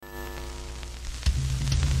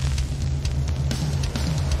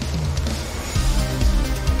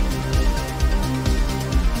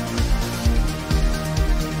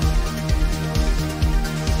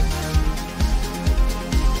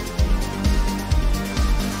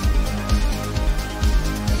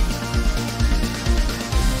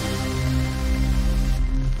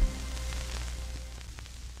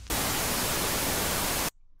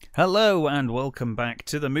Hello and welcome back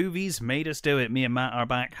to the Movies Made Us Do It. Me and Matt are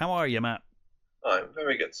back. How are you, Matt? I'm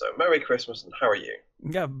very good, sir. Merry Christmas, and how are you?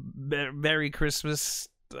 Yeah, Merry Christmas,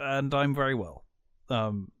 and I'm very well.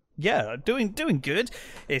 Yeah, doing good.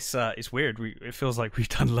 It's weird. It feels like we've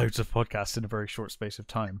done loads of podcasts in a very short space of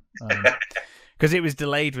time. Because it was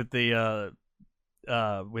delayed with the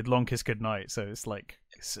with Long Kiss Goodnight, so it's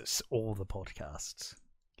all the podcasts.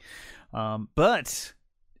 But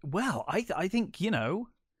well, I think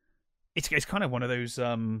it's kind of one of those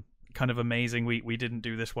kind of amazing. We didn't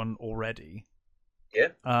do this one already. Yeah.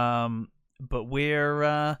 But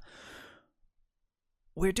we're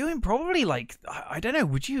doing probably like I don't know.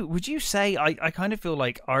 Would you say I kind of feel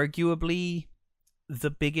like arguably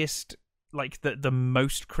the biggest, like the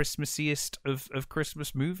most Christmassiest of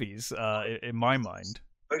Christmas movies in my mind.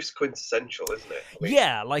 Most quintessential, isn't it? I mean,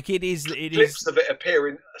 Yeah, like it is. Clips of it appear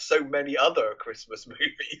in so many other Christmas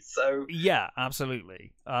movies. So yeah,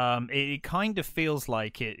 absolutely. It kind of feels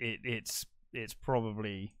like it's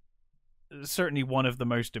probably certainly one of the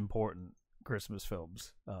most important Christmas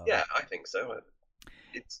films. yeah, I think so.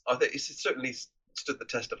 I think it's certainly stood the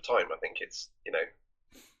test of time. I think it's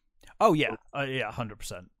Oh yeah, yeah,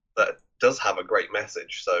 100%. that does have a great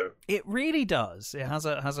message. So It really does. It has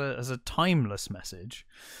a timeless message.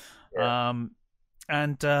 yeah.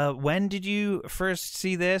 And when did you first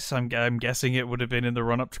see this? I'm guessing it would have been in the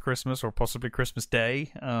run up to Christmas or possibly Christmas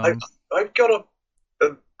Day. I've got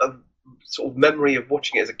a sort of memory of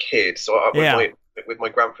watching it as a kid. So with my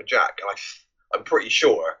grandpa Jack, and I'm pretty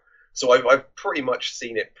sure. So I've pretty much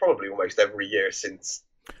seen it probably almost every year since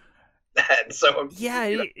then. So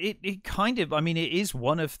it kind of. I mean, it is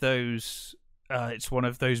one of those. It's one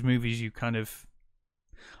of those movies you kind of.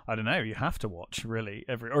 I don't know. You have to watch really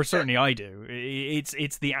or certainly I do.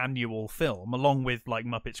 It's the annual film along with like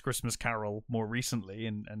Muppets Christmas Carol more recently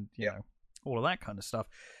and you know all of that kind of stuff.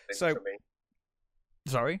 So for me.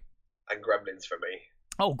 Sorry. And Gremlins for me.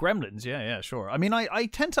 Oh, Gremlins, yeah, sure. I mean, I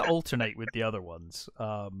tend to alternate with the other ones,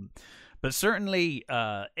 but certainly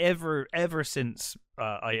ever since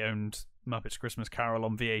I owned Muppets Christmas Carol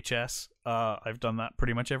on VHS, I've done that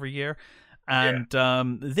pretty much every year, and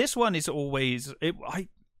this one is always. I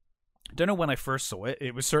don't know when I first saw it.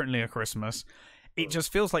 It was certainly a Christmas. It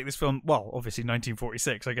just feels like this film. Well, obviously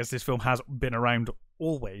 1946. I guess this film has been around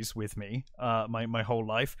always with me, my whole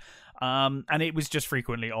life, and it was just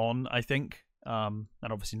frequently on. I think. And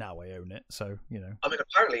obviously now I own it, so you know. I mean,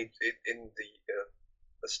 apparently in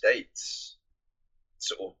the States,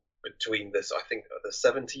 sort of between this, I think the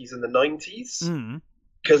 70s and the 90s,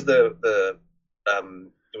 because there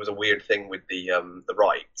was a weird thing with the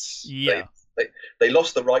rights. Yeah, they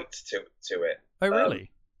lost the rights to it. Oh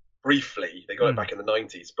really? Briefly, they got it back in the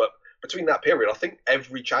 90s, but between that period, I think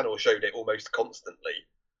every channel showed it almost constantly.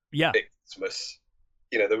 Yeah, at Christmas.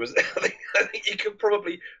 There was. I think you could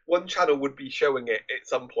probably one channel would be showing it at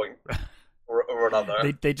some point or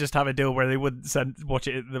another. They just have a deal where they wouldn't watch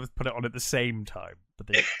it. They would put it on at the same time, but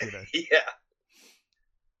they, yeah.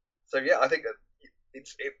 So yeah, I think that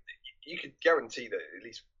you could guarantee that at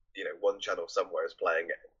least one channel somewhere is playing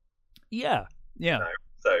it. Yeah.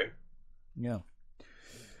 So yeah.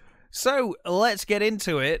 So let's get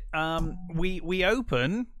into it. We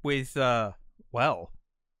open with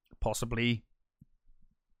possibly.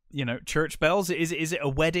 Church bells. Is it a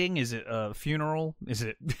wedding? Is it a funeral? Is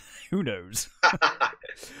it who knows?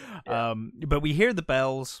 Yeah. But we hear the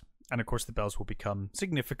bells, and of course the bells will become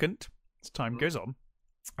significant as time goes on.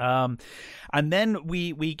 And then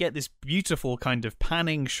we get this beautiful kind of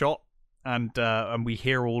panning shot, and we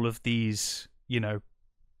hear all of these,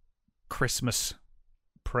 Christmas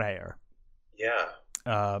prayer.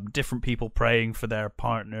 Yeah. Different people praying for their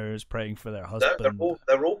partners, praying for their husband.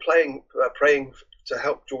 They're all praying to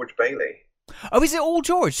help George Bailey. Oh, is it all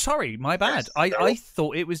George? Sorry, my bad. Yes, I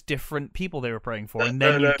thought it was different people they were praying for, and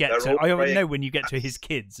then you get to. I don't know when you get to his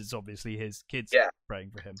kids. It's obviously his kids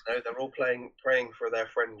praying for him. No, they're all praying for their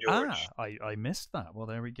friend George. I missed that. Well,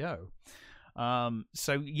 there we go.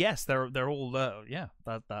 So yes, they're all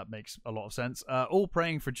that makes a lot of sense. All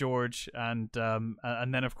praying for George, and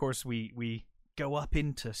then of course we go up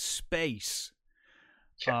into space.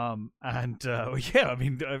 I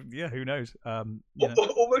mean, who knows?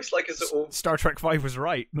 Almost like a sort of Star Trek V was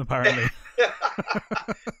right, apparently.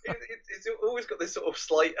 it's always got this sort of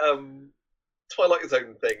slight Twilight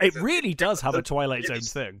Zone thing. It really does have a Twilight Zone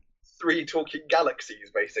thing. 3 talking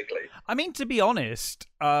galaxies, basically. I mean, to be honest,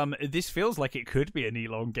 this feels like it could be an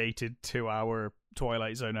elongated 2-hour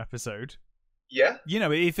Twilight Zone episode. Yeah.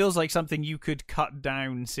 It feels like something you could cut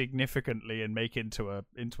down significantly and make into a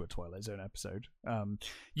Twilight Zone episode.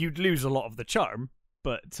 You'd lose a lot of the charm,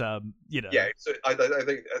 But you know, yeah. So I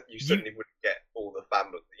think you certainly wouldn't get all the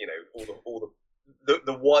family, you know, all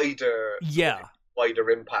the wider wider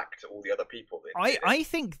impact to all the other people. I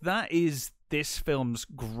think that is this film's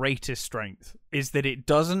greatest strength, is that it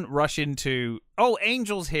doesn't rush into, oh,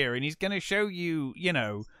 Angel's here and he's going to show you, you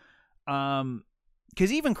know,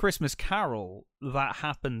 because even Christmas Carol, that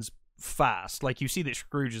happens fast. Like, you see that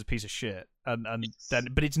Scrooge is a piece of shit, and then,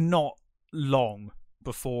 but it's not long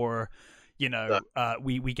before, you know,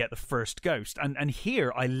 we get the first ghost. And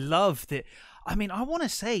here, I love that. I mean, I want to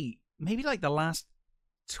say maybe like the last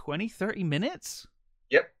 20-30 minutes.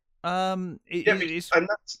 Yep. And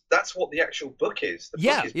that's what the actual book is. The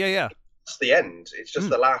book is, yeah. It's the end. It's just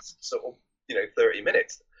the last sort of, you know, 30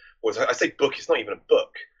 minutes. Well, I say book. It's not even a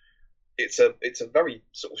book. It's a very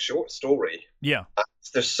sort of short story. Yeah.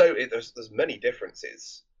 There's many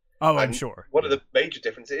differences. Oh, I'm sure. One of the major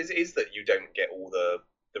differences is that you don't get all the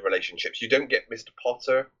relationships. You don't get Mr.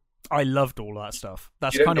 Potter. I loved all that stuff.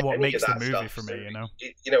 That's kind of what makes the movie for me, you know.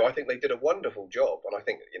 You know, I think they did a wonderful job, and I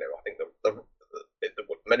think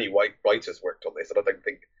many white writers worked on this, and I don't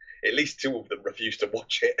think at least two of them refused to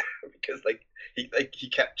watch it because he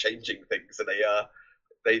kept changing things, and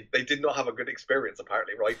they did not have a good experience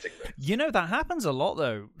apparently writing this. You know, that happens a lot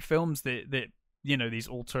though. Films that you know, these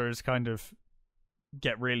auteurs kind of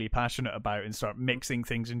get really passionate about and start mixing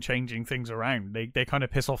things and changing things around. They kind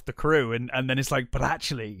of piss off the crew, and then it's like, but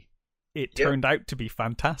actually it turned out to be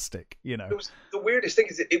fantastic, you know. The weirdest thing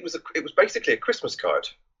is it was basically a Christmas card.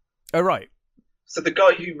 Oh, right. So the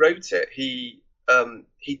guy who wrote it, he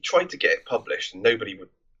tried to get it published, and nobody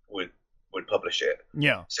would publish it.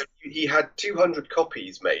 Yeah. So he had 200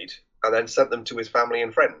 copies made, and then sent them to his family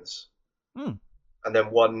and friends. Hmm. And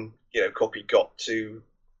then one, you know, copy got to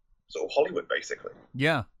sort of Hollywood, basically.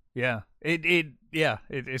 Yeah.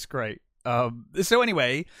 It's great. So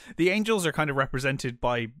anyway, the angels are kind of represented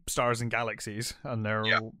by stars and galaxies, and they're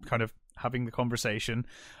all kind of having the conversation,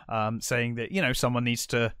 saying that, you know, someone needs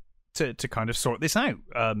to kind of sort this out,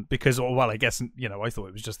 because, well, I guess, you know, I thought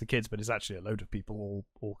it was just the kids, but it's actually a load of people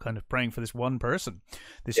all kind of praying for this one person,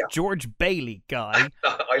 this George Bailey guy.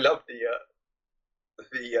 I love the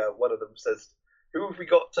one of them says, "Who have we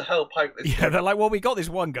got to help out this?" Yeah, they're like, well, we got this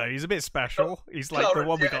one guy. He's a bit special. He's like Clarence, the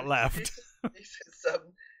one we got left. He says,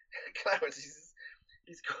 Clarence.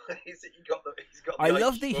 He's got the. I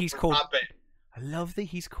love that he's called. Rabbit. I love that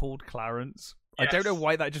he's called Clarence. Yes. I don't know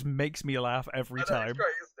why that just makes me laugh every time. It's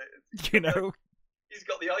great, isn't it? You know, he's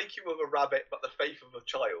got the IQ of a rabbit, but the faith of a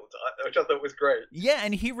child, which I thought was great. Yeah,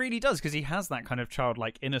 and he really does, because he has that kind of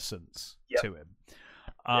childlike innocence to him.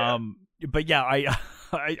 But yeah, I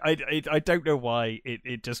don't know why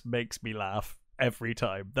it just makes me laugh every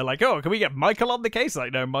time. They're like, "Oh, can we get Michael on the case?"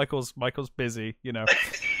 Like, no, Michael's busy, you know.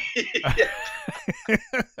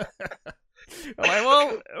 I'm like,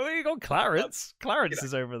 well, you got Clarence. Clarence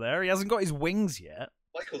is over there. He hasn't got his wings yet.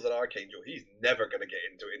 Michael's an archangel. He's never going to get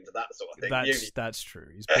into that sort of thing. That's true.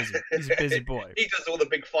 He's busy. He's a busy boy. He does all the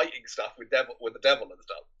big fighting stuff with the devil and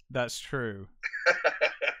stuff. That's true.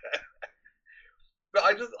 But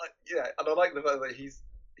and I like the fact that he's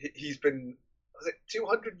been, was it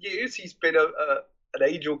 200 years? He's been an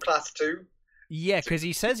angel class 2. Yeah, because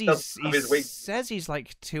he says he's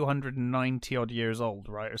like 290 odd years old,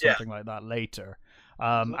 right, or something like that later.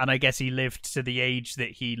 And I guess he lived to the age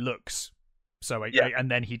that he looks. So and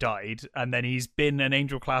then he died, and then he's been an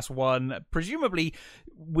angel class 1, presumably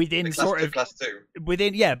within sort of class 2. But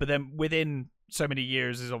then within so many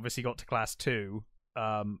years has obviously got to class 2.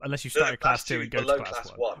 Unless you start at class 2 and go to class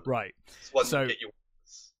 1. Right. So get your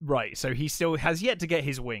wings. Right. So he still has yet to get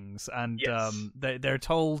his wings, and they're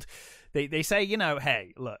told. They say, you know,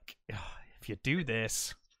 hey, look, if you do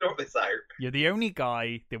this, sort this out. You're the only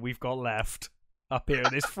guy that we've got left up here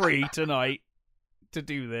that's free tonight to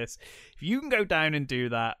do this. If you can go down and do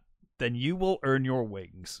that, then you will earn your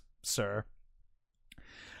wings, sir.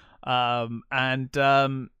 So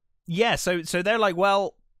they're like,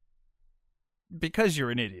 well, because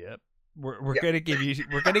you're an idiot, we're gonna give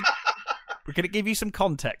you some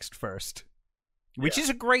context first, which is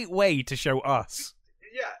a great way to show us.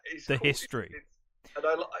 It's the cool. history, and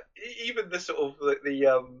I even the sort of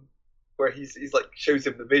the where he's like shows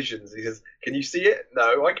him the visions. He says, "Can you see it?"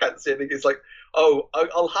 No, I can't see it. It's like, "Oh,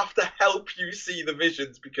 I'll have to help you see the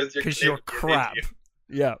visions because you're crap."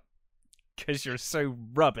 Yeah, because you're so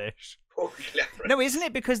rubbish. No, isn't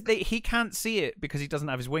it because he can't see it because he doesn't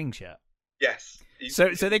have his wings yet? Yes.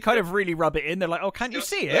 So they kind of really rub it in. They're like, "Oh, can't you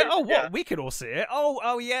see it? Oh, what? Yeah. We can all see it.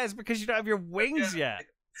 Oh, yeah, it's because you don't have your wings yet.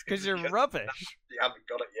 It's because you're rubbish. You haven't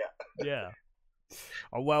got it yet." Yeah.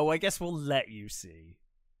 Oh, well, I guess we'll let you see.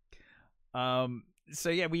 So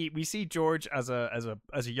yeah, we see George as a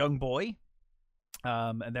young boy,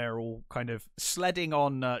 and they're all kind of sledding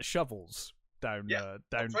on shovels down. Yeah, down.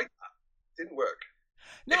 that's right. That didn't work.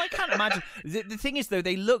 No, I can't imagine. The thing is, though,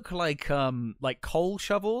 they look like coal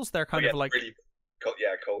shovels. They're kind of like really coal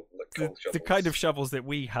shovels. The kind of shovels that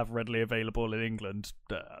we have readily available in England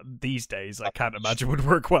these days. I can't imagine would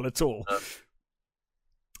work well at all.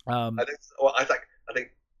 I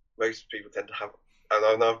think most people tend to have,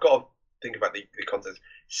 and I've got to think about the concept.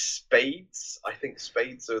 Spades. I think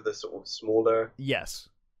spades are the sort of smaller, yes,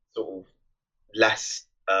 sort of less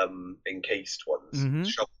encased ones. Mm-hmm.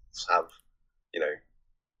 Shovels have,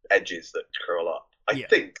 edges that curl up. I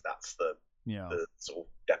think that's the sort of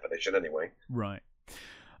definition anyway. Right.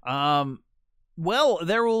 Well,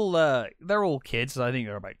 they're all kids. I think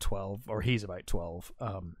they're about 12, or he's about 12.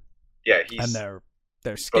 And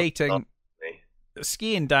they're skating,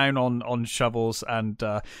 skiing down on shovels, and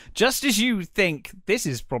just as you think this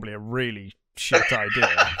is probably a really shit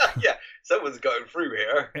idea. Yeah, someone's going through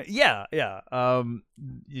here. Yeah.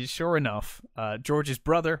 Sure enough, George's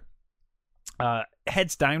brother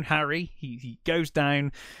heads down. Harry, he goes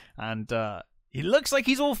down, and he looks like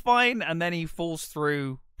he's all fine, and then he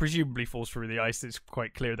presumably falls through the ice. It's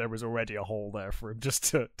quite clear there was already a hole there for him just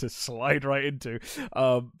to slide right into.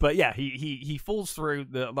 But yeah, he falls through,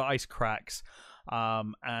 the ice cracks,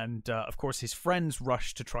 and of course his friends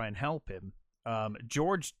rush to try and help him.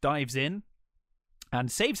 George dives in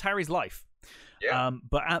and saves Harry's life. Yeah.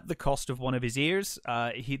 But at the cost of one of his ears.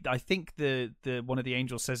 I think the one of the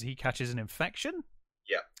angels says he catches an infection.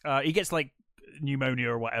 Yeah. He gets like pneumonia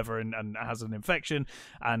or whatever, and has an infection,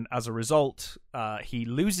 and as a result, he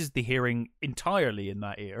loses the hearing entirely in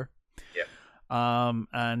that ear. Yeah.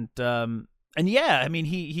 And yeah, I mean,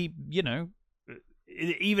 he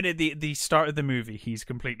even at the start of the movie, he's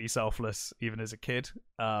completely selfless, even as a kid.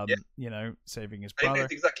 Saving his brother. He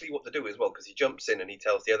knows exactly what to do as well, because he jumps in and he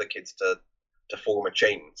tells the other kids to form a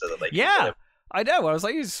chain so that they can. Yeah, I know. I was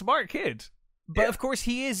like, he's a smart kid. But of course,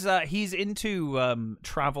 he is. He's into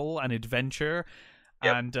travel and adventure,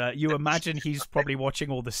 and you imagine he's probably watching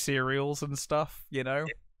all the serials and stuff.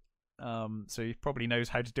 So he probably knows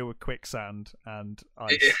how to deal with quicksand and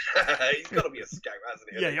ice. He's got to be a scout, hasn't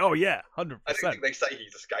he? Yeah. Oh yeah, 100%. I don't think they say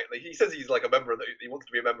he's a scout. He says he's like a member of he wants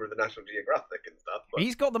to be a member of the National Geographic and stuff. But...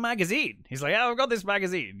 He's got the magazine. He's like, I've got this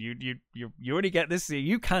magazine. You only get this.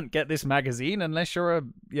 You can't get this magazine unless you're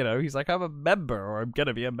He's like, I'm a member, or I'm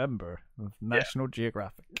gonna be a member of National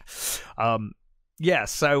Geographic. So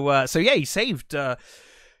he saved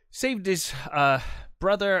his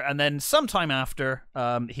brother, and then sometime after,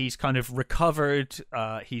 he's kind of recovered.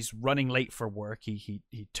 He's running late for work. He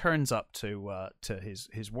turns up to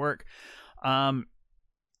his work, and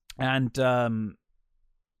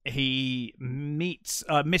he meets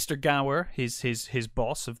Mr. Gower, his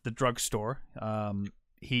boss of the drugstore.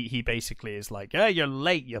 He basically is like, "Yeah, you're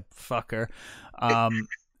late, you fucker."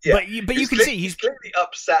 But you can see he's clearly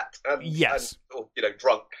upset and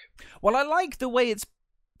drunk. Well, I like the way it's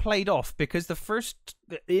played off, because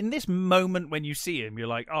in this moment when you see him, you're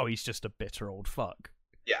like, oh, he's just a bitter old fuck.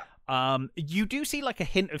 Yeah. You do see like a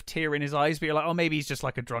hint of tear in his eyes, but you're like, oh, maybe he's just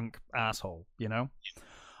like a drunk asshole,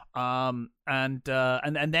 And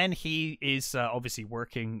then he is obviously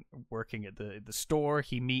working at the store.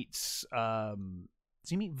 He meets does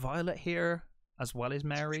he meet Violet here as well as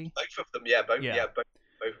Mary? Both of them,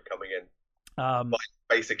 both are coming in. Violet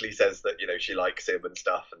basically says that she likes him and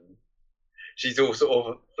stuff, and she's all sort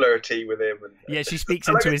of flirty with him. And, she speaks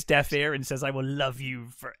into his deaf ear and says, "I will love you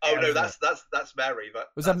forever." Oh no, that's Mary.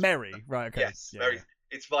 Was that Mary? Right. Okay. Yes, Mary. Yeah.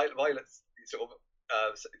 It's Violet. Violet sort of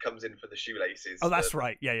comes in for the shoelaces. Oh, that's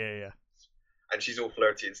right. Yeah. And she's all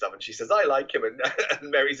flirty and stuff, and she says, "I like him," and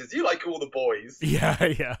Mary says, "You like all the boys."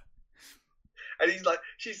 Yeah. And he's like,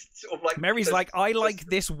 she's sort of like, Mary's like, I like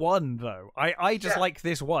this one though. I just like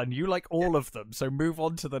this one. You like all of them, so move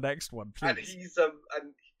on to the next one, please. And he's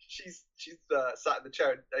she's sat in the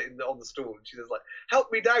chair on the stool, and she says like,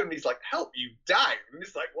 "Help me down." And he's like, "Help you down?" And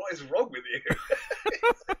it's like, what is wrong with you?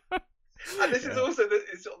 And this is also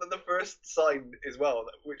the first sign as well,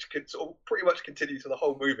 which could sort of pretty much continue to the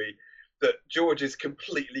whole movie, that George is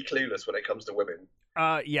completely clueless when it comes to women.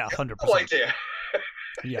 100%. No idea.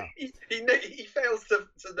 Yeah. He fails to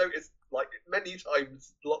notice like many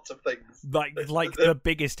times lots of things. Like the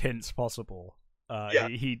biggest hints possible.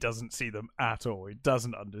 He doesn't see them at all. He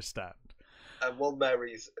doesn't understand. And while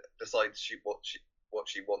Mary decides what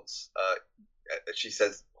she wants, she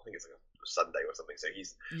says, I think it's a Sunday or something. So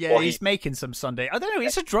he's making some Sunday. I don't know.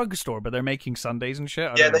 It's a drugstore, but they're making Sundays and shit.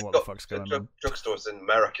 I don't know what the fuck's going on. Drugstores in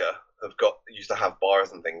America used to have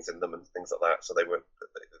bars and things in them and things like that. So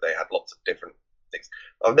they had lots of different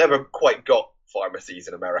I've never quite got pharmacies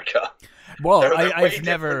in America. Well, they're way I've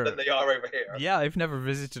never than they are over here. Yeah, I've never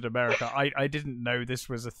visited America. I didn't know this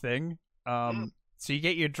was a thing. So you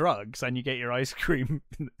get your drugs and you get your ice cream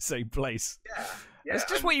in the same place. Yeah. It's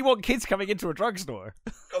just what you want kids coming into a drugstore.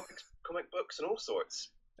 Comic books and all sorts.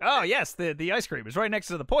 Oh yes, the ice cream is right next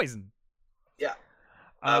to the poison. Yeah.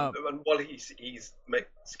 And while he's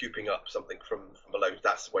scooping up something from below,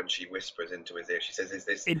 that's when she whispers into his ear. She says, "Is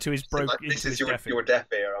this into his broke? This is your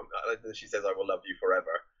deaf ear." She says, "I will love you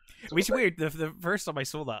forever." Which is weird. The first time I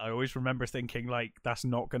saw that, I always remember thinking like that's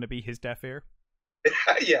not going to be his deaf ear.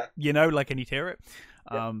 Yeah. You know, like, and he'd hear it.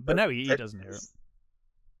 But no, he doesn't hear it.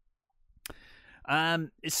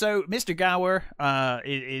 So Mr. Gower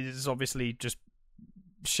is obviously just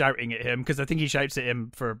shouting at him because I think he shouts at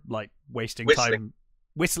him for like wasting time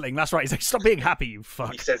whistling. That's right. He's like, "Stop being happy, you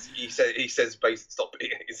fuck." He says, "Stop.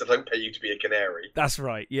 He said, don't pay you to be a canary." That's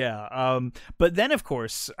right. Yeah. But then of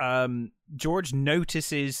course, George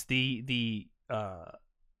notices the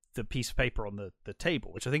piece of paper on the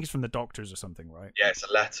table, which I think is from the doctors or something, right? Yeah, it's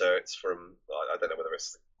a letter. It's from, I don't know whether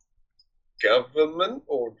it's the government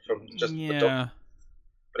or from just the doctor.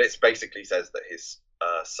 But it basically says that his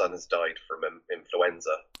son has died from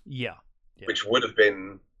influenza. Yeah. Which would have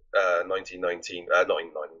been 1919.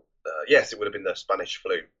 Yes, it would have been the Spanish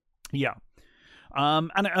flu. Yeah.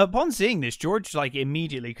 And upon seeing this, George, like,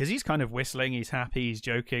 immediately, because he's kind of whistling, he's happy, he's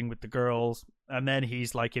joking with the girls, and then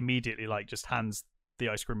he's like immediately like just hands the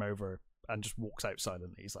ice cream over and just walks out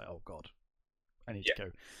silently. He's like, "Oh God, I need to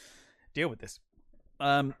go deal with this."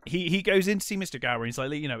 He goes in to see Mr. Gower. He's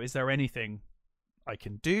like, "Is there anything I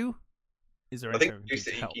can do? Is there anything I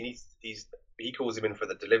can help?" He calls him in for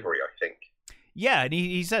the delivery, I think. Yeah, and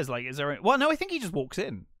he says like, "Is there?" Well, no, I think he just walks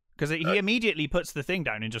in because he immediately puts the thing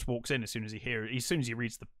down and just walks in as soon as he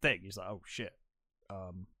reads the thing. He's like, "Oh shit."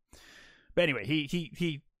 But anyway,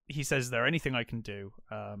 he says, "Is there anything I can do?"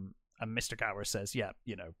 And Mr. Gower says, "Yeah,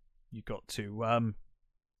 you got to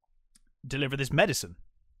deliver this medicine."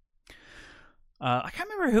 I can't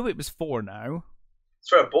remember who it was for now.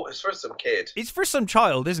 It's for some kid. It's for some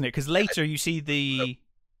child, isn't it? Because later you see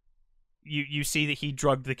you see that he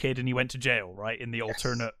drugged the kid and he went to jail, right? In the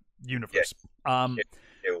alternate universe. Kills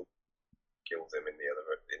him in the other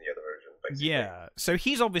version, basically. Yeah. So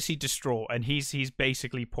he's obviously distraught and he's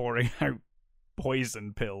basically pouring out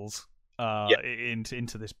poison pills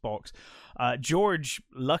into this box. George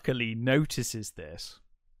luckily notices this.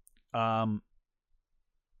 And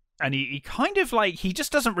he kind of like, he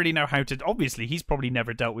just doesn't really know how to, obviously he's probably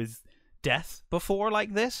never dealt with death before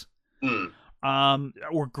like this.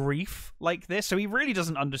 Or grief like this, so he really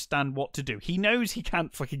doesn't understand what to do. He knows he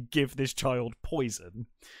can't fucking give this child poison.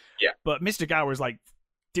 Yeah. But Mr. Gower's like,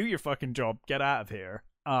 "Do your fucking job, get out of here."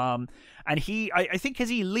 And I think as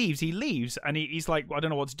he leaves and he's like, "I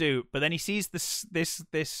don't know what to do," but then he sees this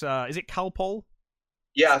is it Calpol?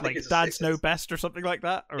 Yeah, I think like it's Dads Know Best or something like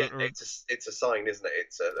that. Or it's a sign, isn't it?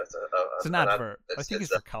 It's an advert. I think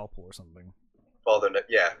it's for Calpol or something.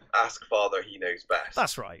 Ask father, he knows best.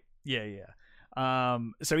 That's right. Yeah.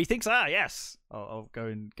 So he thinks, yes, I'll go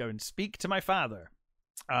and speak to my father.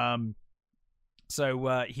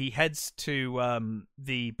 So he heads to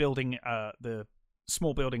the building, the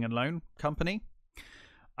small building and loan company,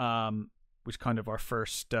 which kind of our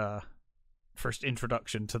first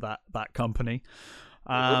introduction to that company.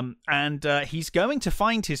 And he's going to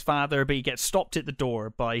find his father, but he gets stopped at the door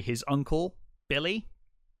by his uncle Billy.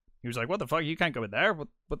 He was like, "What the fuck? You can't go in there. What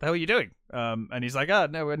the hell are you doing?" And he's like,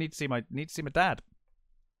 "No, I need to see my dad."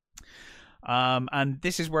 And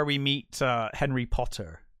this is where we meet Henry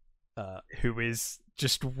Potter, who is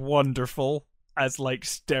just wonderful as like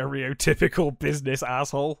stereotypical business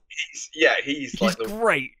asshole. He's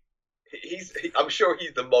great. I'm sure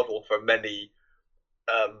he's the model for many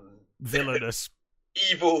villainous,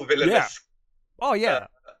 evil villainous. Yeah. Oh yeah.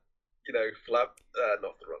 Not the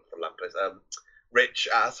lampless. Rich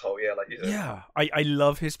asshole, yeah. I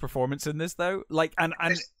love his performance in this though. Like and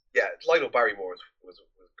Lionel Barrymore was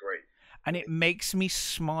great. And it makes me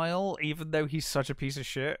smile, even though he's such a piece of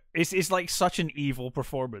shit. It's like such an evil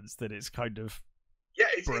performance that it's kind of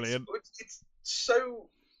it's brilliant. It's so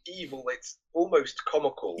evil, it's almost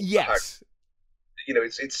comical. Yes,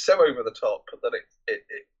 it's so over the top that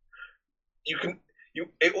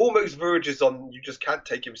it almost verges on you just can't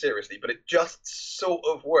take him seriously, but it just sort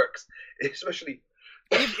of works. Especially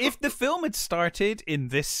if the film had started in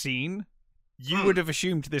this scene, you would have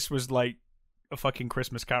assumed this was like a fucking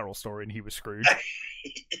Christmas Carol story and he was screwed.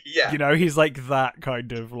 Yeah. He's like that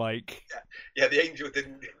kind of like. Yeah, the angel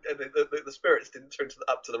didn't, the spirits didn't turn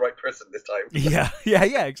up to the right person this time. Yeah,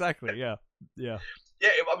 exactly. Yeah. Yeah,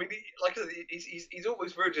 I mean, like I said, he's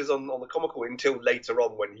always verges on the comical until later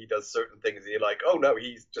on when he does certain things, and you're like, oh no,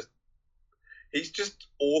 he's just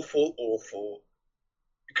awful,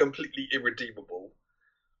 completely irredeemable.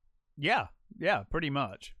 Yeah, pretty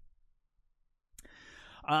much.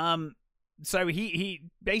 So he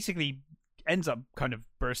basically ends up kind of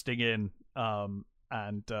bursting in,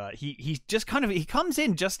 and he just kind of he comes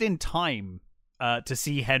in just in time to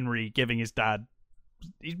see Henry giving his dad.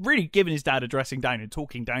 He's really giving his dad a dressing down and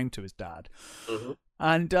talking down to his dad. Mm-hmm.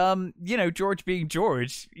 And, George being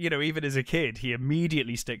George, even as a kid, he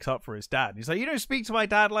immediately sticks up for his dad. He's like, you don't speak to my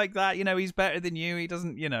dad like that. He's better than you. He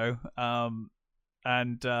doesn't, his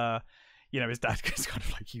dad goes kind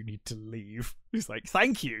of like, you need to leave. He's like,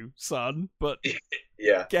 thank you, son, but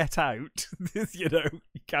yeah, get out. You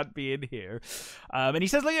can't be in here. And he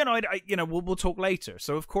says, like, we'll talk later.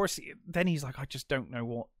 So of course, then he's like, I just don't know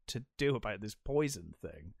what to do about this poison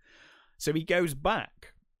thing. So he goes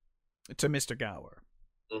back to Mr. Gower.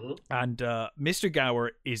 mm-hmm. And Mr.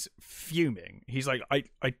 Gower is fuming. He's like,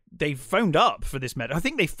 they phoned up for this med. I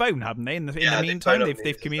think they phoned, haven't they? In the meantime,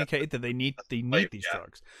 they've communicated that they need these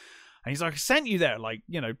drugs. And he's like, I sent you there,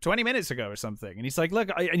 20 minutes ago or something. And he's like, look,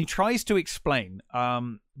 and he tries to explain.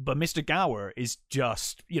 But Mr. Gower is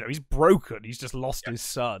just, he's broken. He's just lost his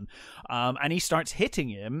son. And he starts hitting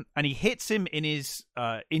him, and he hits him in his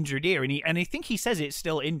injured ear. And I think he says it's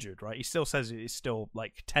still injured, right? He still says it's still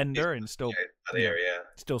tender and still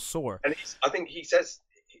still sore. And I think he says,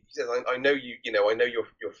 I know I know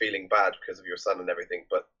you're feeling bad because of your son and everything,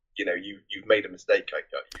 but you've made a mistake.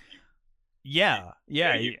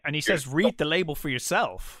 And he says, read the label for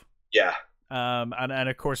yourself. Yeah. And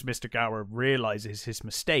of course, Mr. Gower realizes his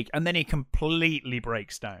mistake, and then he completely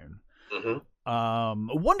breaks down. Mm-hmm.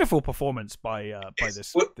 A wonderful performance by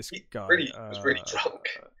this guy. He was really drunk.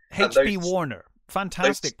 H.B. Warner,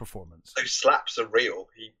 fantastic performance. Those slaps are real.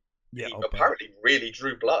 He apparently really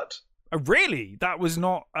drew blood. Oh, really? That was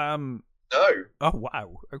not. No. Oh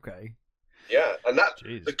wow. Okay. Yeah, and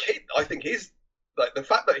the kid, I think, is like the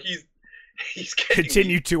fact that he's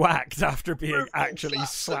continued to act after being actually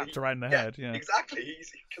slapped around the head. Yeah, exactly.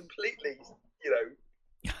 He's completely,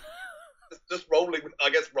 just rolling with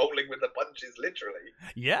the punches, literally.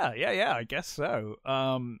 Yeah. I guess so.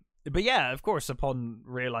 But yeah, of course, upon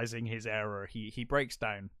realizing his error, he breaks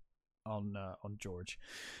down on George,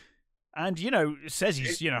 and says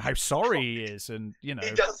he's how sorry he is, and he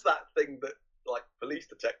does that thing that like police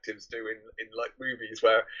detectives do in like movies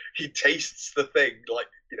where he tastes the thing, like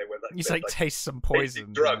when he's like taste some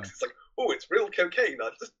poison drugs. It's like, oh, it's real cocaine.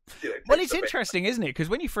 I just well, it's interesting, isn't it? Because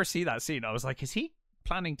when you first see that scene, I was like, is he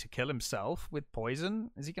planning to kill himself with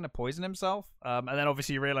poison? Is he going to poison himself? And then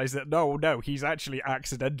obviously you realize that no, he's actually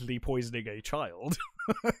accidentally poisoning a child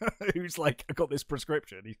who's like, I got this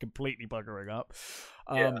prescription. He's completely buggering up.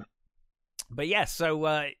 But yeah,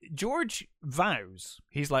 so George vows,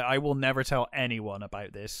 he's like, I will never tell anyone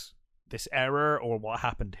about this error or what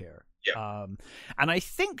happened here. Yeah. And I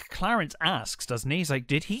think Clarence asks, doesn't he? He's like,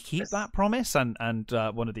 did he keep that promise? And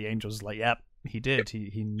one of the angels is like, yep, he did.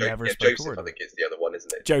 He never spoke a word. I think it's the other one,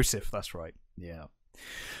 isn't it? Joseph, that's right. Yeah.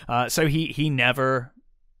 So he never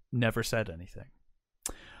said anything.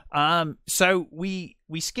 So we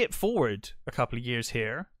skip forward a couple of years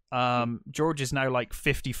here. George is now like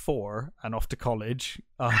 54 and off to college.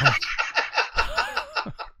 That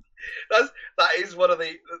is one of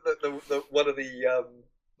the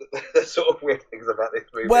sort of weird things about this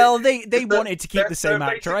movie. Well, they wanted to keep the same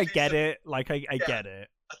actor. I get it. Like I get it.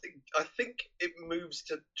 I think it moves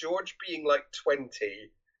to George being like 20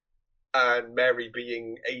 and Mary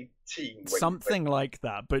being 18. Something like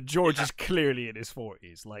that. But George is clearly in his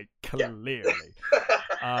 40s. Like clearly.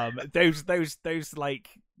 Those like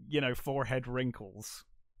forehead wrinkles.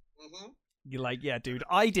 Mm-hmm. You're like, yeah, dude,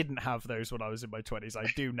 I didn't have those when I was in my 20s. I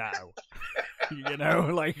do now.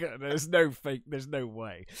 Like there's no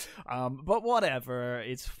way. But whatever,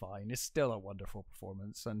 it's fine. It's still a wonderful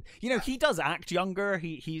performance, and he does act younger.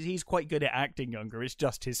 He's quite good at acting younger. It's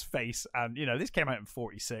just his face, and this came out in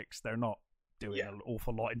 46. They're not doing an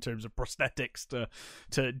awful lot in terms of prosthetics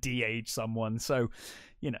to de-age someone. So,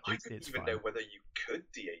 I don't even know whether you could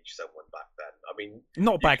de-age someone back then. I mean,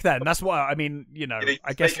 not back then. That's why. I mean,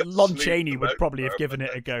 I guess Lon Chaney would probably have given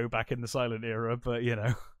it a go back in the silent era, but Yeah.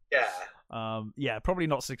 Probably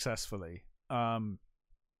not successfully.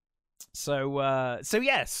 So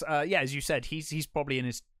yes, as you said, he's probably in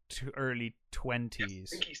his early 20s. Yeah, I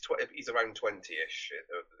think he's around 20-ish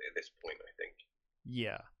at this point, I think.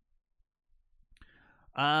 Yeah.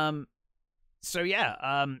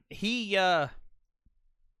 He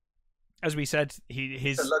as we said,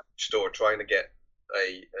 his a lunch store trying to get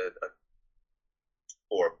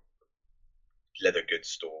or leather goods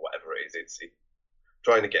store, whatever it is. It's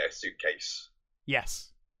trying to get a suitcase.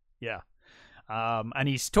 Yes. Yeah. And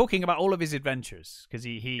he's talking about all of his adventures because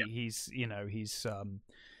he's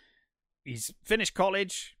finished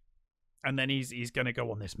college, and then he's going to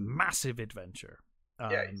go on this massive adventure.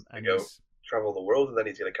 He's going to go travel the world, and then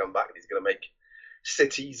he's going to come back and he's going to make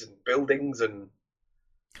cities and buildings and.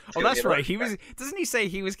 Oh, that's right. Doesn't he say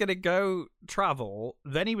he was going to go travel,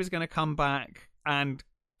 then he was going to come back and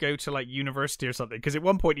go to like university or something? Because at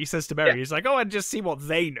one point he says to Mary, he's like, "Oh, and just see what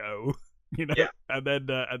they know." And then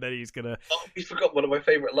he's gonna. Oh, we forgot one of my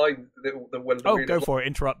favorite lines. Go for it.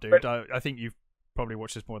 Interrupt, dude. I think you've probably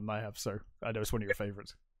watched this more than I have, so I know it's one of your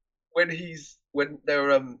favorites. When he's a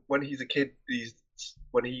kid,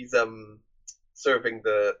 when he's serving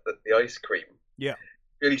the ice cream. Yeah.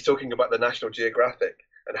 And he's talking about the National Geographic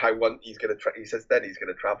and how he says then he's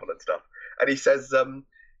gonna travel and stuff, and he says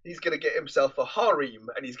he's gonna get himself a harem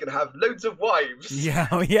and he's gonna have loads of wives. Yeah.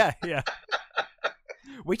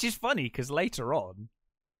 Which is funny because later on,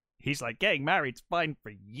 he's like, getting married's fine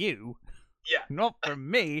for you, not for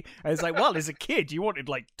me. And it's like, well, as a kid, you wanted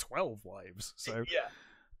like 12 wives, so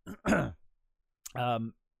but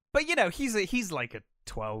he's like a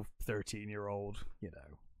 12, 13-year-old,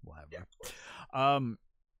 whatever.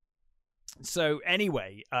 So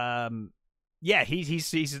anyway,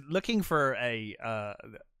 he's looking for a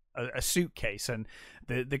suitcase, and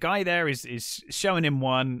the guy there is showing him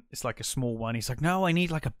one. It's like a small one. He's like, no, I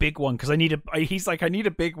need like a big one because I need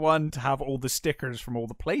a big one to have all the stickers from all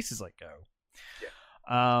the places I go.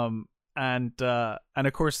 And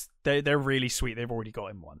of course they're really sweet. They've already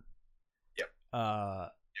got him one.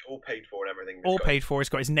 All paid for and everything. All paid for. It's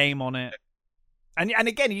got his name on it. And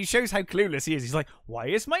again, he shows how clueless he is. He's like, "Why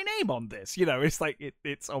is my name on this?" It's like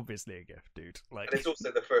it's obviously a gift, dude. Like, and it's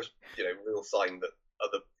also the first, real sign that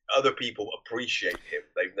other people appreciate him.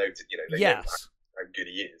 They've noted, they know how good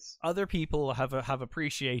he is. Other people have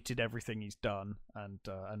appreciated everything he's done and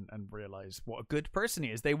realize what a good person he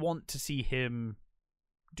is. They want to see him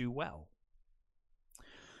do well.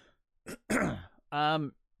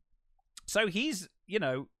 So he's,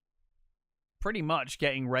 pretty much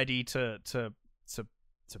getting ready to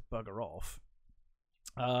bugger off.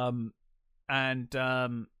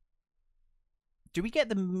 Do we get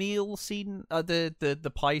the meal scene,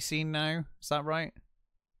 the pie scene now? Is that right?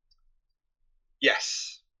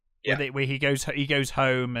 Yes. Yeah. Where he goes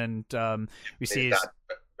home and we see his dad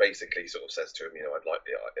basically sort of says to him,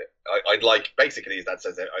 I'd like. Basically, his dad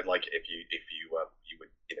says, I'd like it if you would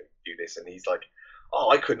do this, and he's like, oh,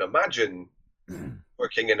 I couldn't imagine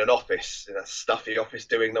working in an office, in a stuffy office,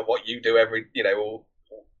 doing what you do every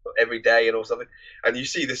day and or something. And you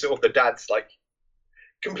see this sort of the dad's like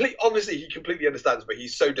obviously he completely understands, but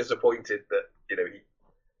he's so disappointed that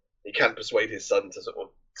he can't persuade his son to sort of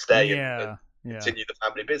stay and continue the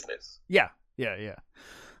family business. Yeah.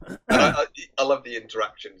 And I love the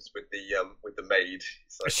interactions with the maid.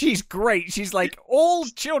 Like, she's great. She's like, all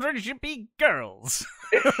children should be girls.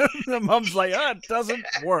 The mum's like, it doesn't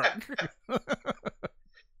work.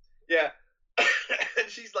 Yeah. And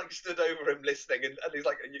she's like stood over him listening, and he's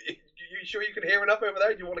like, you sure you can hear enough over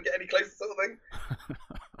there? Do you want to get any closer, sort of thing?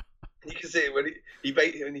 And you can see it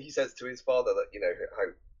when he says to his father that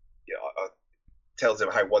tells him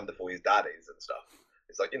how wonderful his dad is and stuff.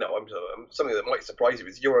 It's like, I'm something that might surprise you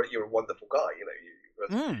is you're a wonderful guy,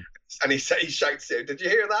 And he shouts to her, "Did you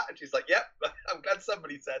hear that?" And she's like, "Yep, I'm glad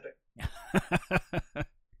somebody said it."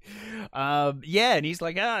 And he's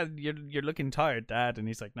like, you're looking tired, Dad. And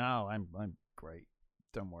he's like, no, I'm great.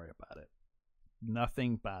 Don't worry about it.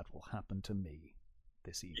 Nothing bad will happen to me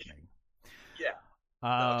this evening.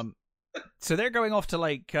 Yeah. So they're going off to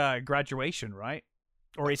like graduation, right?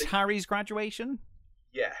 Or is Harry's graduation?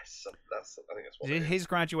 Yes, I think that's what it is. His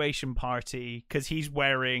graduation party, because he's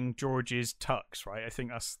wearing George's tux, right? I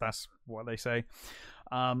think that's what they say.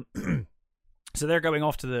 So they're going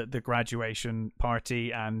off to the graduation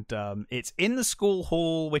party, and it's in the school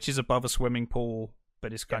hall, which is above a swimming pool,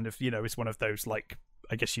 but it's kind of, it's one of those, like,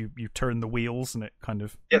 I guess you turn the wheels and it kind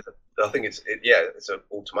of... Yeah, I think it's an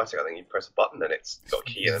automatic. I think you press a button and it's got a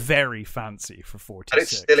key in it. Very fancy for 46. And it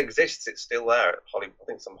still exists. It's still there at I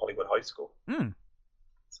think some Hollywood high school.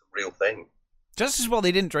 It's a real thing. Just as well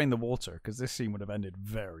they didn't drain the water, because this scene would have ended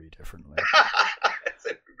very differently. It's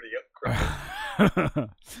everybody up.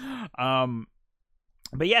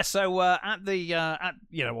 But yeah, so at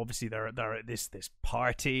obviously they're at this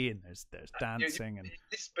party, and there's dancing and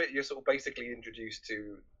this bit you're sort of basically introduced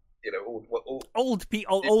to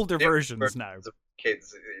older versions now of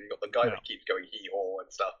kids. You've got the guy that keeps going hee haw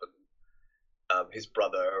and stuff, and his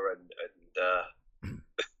brother and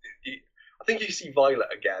I think you see Violet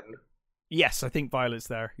again. Yes, I think Violet's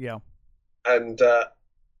there. Yeah. And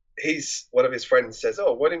one of his friends says,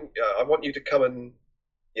 "Oh, why don't I want you to come and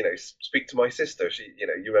speak to my sister? She,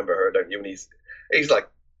 you remember her, don't you?" And he's like,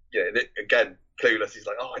 again clueless. He's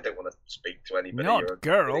like, "Oh, I don't want to speak to anybody." Not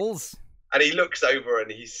girls. And he looks over and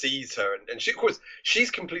he sees her, and she, of course, she's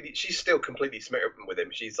still completely smitten with him.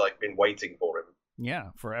 She's like been waiting for him.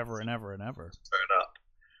 Yeah, forever and ever and ever. Turn up,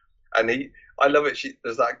 and I love it.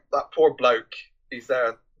 There's that poor bloke. He's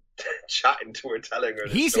there chatting to her, telling her.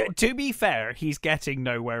 To be fair, he's getting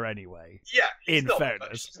nowhere anyway. Yeah, in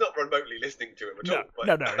fairness, she's not remotely listening to him at all.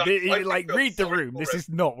 But no. Read the room. This is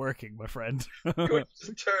not working, my friend. He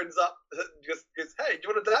just turns up, and just goes, "Hey, do you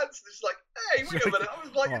want to dance?" And it's like, "Hey, wait a minute, I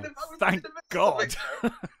was like, thank God."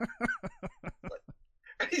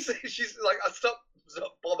 And she's like, "I stop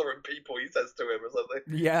bothering people," he says to him or something.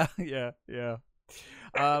 Yeah.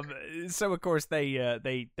 So of course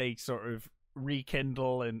they sort of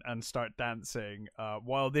rekindle and start dancing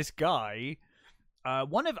while this guy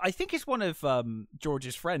I think it's one of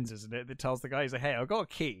George's friends, isn't it, that tells the guy, he's like, "Hey, I've got a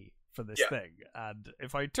key for this thing, and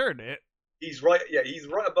if I turn it..." He's right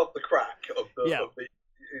above the crack of the opening.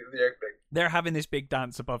 They're having this big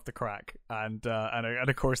dance above the crack, and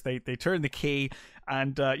of course they turn the key,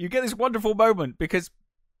 and you get this wonderful moment because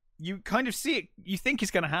you kind of see it, you think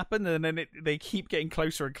it's going to happen, and then they keep getting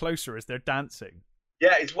closer and closer as they're dancing.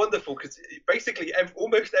 Yeah, it's wonderful because basically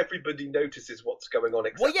almost everybody notices what's going on.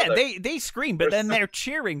 Well, yeah, they scream, but then they're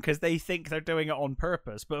cheering because they think they're doing it on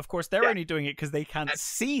purpose. But of course, they're only doing it because they can't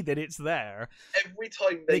see that it's there. Every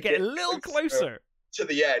time they get a little closer to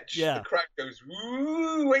the edge, the crack goes,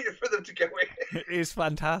 "Woo!" waiting for them to go in. It is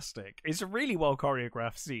fantastic. It's a really well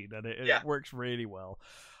choreographed scene, and it works really well.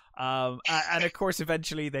 And of course,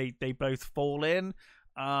 eventually they both fall in.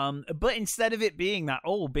 But instead of it being that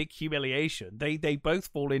big humiliation, they both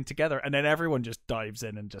fall in together, and then everyone just dives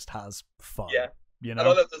in and just has fun. Yeah, you know. And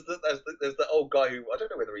I love there's the old guy who, I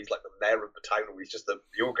don't know whether he's like the mayor of the town or he's just the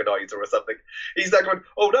organizer or something. He's there going,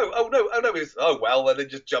 "Oh no!" He's, "Oh well," and then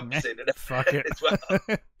just jumps in and fuck it. Well.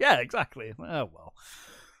 Yeah, exactly. Oh well.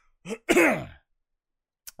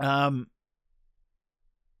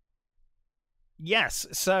 Yes.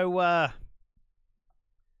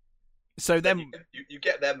 So then you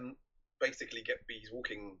get them basically he's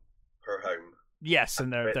walking her home. Yes,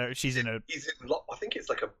 and she's in a. He's in. I think it's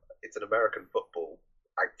it's an American football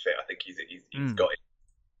outfit. I think he's got it,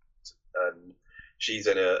 and she's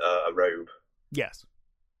in a robe. Yes,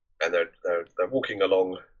 and they're walking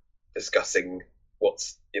along, discussing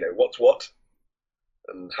what's what,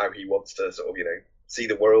 and how he wants to sort of see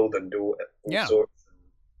the world and do all sorts.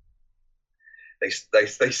 They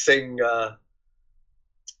sing.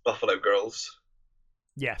 Buffalo Girls.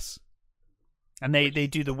 Yes. And they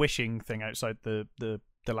do the wishing thing outside the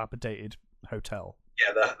dilapidated hotel.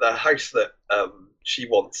 Yeah, the house that she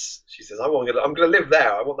wants. She says, I'm gonna live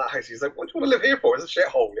there. I want that house. He's like, "What do you want to live here for? It's a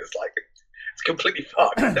shithole. It's completely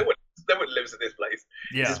fucked. No one lives in this place."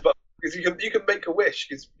 Yeah. He says, "But because you can make a wish.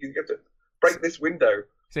 You have to break this window."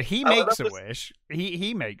 So he makes a wish.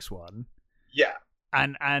 He makes one. Yeah.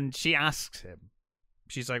 And she asks him.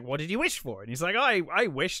 She's like, "What did you wish for?" And he's like, I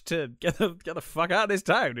wish to get the fuck out of this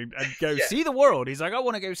town and go see the world. He's like, "I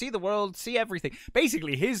want to go see the world, see everything."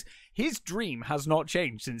 Basically, his dream has not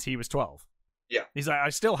changed since he was 12. Yeah. He's like, "I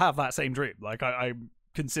still have that same dream. Like, I'm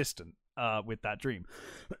consistent with that dream."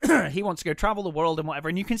 He wants to go travel the world and whatever.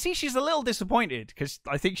 And you can see she's a little disappointed because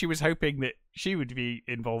I think she was hoping that she would be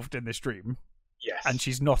involved in this dream. Yes. And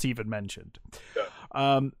she's not even mentioned.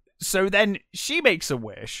 Yeah. So then she makes a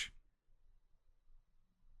wish.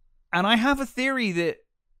 And I have a theory that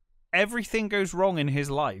everything goes wrong in his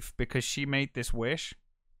life because she made this wish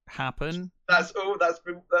happen. That's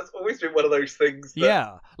always been one of those things.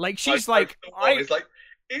 Yeah, like she's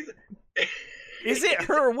is it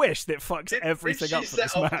her wish that fucks everything up for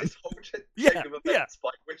this man? This whole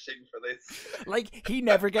by wishing for this. Like, he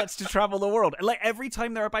never gets to travel the world. Like, every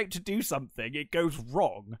time they're about to do something, it goes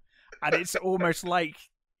wrong, and it's almost like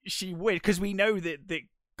she wished, because we know that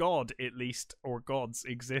God, at least, or gods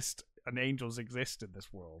exist and angels exist in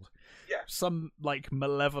this world. Yeah. Some like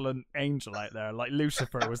malevolent angel out there, like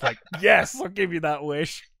Lucifer, was like, "Yes, I'll give you that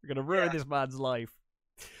wish. We're gonna ruin this man's life."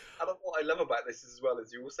 And what I love about this as well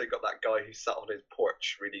is you also got that guy who sat on his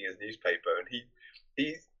porch reading his newspaper, and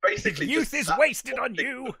he basically youth is wasted on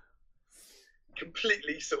you.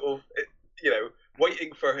 Completely sort of,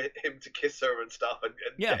 waiting for him to kiss her and stuff, and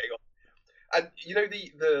getting on. And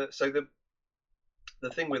the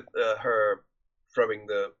thing with her throwing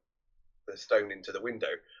the stone into the window.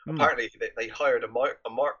 Apparently, they hired a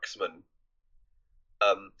marksman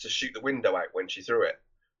to shoot the window out when she threw it.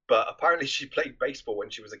 but apparently she played baseball when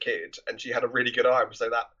she was a kid, and she had a really good arm, so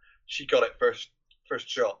that she got it first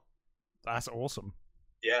shot. That's awesome.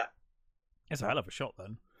 Yeah, it's a hell of a shot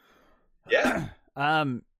then. Yeah.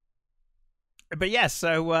 But yeah,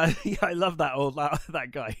 so I love that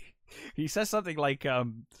guy. He says something like,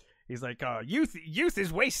 he's like, youth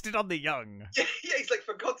is wasted on the young. Yeah, he's like,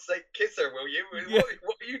 for God's sake, kiss her, will you? Yeah.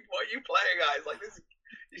 What are you playing at? It's like this.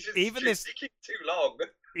 He's just Even this taking too long.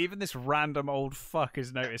 Even this random old fuck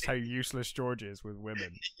has noticed how useless George is with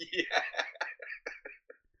women. Yeah.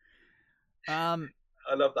 I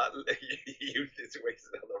love that. Youth is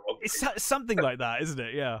wasted on the wrong. It's something like that, isn't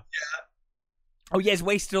it? Yeah. Yeah. Oh yeah, it's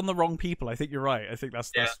wasted on the wrong people. I think you're right. I think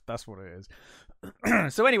that's what it is.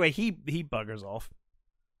 So anyway, he buggers off,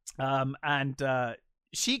 and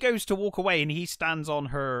she goes to walk away, and he stands on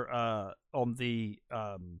her on the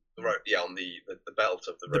rope. Yeah, on the belt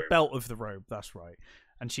of the robe. The belt of the robe. That's right.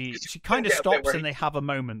 And she kind of stops, and they have a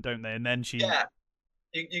moment, don't they? And then she. Yeah.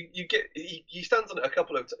 You get he stands on it a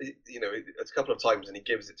couple of times, and he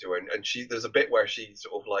gives it to her, and she there's a bit where she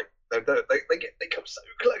sort of like they come so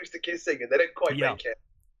close to kissing, and they don't quite make it,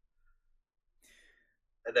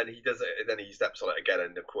 and then he does it, and then he steps on it again,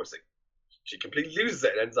 and of course she completely loses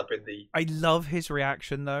it and ends up in the. I love his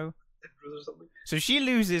reaction though. So she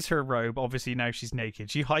loses her robe. Obviously now she's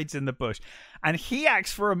naked. She hides in the bush, and he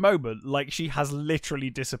acts for a moment like she has literally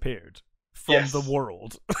disappeared from the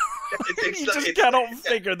world. He just cannot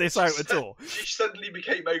figure this out at all. She suddenly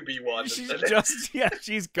became Obi-Wan. She's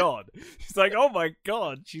gone. She's like, oh my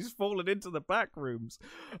god, she's fallen into the back rooms.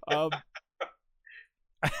 And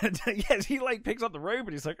yes, he like picks up the robe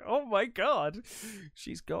and he's like, oh my god,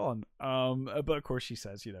 she's gone. But of course she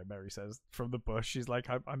says, Mary says from the bush, she's like,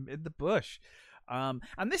 I'm in the bush. And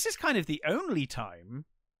this is kind of the only time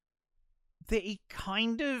that he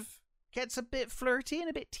kind of gets a bit flirty and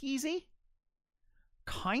a bit teasy.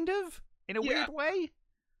 Kind of, in a weird way.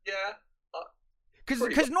 Yeah.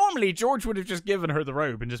 Because normally George would have just given her the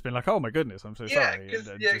robe and just been like, "Oh my goodness, I'm so sorry." Because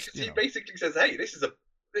he basically says, "Hey, this is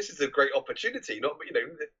a great opportunity." Not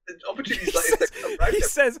the opportunities like this come around. He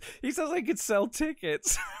says I could sell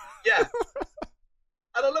tickets. Yeah,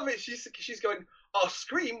 and I love it. She's going, "Oh,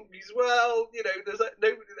 scream!" He's well, there's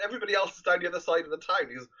no everybody else is down the other side of the town.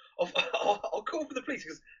 He goes, I'll call for the police. He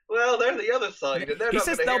goes, well, they're the other side, and they're. He not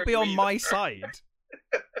says they'll be on my side.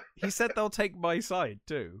 He said they'll take my side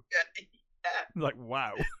too. Yeah. Like,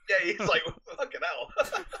 wow. Yeah, he's like, fucking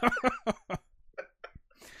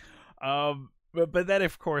hell. But then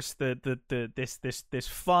of course this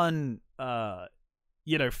fun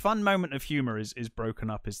fun moment of humor is broken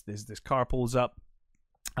up as this car pulls up.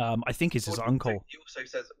 I think it's his uncle. He also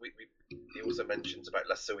says he also mentions about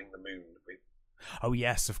lassoing the moon. Oh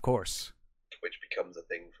yes, of course. Which becomes a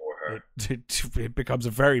thing for her. It becomes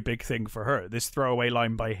a very big thing for her. This throwaway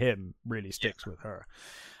line by him really sticks with her.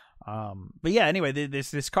 But yeah, anyway,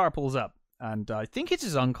 this car pulls up, and I think it's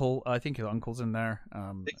his uncle. I think his uncle's in there.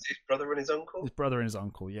 It's his brother and his uncle? His brother and his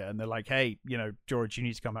uncle, yeah. And they're like, hey, George, you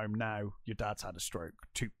need to come home now. Your dad's had a stroke,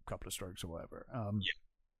 couple of strokes or whatever.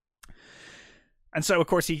 And so, of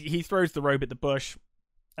course, he throws the robe at the bush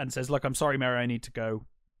and says, look, I'm sorry, Mary, I need to go,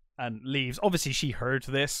 and leaves. Obviously, she heard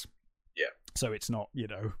this. Yeah. So it's not,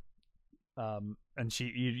 and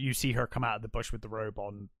you see her come out of the bush with the robe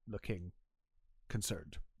on, looking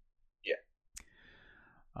concerned. Yeah.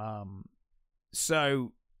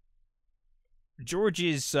 So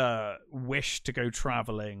George's wish to go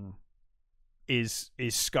traveling is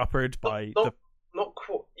scuppered by not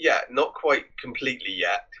quite completely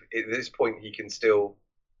yet. At this point, he can still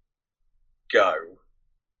go.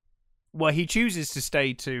 Well, he chooses to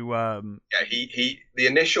stay to. He the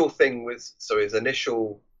initial thing was his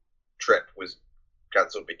initial trip was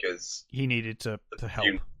cancelled because he needed to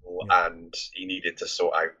help, and he needed to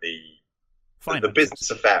sort out the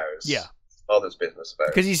business affairs. Yeah, his father's business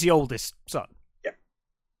affairs because he's the oldest son. Yeah,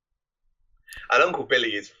 and Uncle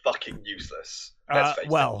Billy is fucking useless.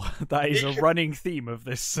 Well, that is a running theme of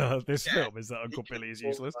this film: is that Uncle Billy is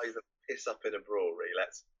useless. He's a piss up in a brewery.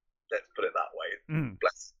 Let's put it that way.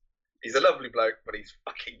 Bless. He's a lovely bloke, but he's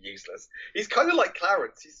fucking useless. He's kind of like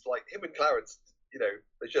Clarence. He's like him and Clarence.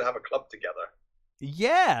 They should have a club together.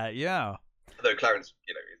 Yeah. Although Clarence, is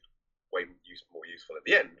way more useful at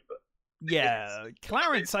the end. But yeah,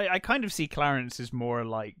 Clarence. I kind of see Clarence as more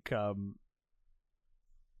like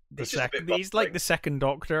He's like the second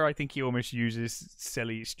Doctor. I think he almost uses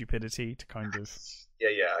silly stupidity to kind of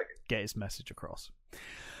get his message across.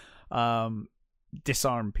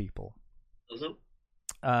 Disarm people. Mm-hmm.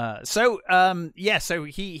 So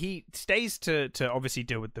he stays to obviously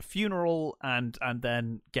deal with the funeral and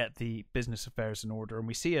then get the business affairs in order, and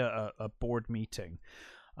we see a board meeting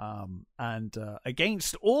And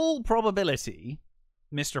against all probability,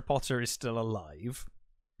 Mr. Potter is still alive.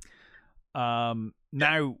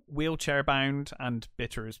 Now wheelchair bound and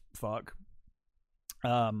bitter as fuck.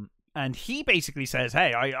 And he basically says,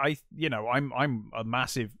 "Hey, I'm a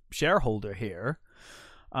massive shareholder here,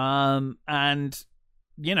 and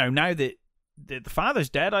now that the father's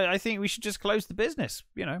dead, I think we should just close the business.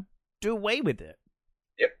 Do away with it."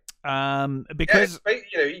 Yep. Because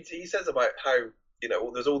he says about how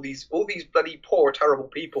there's all these bloody poor, terrible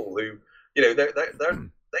people who they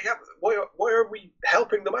have. Why are we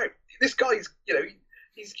helping them out? This guy's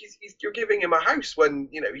you're giving him a house when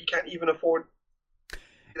he can't even afford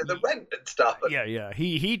the rent and stuff. Yeah.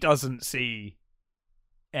 He doesn't see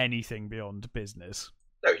anything beyond business.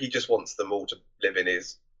 No, he just wants them all to live in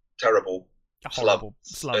his terrible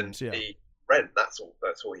slums and pay rent. That's all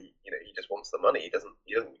he he just wants the money. He doesn't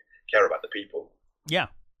care about the people. Yeah,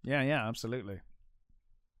 absolutely.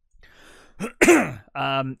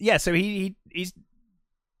 So he's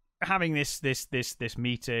having this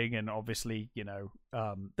meeting, and obviously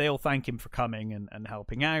they all thank him for coming and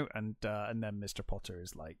helping out, and then Mr. Potter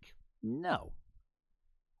is like, no.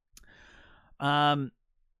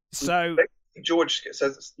 So George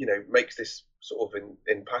says, makes this sort of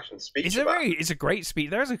impassioned speech. It's a great speech.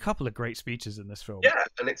 There's a couple of great speeches in this film. Yeah,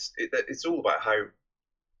 and it's all about how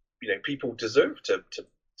people deserve to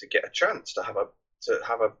get a chance to have a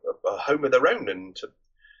home of their own, and to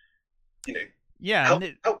help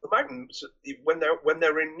them out when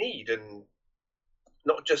they're in need, and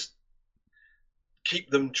not just keep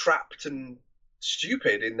them trapped and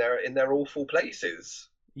stupid in their awful places.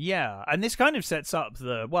 Yeah, and this kind of sets up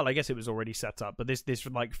I guess it was already set up, but this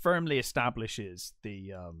like firmly establishes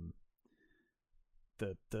the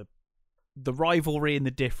rivalry and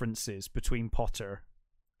the differences between Potter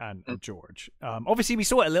and George. Obviously, we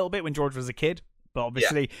saw it a little bit when George was a kid, but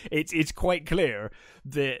obviously it's quite clear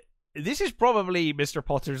that this is probably Mr.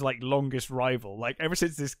 Potter's like longest rival. Like ever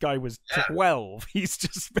since this guy was 12, he's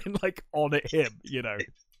just been like on at him,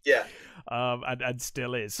 Yeah. And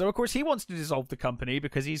still is. So of course he wants to dissolve the company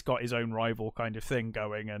because he's got his own rival kind of thing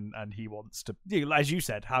going, and he wants to, as you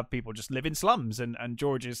said, have people just live in slums. And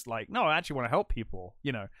George is like, no, I actually want to help people.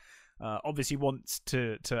 Obviously wants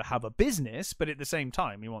to have a business, but at the same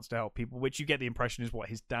time he wants to help people, which you get the impression is what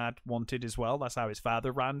his dad wanted as well. That's how his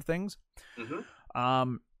father ran things.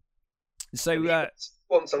 Mm-hmm. So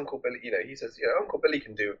wants Uncle Billy. He says, Uncle Billy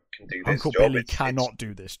can do this. Uncle job. Billy cannot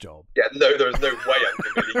do this job. Yeah, no, there's no way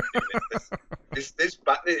Uncle Billy can do this.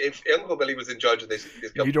 If Uncle Billy was in charge of this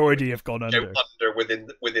company, you'd already have gone under. Within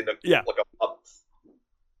like a month.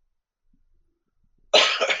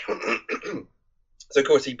 So of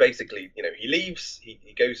course he basically, he leaves.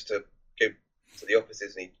 He goes to the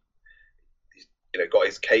offices, and he's got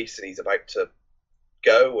his case, and he's about to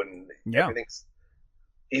go, and everything's.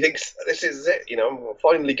 He thinks this is it, I'm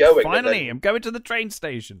finally going. Finally, I'm going to the train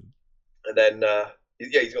station. And then,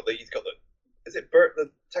 he's got the. Is it Bert, the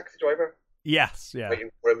taxi driver? Yes, yeah. Waiting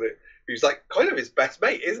for him, who's like kind of his best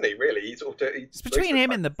mate, isn't he? Really, it's between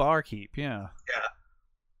him and the barkeep, yeah. Yeah.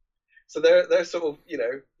 So they're sort of,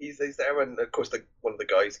 he's there, and of course one of the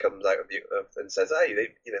guys comes out and says, "Hey,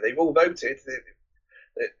 they've all voted.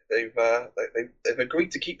 They've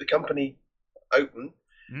agreed to keep the company open."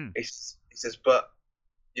 Mm. He says, but.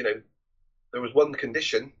 There was one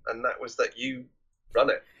condition, and that was that you run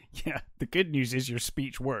it. Yeah, the good news is your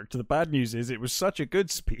speech worked. The bad news is it was such a good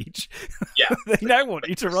speech. Yeah. They now want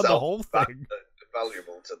you to run the whole thing.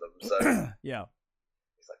 Valuable to them, so... Yeah.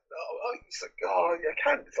 He's like, I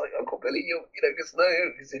can't. It's like, Uncle Billy,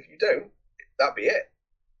 because if you don't, that'd be it.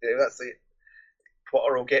 That's it.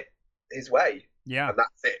 Potter will get his way. Yeah. And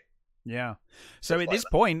that's it. Yeah. So at this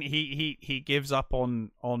point, he gives up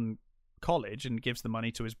on college and gives the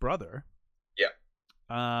money to his brother.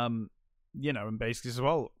 And basically says,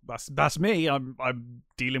 well, that's me. I'm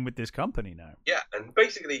dealing with this company now. Yeah, and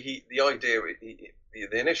basically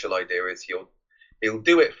the initial idea is he'll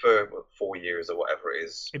do it for 4 years or whatever it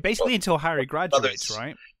is. Basically until Harry graduates,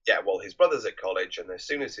 right? Yeah, well, his brother's at college, and as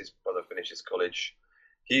soon as his brother finishes college,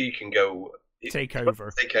 he can go take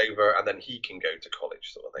over, and then he can go to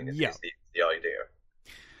college, sort of thing. Is the idea.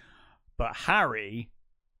 But Harry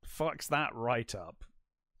fucks that right up.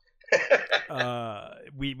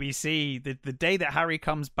 We see the day that Harry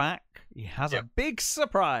comes back, he has a big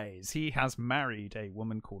surprise. He has married a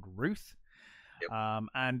woman called Ruth.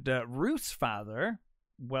 And Ruth's father,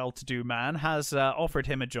 well-to-do man, has offered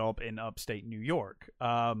him a job in upstate New York.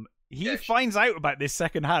 He finds out about this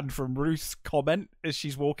secondhand from Ruth's comment as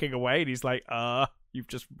she's walking away, and he's like, you've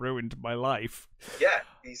just ruined my life. Yeah,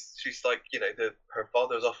 she's like, her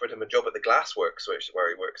father's offered him a job at the glassworks where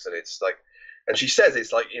he works, and it's like, and she says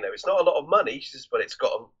it's like, it's not a lot of money, she says, but it's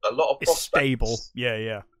got a lot of prospects. It's stable.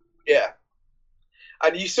 Yeah.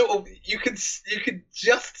 And you sort of you could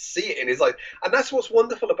just see it in his eyes, and that's what's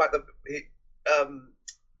wonderful about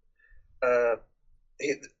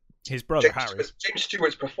his brother Harry. James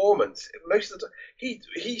Stewart's performance. Most of the time,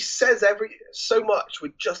 he says so much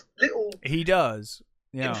with just little. He does.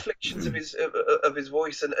 Yeah. Inflections of his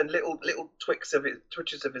voice and little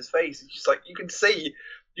twitches of his face. It's just like you can see,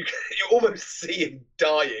 you almost see him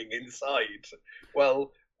dying inside.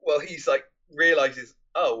 Well, he's like realizes,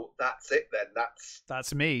 oh, that's it then.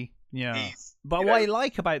 That's me. Yeah. But what I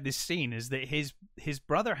like about this scene is that his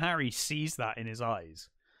brother Harry sees that in his eyes.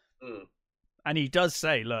 Mm. And he does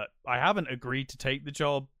say, look, I haven't agreed to take the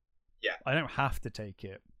job. Yeah. I don't have to take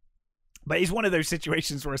it. But it's one of those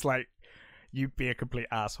situations where it's like, you'd be a complete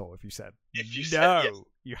asshole if you said no. Yes.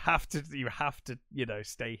 You have to,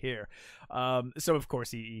 stay here. So of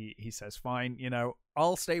course he says, fine,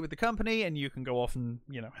 I'll stay with the company and you can go off and,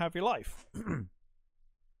 have your life.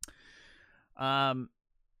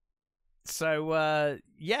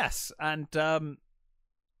 Yes, and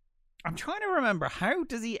I'm trying to remember, how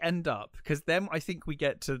does he end up? Because then I think we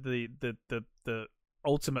get to the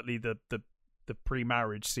ultimately the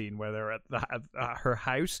pre-marriage scene where they're at her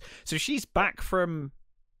house. So she's back from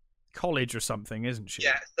college or something, isn't she?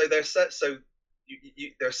 Yeah. So they're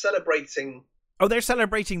celebrating. Oh, they're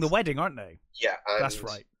celebrating the wedding, aren't they? Yeah, that's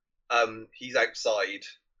right. He's outside.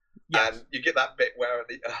 Yes. And you get that bit where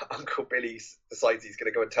Uncle Billy decides he's going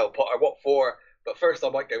to go and tell Potter what for, but first I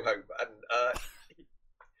might go home. And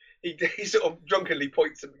he sort of drunkenly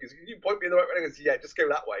points him because you point me in the right way. And goes, yeah, just go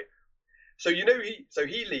that way. So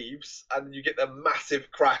he leaves, and you get the massive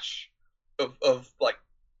crash of like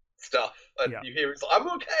stuff, and you hear it's like, I'm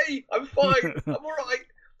okay, I'm fine, I'm all right.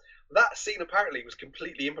 That scene apparently was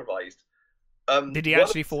completely improvised. Did he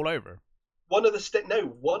actually fall over? One of the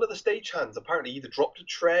stagehands apparently either dropped a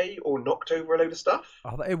tray or knocked over a load of stuff.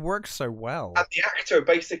 Oh, it works so well. And the actor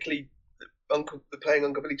basically, playing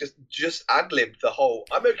Uncle Billy, just ad-libbed the whole,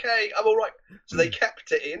 I'm okay, I'm all right. So they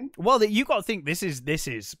kept it in. Well, you got to think this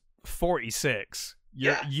is 46.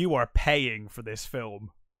 You are paying for this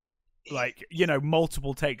film. Like,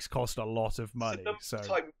 multiple takes cost a lot of money. So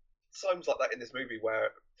times like that in this movie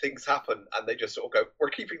where things happen and they just sort of go, we're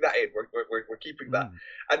keeping that in, we're keeping that.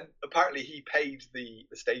 And apparently he paid the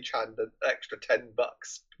stagehand an extra $10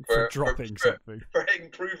 for dropping something, for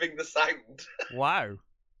improving the sound. Wow.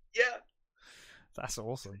 Yeah, that's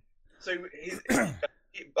awesome. So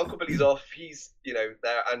Uncle Billy's off, he's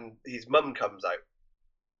there, and his mum comes out,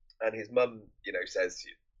 and his mum says,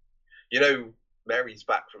 Mary's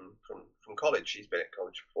back from college. She's been at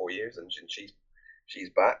college for 4 years, and she's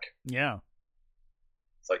back. Yeah.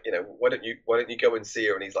 It's like, why don't you go and see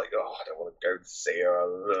her? And he's like, oh, I don't want to go and see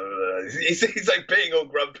her. He's like being all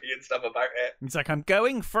grumpy and stuff about it. He's like, I'm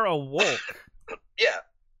going for a walk. Yeah.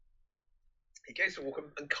 He goes for a walk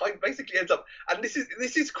and basically ends up, and this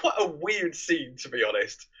is quite a weird scene, to be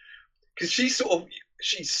honest, because she's so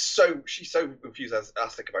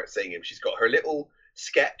enthusiastic about seeing him. She's got her little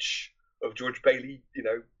sketch of George Bailey,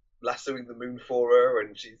 lassoing the moon for her,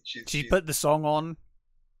 and she put the song on.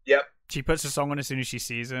 Yep. She puts the song on as soon as she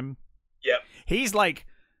sees him. Yep. He's like,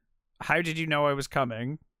 how did you know I was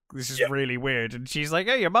coming? This is really weird. And she's like,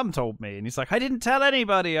 oh, your mum told me. And he's like, I didn't tell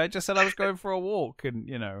anybody. I just said I was going for a walk. And,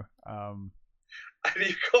 And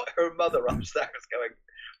you've got her mother upstairs going,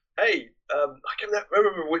 hey, I can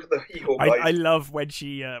remember which the hee-haw guy. I love when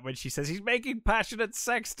she says, he's making passionate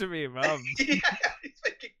sex to me, Mum. Yeah, he's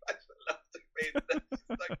making passionate love to me. And then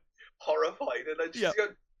she's like horrified. And then she's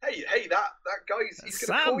going, hey, that guy's, he's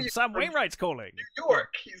going to call you. Sam Wainwright's calling. New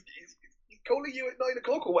York. He's calling you at 9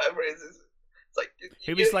 o'clock or whatever it is. It's like,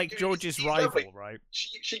 he was like George's rival, lovely. Right?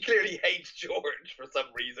 She clearly hates George for some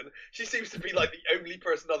reason. She seems to be like the only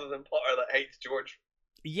person other than Potter that hates George.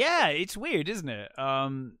 Yeah, it's weird, isn't it?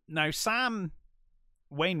 Now Sam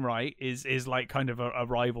Wainwright is like kind of a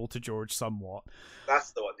rival to George somewhat.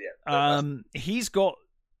 That's the one, yeah. He's got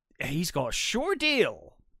a sure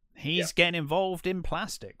deal. He's getting involved in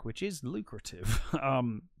plastic, which is lucrative.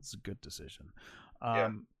 It's a good decision.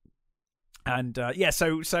 And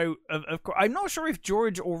so of course, I'm not sure if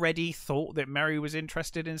George already thought that Mary was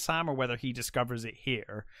interested in Sam or whether he discovers it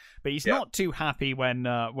here. But he's not too happy when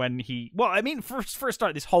he. Well, I mean, for a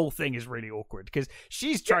start, this whole thing is really awkward because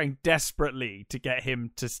she's trying desperately to get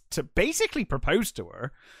him to basically propose to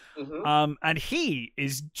her, and he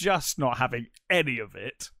is just not having any of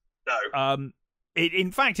it. No.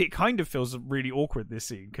 In fact, it kind of feels really awkward, this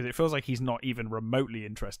scene, because it feels like he's not even remotely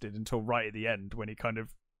interested until right at the end when he kind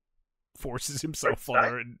of forces himself on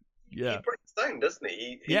her. And he breaks down, doesn't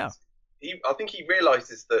he? I think he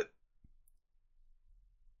realizes that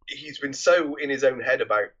he's been so in his own head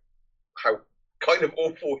about how kind of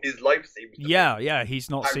awful his life seems to be. He's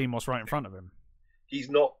not seeing what's right in front of him. He's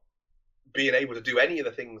not being able to do any of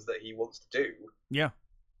the things that he wants to do. Yeah.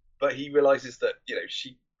 But he realizes that,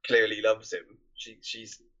 she clearly loves him.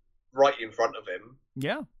 She's right in front of him.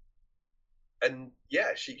 Yeah. And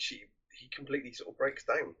he completely sort of breaks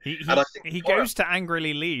down. He goes to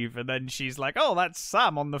angrily leave, and then she's like, "Oh, that's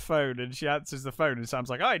Sam on the phone," and she answers the phone, and Sam's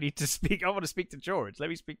like, "I need to speak. I want to speak to George. Let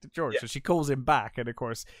me speak to George." So she calls him back, and of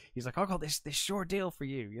course he's like, "I got this sure deal for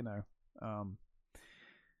you,"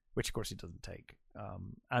 which of course he doesn't take.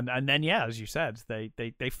 And then as you said,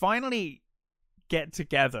 they finally get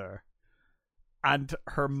together, and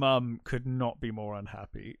her mum could not be more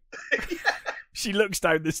unhappy. She looks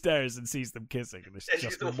down the stairs and sees them kissing, and it's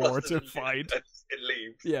just mortified. It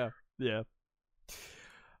leaves. Yeah.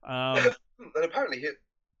 And apparently,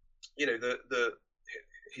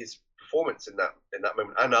 his performance in that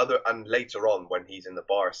moment, and later on when he's in the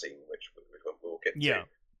bar scene, which we'll get to,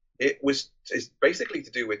 it's basically to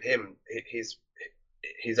do with him, his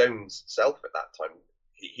own self at that time.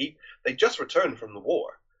 They just returned from the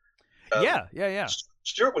war.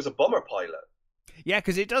 Stuart was a bomber pilot. Yeah,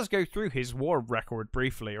 because it does go through his war record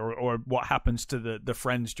briefly, or what happens to the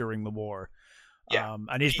friends during the war. Yeah,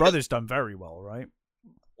 and his brother's done very well, right?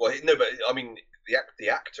 Well, no, but I mean the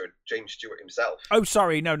actor James Stewart himself. Oh,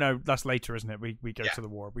 sorry, no, that's later, isn't it? We go to the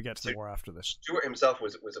war. We get to the war after this. Stewart himself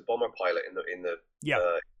was a bomber pilot in the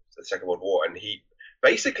Second World War, and he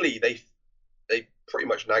basically they pretty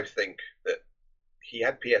much now think that he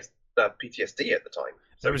had PTSD at the time.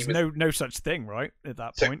 So there was no such thing, right, at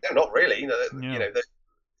that point? No, not really. There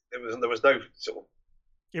was no sort of.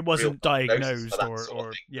 It wasn't diagnosed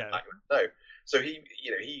or No. So he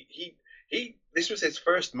this was his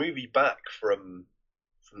first movie back from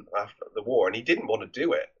after the war, and he didn't want to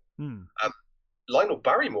do it. Lionel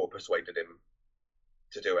Barrymore persuaded him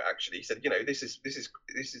to do it. Actually, he said,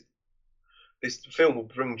 this film will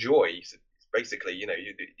bring joy. He said, basically,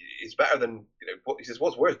 it's better than, what he says,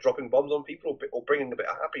 what's worse, dropping bombs on people or bringing a bit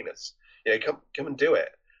of happiness? Come and do it.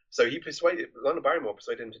 So Lionel Barrymore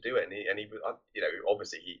persuaded him to do it, and he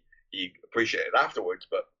obviously he appreciated it afterwards.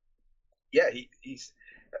 But he's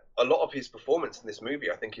a lot of his performance in this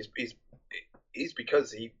movie, I think, is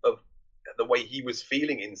because of the way he was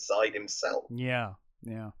feeling inside himself.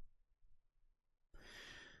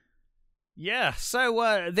 Yeah,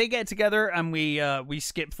 so they get together, and we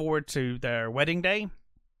skip forward to their wedding day.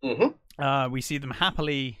 Mm-hmm. We see them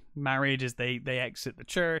happily married as they exit the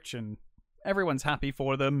church, and everyone's happy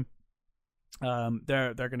for them.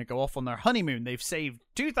 They're going to go off on their honeymoon. They've saved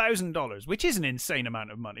 $2,000, which is an insane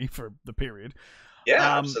amount of money for the period.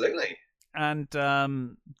 Yeah, absolutely. And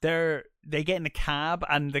they get in the cab,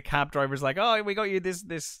 and the cab driver's like, "Oh, we got you this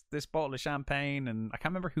bottle of champagne," and I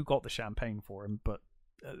can't remember who got the champagne for him, but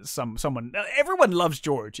someone. Everyone loves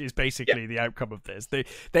George is basically the outcome of this.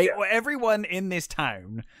 Everyone in this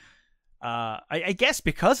town, I guess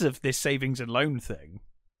because of this savings and loan thing.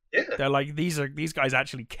 Yeah, they're like, these guys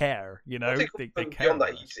actually care, they care. Beyond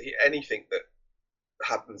that, anything that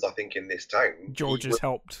happens, I think, in this town, George has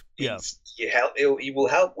helped. He will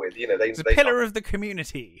help with. He's a pillar of the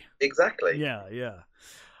community. Exactly. Yeah.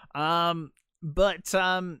 But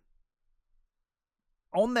on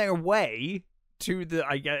their way to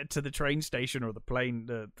the train station or the plane,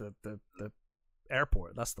 the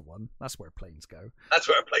airport. That's the one. That's where planes go. That's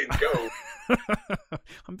where planes go.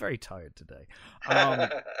 I'm very tired today.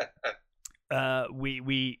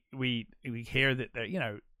 We hear that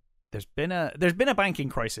there's been a banking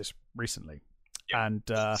crisis recently, and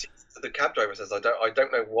the cab driver says, "I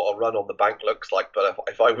don't know what a run on the bank looks like, but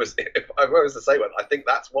if I was to say one, I think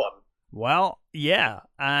that's one." Well, yeah,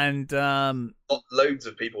 and loads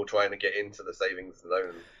of people trying to get into the savings and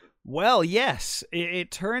loan. Well, yes,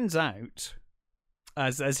 it turns out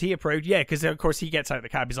as he approached, because of course he gets out of the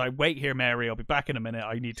cab. He's like, "Wait here, Mary. I'll be back in a minute.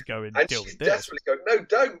 I need to go and deal with this." And she's desperately going, "No,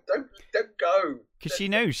 don't go," because she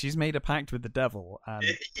knows she's made a pact with the devil, and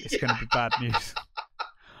it's going to be bad news.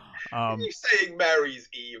 Are you saying Mary's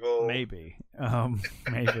evil? Maybe. Not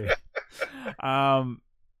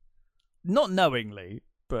knowingly,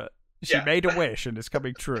 but she made a wish, and it's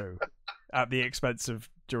coming true at the expense of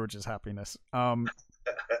George's happiness.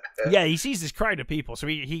 He sees this crowd of people, so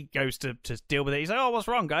he goes to deal with it. He's like, "Oh, what's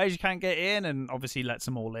wrong, guys? You can't get in," and obviously lets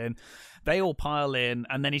them all in. They all pile in,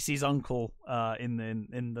 and then he sees Uncle in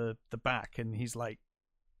the back, and he's like,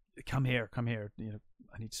 come here, you know,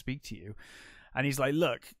 I need to speak to you. And he's like,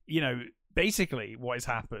 look, you know, basically what has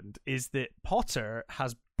happened is that Potter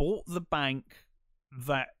has bought the bank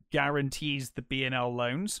that guarantees the B&L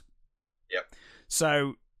loans. Yep.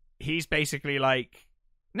 So he's basically like,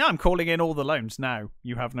 no, I'm calling in all the loans now.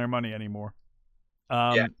 You have no money anymore.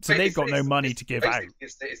 So they've got no money to give out.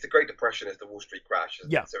 It's the Great Depression, it's the Wall Street crash.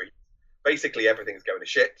 Yeah. So basically everything's going to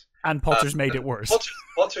shit. And Potter's made it worse.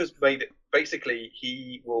 Potter's made it. Basically,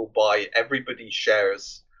 he will buy everybody's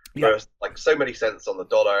shares for like so many cents on the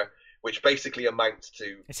dollar, which basically amounts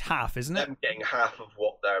to, it's half, isn't it? Them getting half of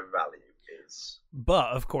what their value is.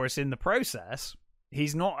 But of course, in the process,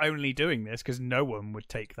 he's not only doing this because no one would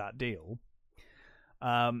take that deal.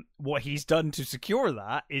 What he's done to secure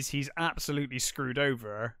that is he's absolutely screwed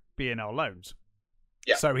over B&L loans.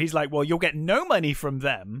 Yeah. So he's like, well, you'll get no money from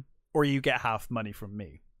them, or you get half money from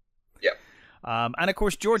me. Yeah. And of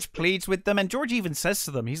course, George pleads with them, and George even says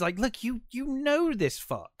to them, he's like, look, you know this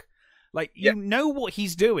fuck. Like, you know what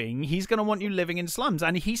he's doing. He's going to want you living in slums.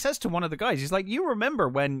 And he says to one of the guys, he's like, you remember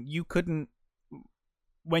when you couldn't,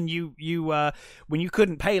 when you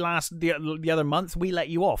couldn't pay the other month, we let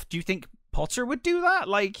you off. Do you think Potter would do that?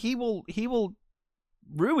 Like, he will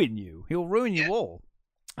ruin you. He'll ruin you all.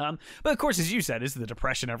 But of course, as you said, is the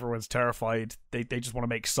Depression. Everyone's terrified. They just want to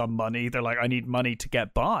make some money. They're like, I need money to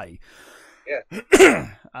get by. Yeah.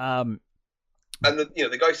 And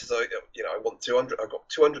the guy says, I want $200. I've got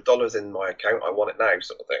 $200 in my account. I want it now,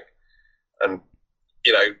 sort of thing. And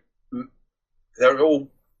they're all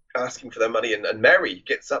asking for their money. And Mary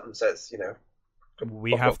gets up and says,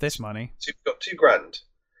 we have this money. We've got $2,000.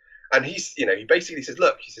 And he's, he basically says,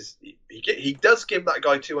 look, he says he does give that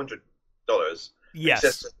guy $200.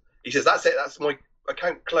 Yes. He says, that's it. That's my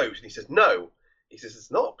account closed. And he says, no. He says,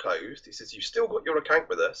 it's not closed. He says, you've still got your account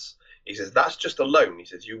with us. He says, that's just a loan. He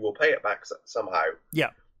says, you will pay it back somehow. Yeah.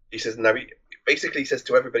 He says, now, he basically says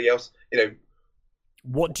to everybody else,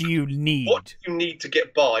 what do you need? What do you need to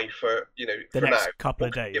get by for, the for next now? couple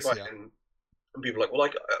of days? Yeah. And people are like, well,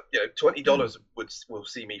 $20 will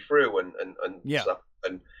see me through and stuff.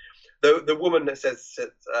 And the woman that says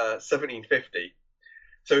 $17.50.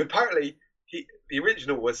 So apparently, the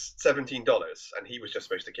original was $17, and he was just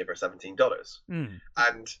supposed to give her $17.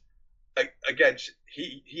 And again,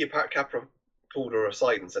 he apparently Capra pulled her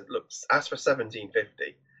aside and said, "Look, ask for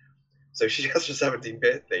 $17.50." So she asked for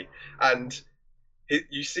 $17.50, and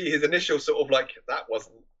you see his initial sort of like, that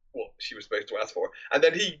wasn't what she was supposed to ask for, and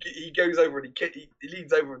then he goes over and he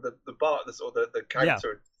leans over the bar, the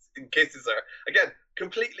counter, and kisses her again,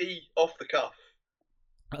 completely off the cuff.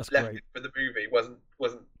 That's left great. It for the movie. Wasn't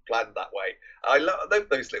planned that way. I love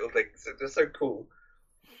those little things. They're so cool.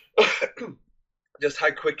 Just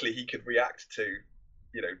how quickly he could react to,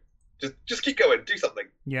 just keep going, do something.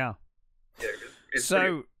 Yeah. It's so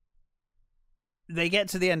brilliant. They get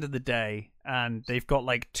to the end of the day and they've got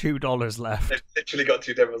like $2 left. They've literally got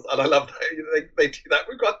 $2, and I love that they do that.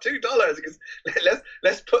 We've got $2 because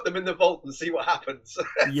let's put them in the vault and see what happens.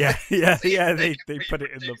 Yeah. They put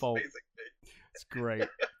it in the vault. Basically. It's great.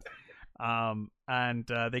 And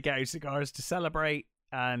they get out cigars to celebrate,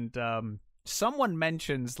 and someone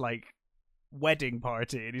mentions like wedding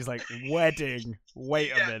party, and he's like, wedding,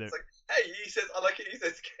 wait a minute. It's like, hey, he says, I like it, he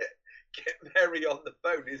says, get Mary on the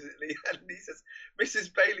phone, is it? And he says,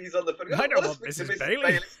 Mrs. Bailey's on the phone. I don't want Mrs.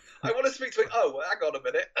 Bailey. I want to speak to her. Oh, well, hang on a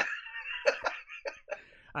minute.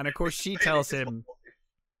 And of course she tells him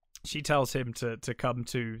to come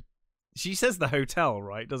to, she says the hotel,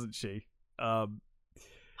 right, doesn't she? I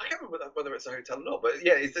can't remember whether it's a hotel or not, but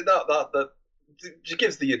yeah, it's that she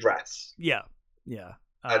gives the address. Yeah.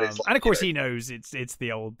 And of course he knows it's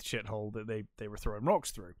the old shithole that they were throwing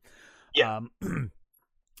rocks through. Yeah.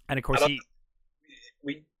 And of course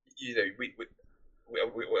we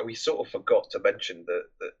sort of forgot to mention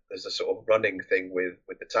that there's a sort of running thing with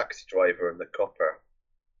the taxi driver and the copper.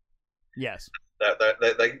 Yes.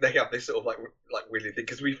 They have this sort of like really thing,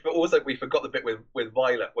 because we forgot the bit with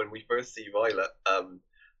Violet when we first see Violet,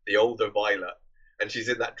 the older Violet, and she's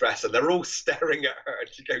in that dress and they're all staring at her, and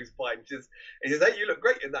she goes by and he says, hey, you look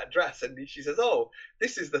great in that dress, and she says, oh,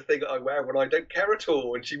 this is the thing I wear when I don't care at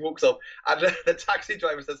all, and she walks off, and the taxi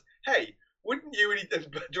driver says, hey, wouldn't you? And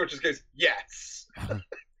George just goes, yes. So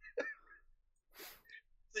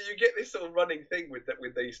you get this sort of running thing with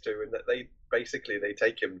these two, and that they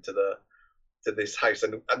take him to this house,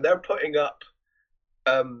 and they're putting up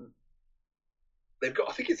they've got,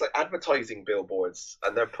 I think it's like advertising billboards,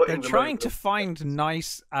 and they're trying to find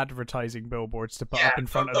nice advertising billboards to put up in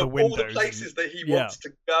front of the windows. All the places that he wants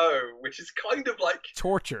to go, which is kind of like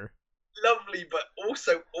torture. Lovely, but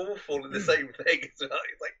also awful in the same thing. It's like,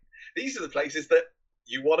 these are the places that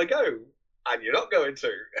you want to go, and you're not going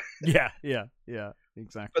to. Yeah,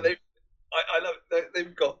 exactly. But I love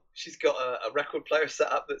she's got a record player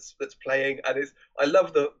set up that's playing, and I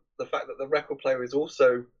love the fact that the record player is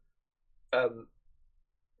also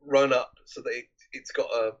run up so that it's got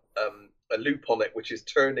a loop on it which is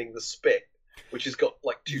turning the spit, which has got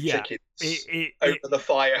like two chickens over the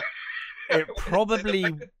fire. It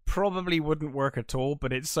probably wouldn't work at all,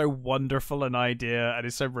 but it's so wonderful an idea, and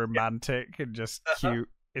it's so romantic and just cute.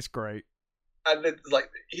 It's great. And it's like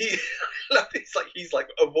he's like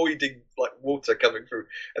avoiding like water coming through,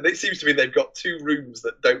 and it seems to me they've got two rooms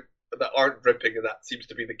that aren't dripping, and that seems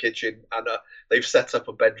to be the kitchen, and they've set up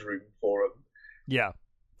a bedroom for them. Yeah,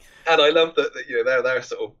 and I love that they're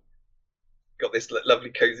sort of got this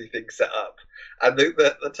lovely cozy thing set up, and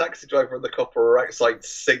the taxi driver and the copper are outside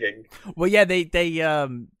singing. Well, yeah,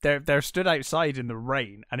 they're stood outside in the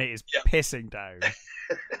rain, and it is pissing down.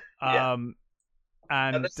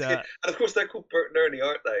 And of course they're called Bert and Ernie,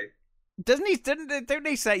 aren't they? Don't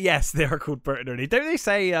they say, yes, they are called Bert and Ernie? Don't they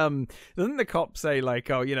say, doesn't the cop say, like,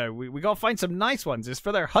 oh, we got to find some nice ones, it's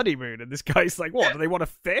for their honeymoon, and this guy's like, what, do they want to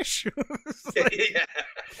fish?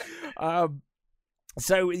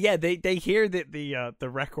 So yeah, they hear that the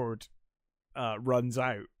record runs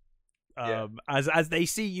out as they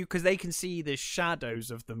see you, because they can see the shadows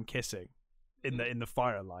of them kissing in the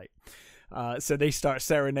firelight. So they start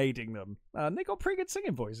serenading them, and they got pretty good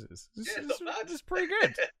singing voices. It's pretty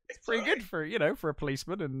good. It's pretty good for for a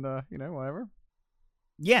policeman, and whatever.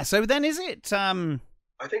 Yeah. So then, is it? I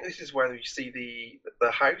think this is where you see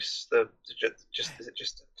the house. Is it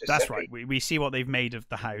just that's right. We see what they've made of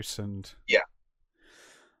the house, and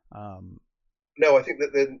no, I think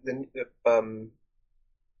that the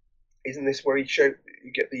isn't this where you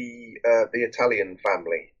get the Italian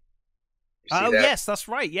family? Oh yes, that's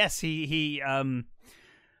right. Yes, he what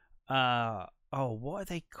are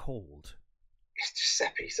they called? It's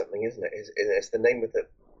Giuseppe something, isn't it? It's the name of the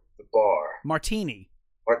bar. Martini,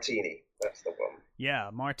 that's the one. Yeah,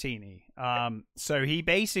 Martini. So he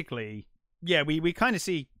basically, we kind of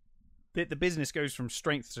see that the business goes from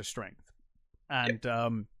strength to strength, and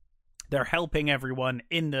they're helping everyone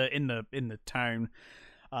in the town,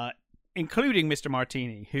 including Mr.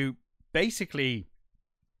 Martini, who basically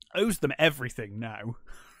owes them everything now.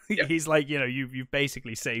 He's like, you've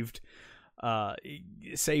basically saved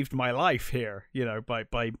my life here,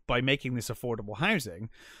 by making this affordable housing.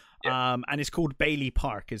 And it's called Bailey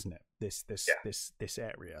Park, isn't it? This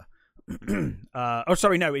area. Oh,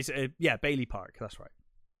 sorry, no, it's Bailey Park. That's right.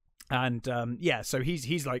 And so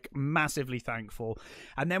he's like massively thankful,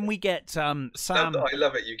 and then we get Sam. I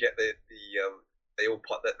love it. You get they're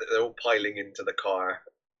all piling into the car,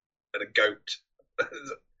 and a goat.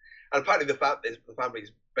 And apparently the family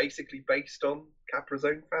is basically based on Capra's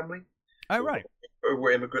own family. Oh, right. Who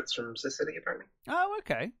were immigrants from Sicily, apparently. Oh,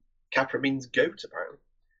 okay. Capra means goat, apparently.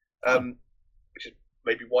 Which is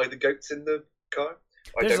maybe why the goat's in the car.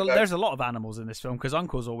 There's a lot of animals in this film, because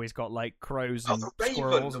Uncle's always got like crows and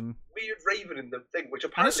squirrels and weird raven in the thing, which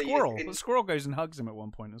apparently and a squirrel. The squirrel goes and hugs him at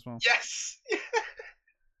one point as well. Yes.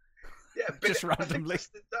 Yeah, just randomly.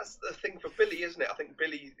 That's the thing for Billy, isn't it? I think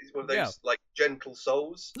Billy is one of those like gentle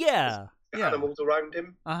souls. Yeah. Animals around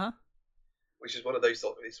him. Which is one of those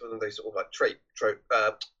sort of like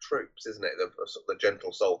tropes, isn't it? The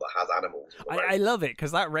gentle soul that has animals. I love it,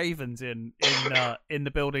 because that raven's in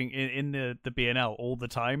the building in the B&L all the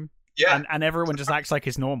time. Yeah. And everyone just acts like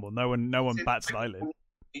it's normal. No one bats an eyelid.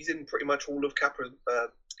 He's in pretty much all of Capra's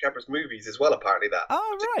movies as well, apparently. That.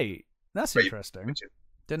 Oh, right. That's interesting.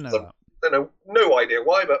 Didn't know that. No idea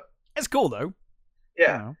why, but it's cool though.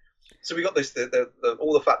 Yeah. So we got this the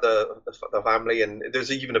family, and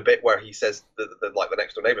there's even a bit where he says the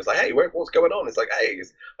next door neighbor's like, "Hey, what's going on?" It's like, "Hey,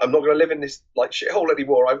 I'm not going to live in this like shithole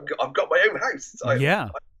anymore. I've got my own house. I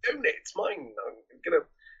own it. It's mine. I'm going to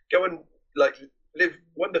go and like live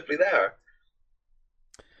wonderfully there."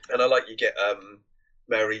 And I like you get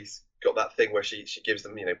Mary's got that thing where she gives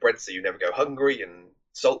them bread so you never go hungry, and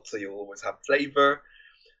salt so you'll always have flavor.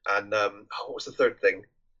 And what was the third thing?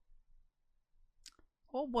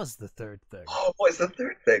 What was the third thing? Oh, what is the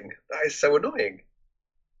third thing? That is so annoying.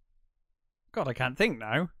 God, I can't think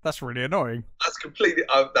now. That's really annoying. That's completely.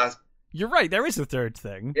 You're right. There is a third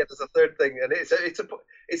thing. Yeah, there's a third thing, and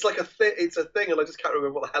it's like a thing, and I just can't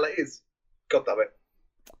remember what the hell it is. God damn it!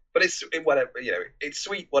 But it's whatever. It's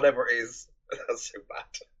sweet, whatever it is. That's so bad.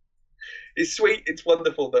 It's sweet. It's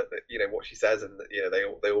wonderful that what she says, and they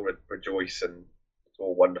all rejoice, and it's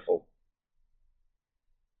all wonderful.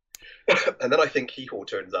 And then I think Hee-Haw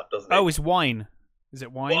turns up, doesn't he? Oh, it's wine. Is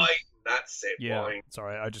it wine? Wine. That's it. Yeah. Wine.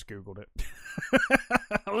 Sorry, I just googled it.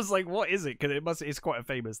 I was like, what is it? Because it's quite a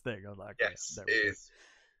famous thing. I was like, yes, it is.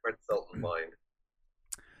 Red salt and wine.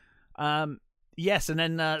 Yes, and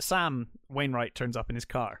then Sam Wainwright turns up in his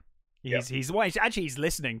car. He's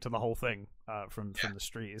listening to the whole thing from the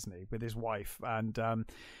street, isn't he, with his wife, and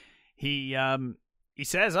he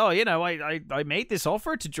says, "Oh, I made this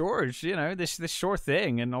offer to George, this sure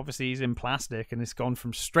thing, and obviously he's in plastic, and it's gone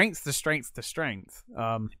from strength to strength to strength,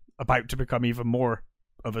 about to become even more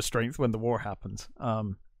of a strength when the war happens."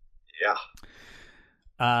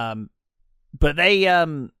 But they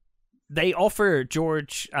offer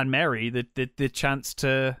George and Mary the chance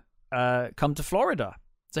to come to Florida.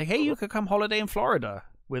 Say, hey, you could come holiday in Florida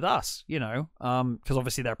with us, because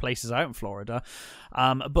obviously their place is out in Florida.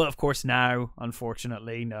 But of course now,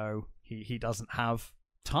 unfortunately, no, he doesn't have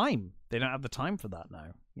time. They don't have the time for that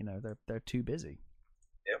now. They're too busy.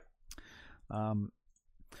 Yep.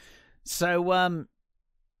 So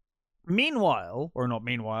meanwhile, or not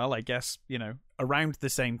meanwhile, I guess, around the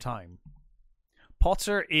same time,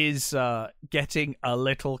 Potter is getting a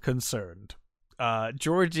little concerned.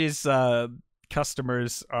 George's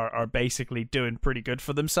customers are basically doing pretty good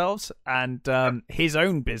for themselves, and his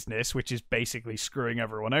own business, which is basically screwing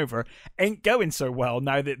everyone over, ain't going so well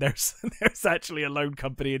now that there's actually a loan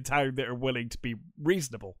company in town that are willing to be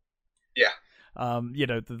reasonable. Yeah.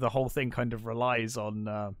 The whole thing kind of relies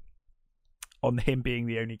on him being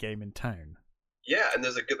the only game in town. Yeah, and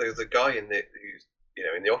there's a guy who's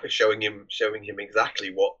in the office showing him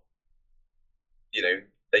exactly what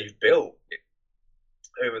they've built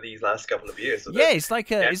over these last couple of years. So it's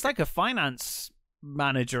like a finance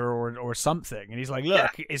manager or something, and he's like,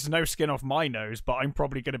 look, it's no skin off my nose, but I'm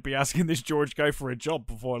probably going to be asking this George guy for a job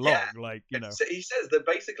before long. So he says that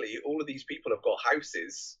basically all of these people have got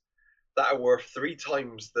houses that are worth 3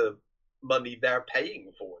 times the money they're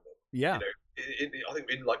paying for them. Yeah. I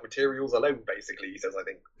think in like materials alone, basically, he says, I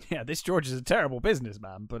think. Yeah, this George is a terrible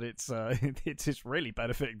businessman, but it's just really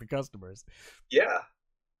benefiting the customers. Yeah.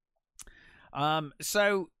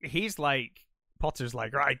 So he's like, Potter's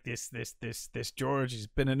like, right, this George has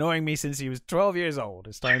been annoying me since he was 12 years old.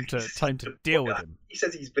 It's time to deal with him. He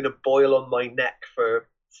says he's been a boil on my neck for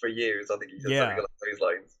years. I think he says something along those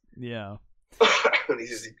lines. Yeah. And he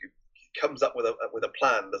says he comes up with a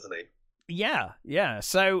plan, doesn't he? Yeah.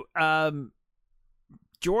 So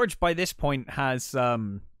George by this point has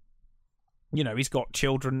he's got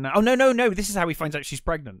children now. Oh no, this is how he finds out she's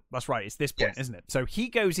pregnant. That's right, it's this point, isn't it? So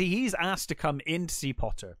he's asked to come in to see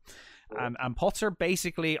Potter. And Potter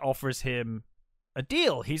basically offers him a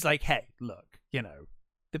deal. He's like, hey, look,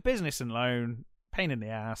 the business and loan, pain in the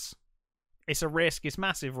ass. It's a risk, it's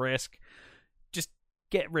massive risk. Just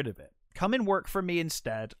get rid of it. Come and work for me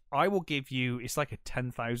instead. I will give you, it's like a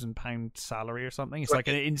 £10,000 salary or something. It's like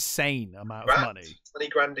an insane amount of money. 20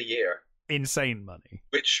 grand a year. Insane money.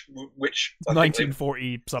 Which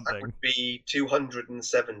 1940 something would be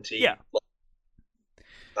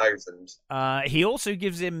 270,000. He also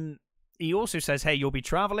gives him. He also says, "Hey, you'll be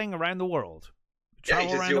traveling around the world.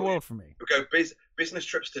 Travel around the world for me. We'll go business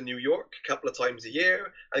trips to New York a couple of times a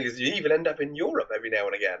year, and you even end up in Europe every now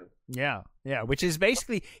and again." Yeah. Which is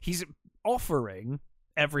basically he's offering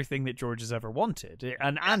everything that George has ever wanted,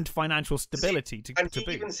 and financial stability to. And he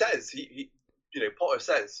even says, Potter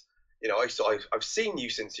says, I've seen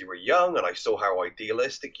you since you were young, and I saw how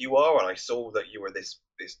idealistic you are, and I saw that you were this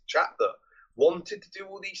chap that wanted to do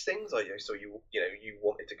all these things. I saw you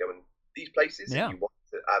wanted to go in these places, and you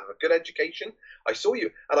wanted to have a good education. I saw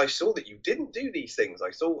you, and I saw that you didn't do these things.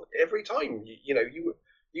 I saw every time you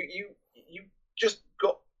just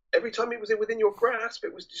got, every time it was within your grasp,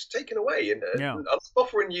 it was just taken away. And I was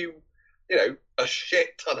offering you, a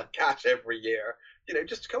shit ton of cash every year.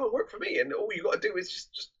 Just to come and work for me, and all you got to do is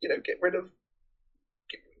just get rid of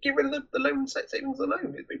the loan savings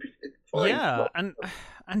alone. It'd be fine. Yeah,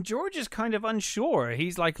 and George is kind of unsure.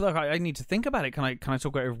 He's like, look, I need to think about it. Can I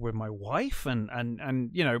talk it over with my wife? And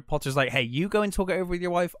Potter's like, hey, you go and talk it over with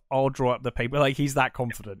your wife. I'll draw up the paper. Like, he's that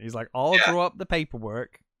confident. He's like, I'll draw up the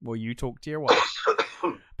paperwork while you talk to your wife.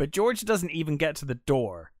 But George doesn't even get to the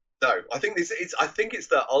door. No, I think it's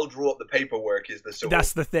that I'll draw up the paperwork is the sort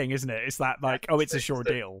That's the thing, isn't it? It's that like, it's a sure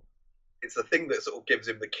deal. It's the thing that sort of gives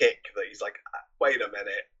him the kick that he's like, wait a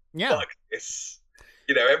minute. Yeah. Fuck this.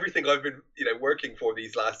 Everything I've been, working for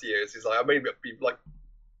these last years is like, I may be like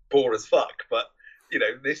poor as fuck, but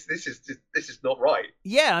this is not right.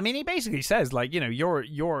 Yeah, I mean, he basically says like,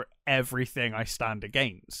 you're everything I stand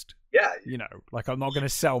against. Yeah. Like I'm not going to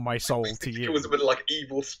sell my soul to you. It was a bit like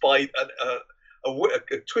evil spite and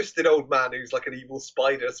a twisted old man who's like an evil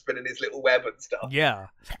spider spinning his little web and stuff. Yeah,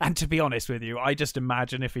 and to be honest with you, I just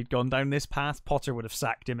imagine if he'd gone down this path, Potter would have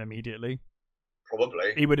sacked him immediately.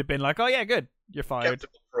 Probably. He would have been like, "Oh yeah, good, you're fired." Kept him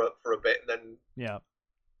for a bit, and then yeah,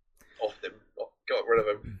 offed him, got rid of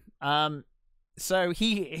him. So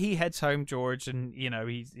he heads home, George, and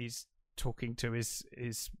he's talking to his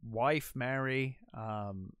wife Mary,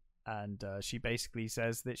 and she basically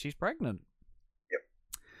says that she's pregnant.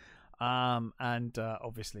 And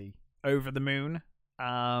obviously over the moon.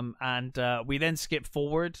 And we then skip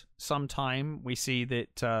forward some time. We see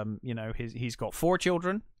that he's got 4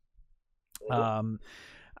 children.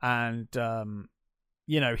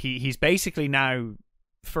 He's basically now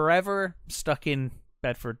forever stuck in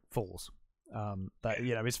Bedford Falls.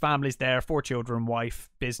 His family's there, 4 children, wife,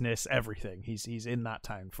 business, everything. He's in that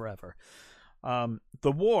town forever.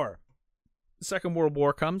 The Second World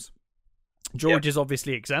War comes. George is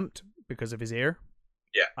obviously exempt because of his ear.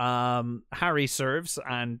 Yeah. Harry serves,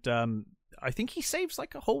 and I think he saves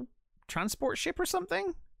like a whole transport ship or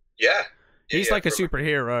something. Yeah. He's like a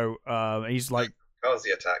superhero. He's like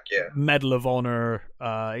the attack, yeah. Medal of Honor,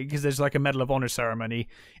 because there's like a Medal of Honor ceremony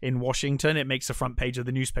in Washington. It makes the front page of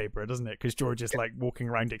the newspaper, doesn't it? Because George is like walking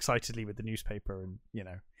around excitedly with the newspaper, and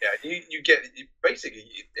Yeah, you get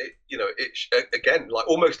basically, again, like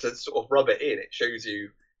almost to sort of rub it in. It shows you,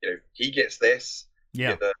 he gets this.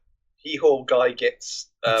 Yeah. The Hee-Haw guy gets.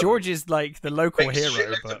 George is like the local hero.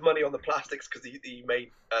 Shitloads of money on the plastics because he made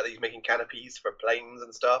he's making canopies for planes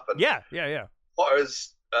and stuff. And yeah.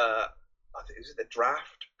 Potter's I think, is it the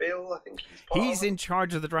draft bill? I think he's in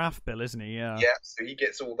charge of the draft bill, isn't he? Yeah. Yeah, so he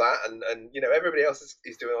gets all that, and everybody else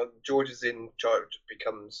is doing. George is in charge,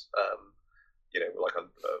 becomes like an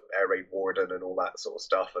air raid warden and all that sort of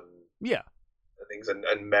stuff, and things, and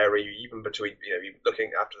Mary, even between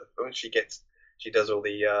looking after when she does all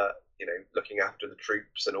the looking after the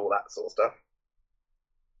troops and all that sort of stuff.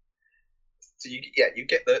 So you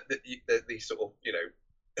get the sort of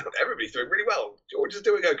everybody's doing really well. George is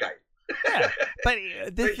doing okay. Yeah, but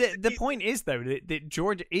the point is though that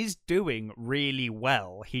George is doing really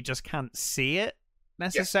well. He just can't see it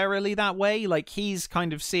necessarily that way. Like he's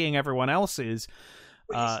kind of seeing everyone else's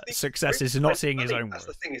successes and not seeing his own. That's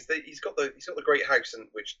the thing, is that he's got the great house, and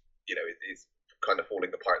which is kind of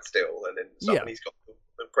falling apart still, and then and he's got the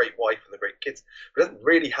great wife and the great kids, but doesn't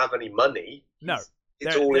really have any money. No,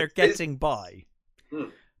 they're getting by,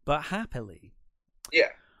 but happily. Yeah.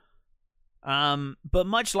 But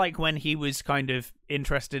much like when he was kind of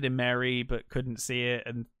interested in Mary but couldn't see it,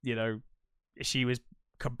 and she was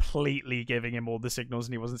completely giving him all the signals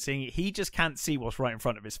and he wasn't seeing it, he just can't see what's right in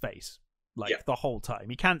front of his face the whole time.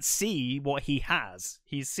 He can't see what he has.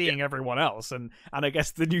 He's seeing everyone else, and I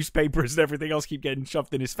guess the newspapers and everything else keep getting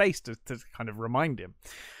shoved in his face to kind of remind him.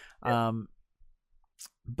 But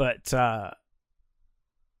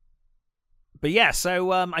yeah,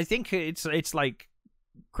 so I think it's like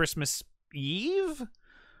Christmas Eve,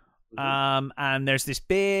 and there's this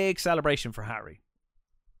big celebration for Harry.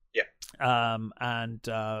 And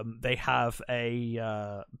they have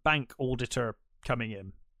a bank auditor coming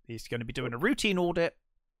in. He's going to be doing a routine audit,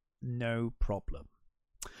 no problem.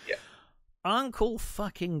 Yeah. Uncle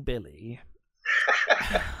fucking Billy.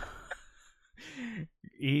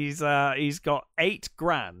 He's got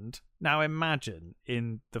 $8,000. Now imagine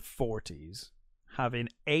in the 40s having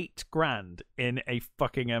 $8,000 in a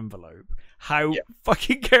fucking envelope. How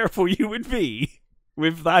fucking careful you would be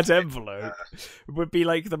with that envelope. It would be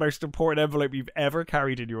like the most important envelope you've ever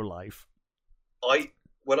carried in your life.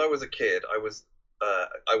 When I was a kid, I was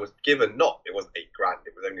given, it wasn't $8,000,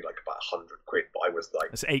 it was only like about £100, but I was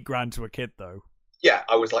like, it's $8,000 to a kid though. Yeah,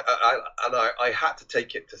 I was like, I had to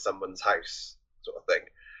take it to someone's house, sort of thing,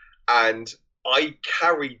 and I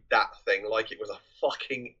carried that thing like it was a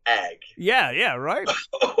fucking egg. Yeah, right.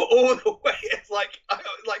 All the way. It's like I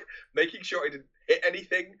was like making sure I didn't hit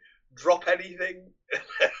anything, drop anything.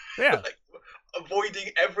 Yeah. Like,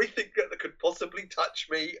 avoiding everything that could possibly touch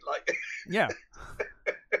me. Like. Yeah.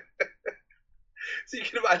 So you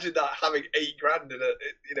can imagine that, having $8,000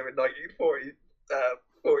 in 1940,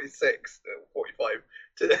 46, 45,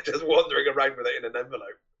 just wandering around with it in an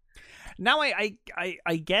envelope. Now, I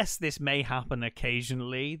guess this may happen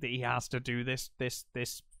occasionally that he has to do this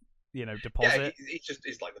deposit. Yeah,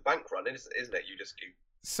 it's like the bank run, isn't it?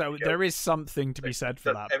 So there is something to be said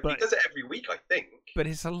for that. He does it every week, I think. But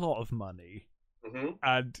it's a lot of money. Mm-hmm.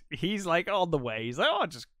 And he's like on the way. He's like, I'll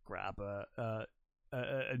just grab a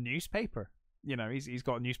newspaper. He's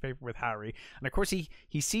got a newspaper with Harry, and of course he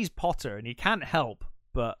sees Potter, and he can't help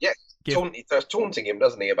but he starts taunting him,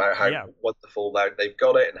 doesn't he, about how wonderful they've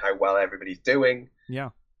got it and how well everybody's doing. Yeah.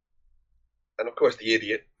 And of course, the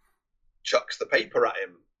idiot chucks the paper at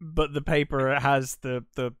him. But the paper has the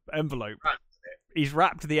envelope. He's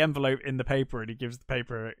wrapped the envelope in the paper, and he gives the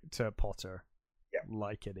paper to Potter. Yeah.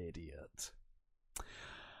 Like an idiot.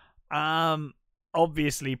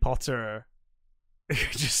 Obviously Potter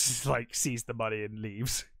just like sees the money and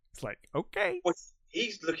leaves. It's like, okay. Well,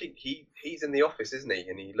 he's looking. He's in the office, isn't he?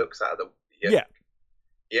 And he looks out of the. Yeah.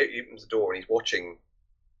 He opens the door and he's watching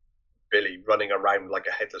Billy running around like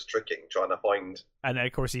a headless chicken, trying to find. And then,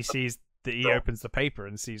 of course, he sees that he opens the paper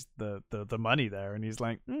and sees the money there, and he's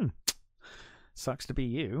like, sucks to be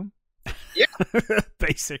you. Yeah.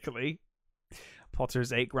 Basically,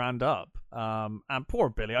 Potter's $8,000 up. And poor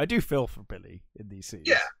Billy. I do feel for Billy in these scenes.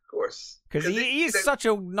 Yeah, of course. Because he's such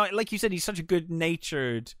a, like you said, he's such a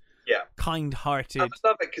good-natured, kind-hearted. I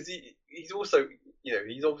love it because he's also,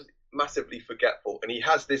 he's obviously massively forgetful, and he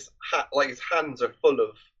has this hat, like his hands are full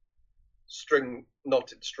of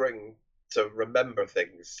knotted string to remember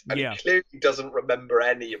things, and he clearly doesn't remember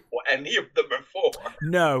any of what any of them are for.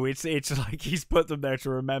 No, it's like he's put them there to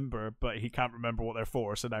remember, but he can't remember what they're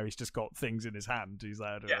for, so now he's just got things in his hand. He's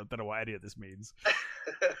like, I don't know what any of this means.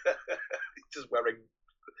 He's just wearing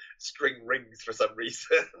string rings for some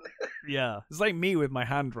reason. Yeah, it's like me with my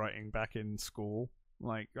handwriting back in school.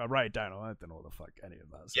 Like, I write it down, I don't know what the fuck any of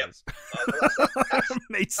that says. Yep.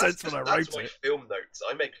 Made sense when I wrote it. That's my film notes.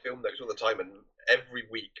 I make film notes all the time, and every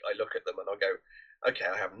week I look at them and I go, okay,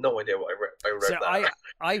 I have no idea what I wrote so that.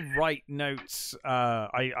 I write notes,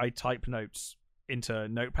 I type notes into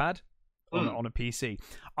Notepad on a PC.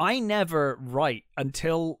 I never write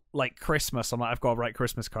until, like, Christmas. I'm like, I've got to write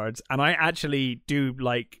Christmas cards, and I actually do,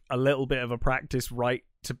 like, a little bit of a practice write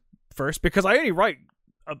to first, because I only write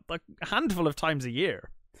a handful of times a year.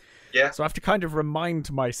 Yeah. So I have to kind of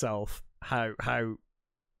remind myself how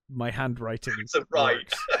my handwriting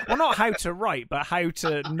works. Well, not how to write, but how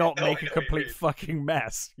to not make a complete fucking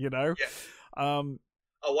mess, Yeah. I've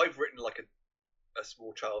written like a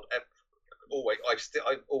small child. I've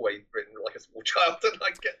always written like a small child, and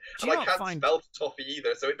I can't spell toffee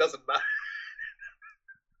either, so it doesn't matter.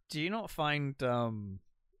 Do you not find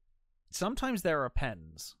sometimes there are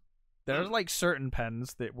pens? There's like certain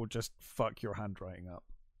pens that will just fuck your handwriting up.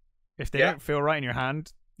 If they don't feel right in your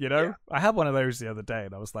hand, Yeah. I had one of those the other day,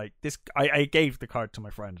 and I was like, I gave the card to my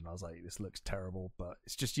friend, and I was like, this looks terrible, but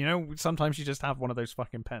it's just, sometimes you just have one of those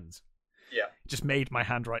fucking pens. Yeah. It just made my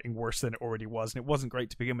handwriting worse than it already was, and it wasn't great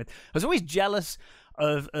to begin with. I was always jealous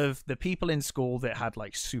of the people in school that had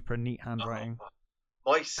like super neat handwriting.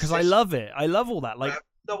 Because I love it. I love all that. Like, I have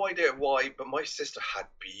no idea why, but my sister had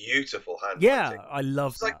beautiful handwriting. Yeah, I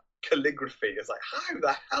love that. Like calligraphy. It's like, how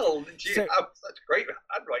the hell did you have such great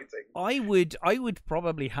handwriting? I would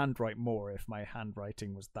probably handwrite more if my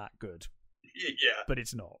handwriting was that good. Yeah. But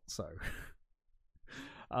it's not, so.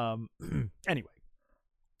 Anyway.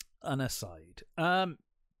 An aside.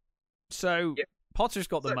 So Potter's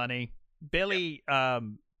got the money. Billy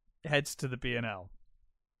heads to the B&L.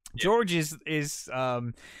 George is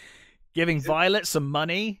giving Violet some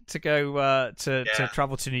money to go to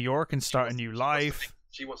travel to New York and start a new life.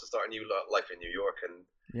 She wants to start a new life in New York,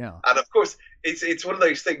 and of course it's one of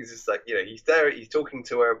those things. It's like, he's there, he's talking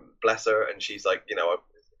to her, bless her, and she's like,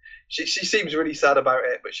 she seems really sad about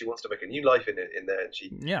it, but she wants to make a new life in there, and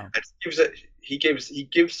he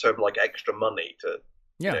gives her like extra money to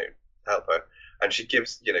help her, and she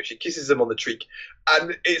kisses him on the cheek,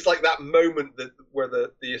 and it's like that moment where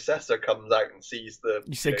the assessor comes out and sees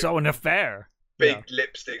you say, "Oh, an affair." Big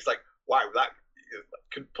lipstick. It's like, wow, that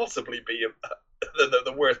could possibly be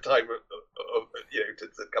the worst time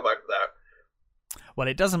to come out there. Well,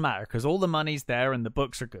 it doesn't matter because all the money's there and the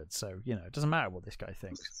books are good, so it doesn't matter what this guy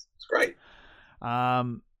thinks. It's great.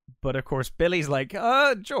 But of course, Billy's like,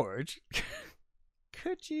 George,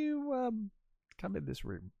 could you come in this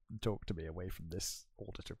room and talk to me away from this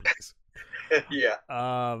auditor, please? Yeah.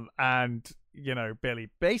 And Billy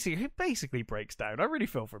basically breaks down. I really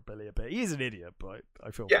feel for Billy a bit. He's an idiot, but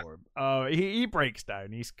I feel for him. He breaks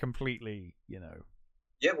down. He's completely,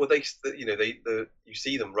 Yeah, well, you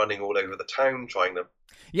see them running all over the town trying to.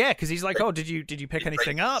 Yeah, because he's like, "Oh, did you pick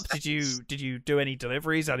anything up? Did you do any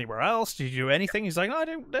deliveries anywhere else? Did you do anything?" He's like, "Oh, I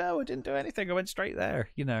don't know. I didn't do anything. I went straight there."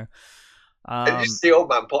 And you see old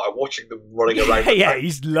man Potter watching them running around. Yeah,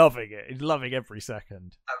 he's loving it. He's loving every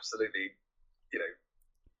second. Absolutely,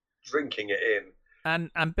 drinking it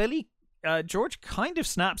in. And Billy, George kind of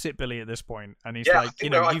snaps at Billy at this point, and he's like,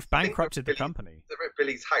 "You've bankrupted the company." They're at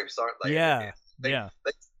Billy's house, aren't they? Yeah.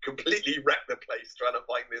 They completely wrecked the place trying to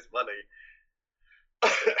find this money.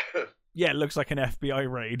 Yeah, it looks like an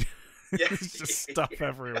FBI raid. Yeah. There's just stuff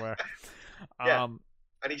everywhere. Yeah.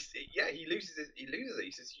 And he loses it.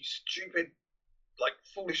 He says, "You stupid like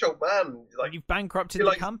foolish old man. Like you've bankrupted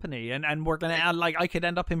the company, and we're gonna like I could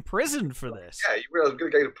end up in prison for this. Yeah, you realize I'm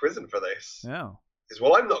gonna go to prison for this. Yeah.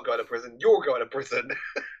 Well, I'm not going to prison. You're going to prison.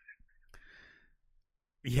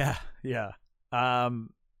 Yeah. Yeah.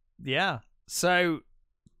 So,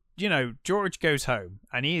 George goes home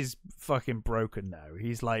and he's fucking broken now.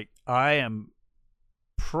 He's like, I am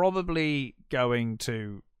probably going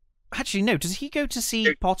to. Actually, no. Does he go to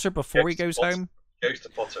see Potter before he goes home? He goes to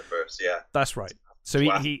Potter first. Yeah. That's right. So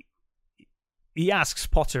he asks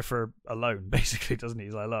Potter for a loan, basically, doesn't he?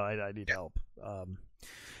 He's like, look, I need help.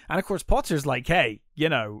 And of course, Potter's like, hey,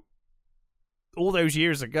 all those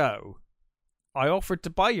years ago, I offered to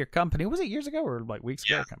buy your company. Was it years ago or like weeks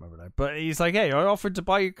ago? I can't remember now. But he's like, hey, I offered to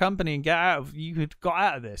buy your company and you had got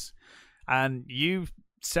out of this. And you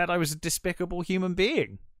said I was a despicable human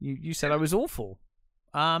being. You said I was awful.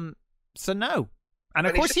 So no. And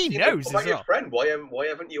of course he knows as well. Your friend? Why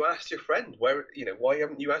haven't you asked your friend? Why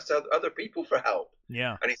haven't you asked other people for help?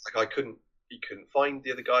 Yeah. And he's like, he couldn't find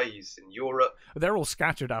the other guy. He's in Europe. They're all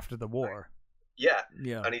scattered after the war. Yeah.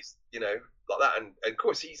 Yeah. And he's, like that. And of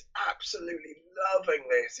course, he's absolutely loving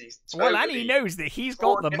this. He's and he knows that he's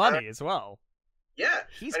got the money as well. Yeah.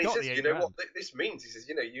 He says, what this means? He says,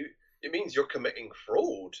 it means you're committing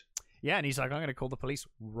fraud. Yeah. And he's like, I'm going to call the police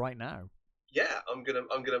right now. Yeah, I'm gonna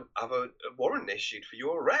have a warrant issued for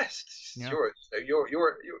your arrest. Yeah.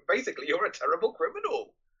 You're basically you're a terrible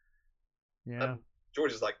criminal. Yeah. And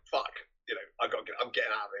George is like, fuck, I'm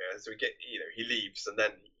getting out of here. So he leaves, and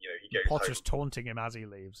then he goes. Potter's home. taunting him as he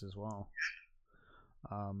leaves as well.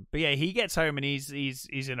 But yeah, he gets home and he's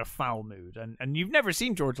in a foul mood, and you've never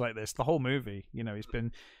seen George like this the whole movie. He's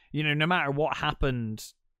been, no matter what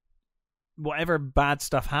happened. Whatever bad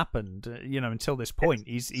stuff happened, until this point,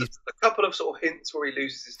 he's a couple of sort of hints where he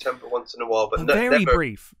loses his temper once in a while, but very never,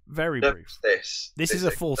 brief. This is a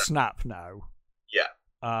full snap now. Yeah.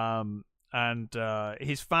 And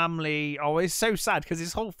his family. Oh, it's so sad because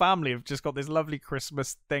his whole family have just got this lovely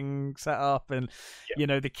Christmas thing set up, and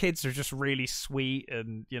the kids are just really sweet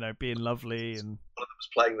and being lovely. And one of them was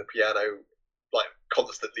playing the piano, like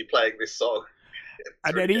constantly playing this song.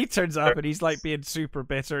 And then he turns up and he's like being super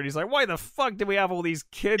bitter, and he's like, "Why the fuck do we have all these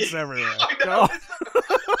kids everywhere?" I know. I love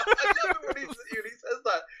it when he says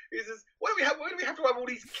that. He says, "Why do we have to have all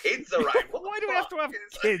these kids around? Why do we have to have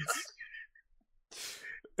kids?"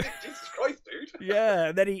 Jesus Christ, dude! Yeah,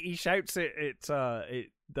 and then he shouts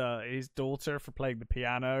his daughter for playing the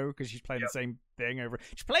piano because she's playing the same thing over.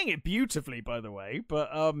 She's playing it beautifully, by the way, but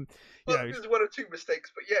there's one or two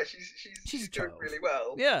mistakes, but yeah, she's doing really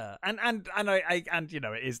well. Yeah, and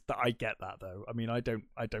it is that I get that though. I mean, I don't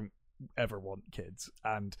ever want kids,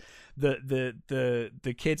 and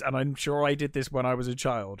the kids, and I'm sure I did this when I was a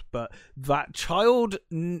child, but that child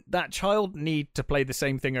need to play the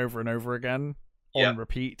same thing over and over again on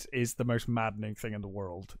repeat is the most maddening thing in the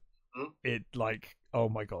world. It oh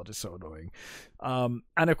my god, it's so annoying.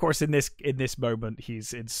 And of course in this moment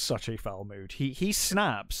he's in such a foul mood. He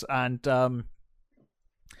snaps, and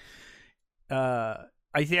I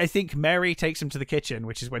think Mary takes him to the kitchen,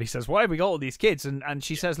 which is when he says, "Why have we got all these kids?" And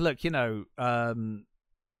she says, "Look, their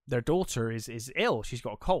daughter is ill. She's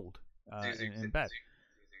got a cold in bed."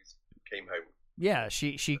 Came home. Yeah,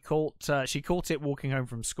 she caught it walking home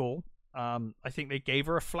from school. I think they gave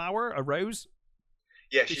her a rose.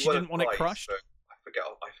 Yeah, she didn't want it crushed. I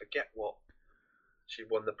forget what she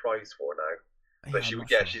won the prize for now. But sure.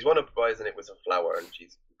 She's won a prize, and it was a flower, and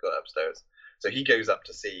she's got it upstairs. So he goes up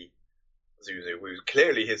to see Zuzu, who's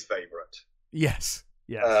clearly his favourite. Yes.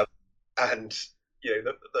 And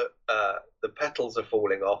the petals are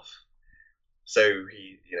falling off. So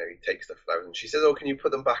he takes the flowers, and she says, "Oh, can you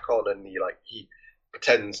put them back on?" And he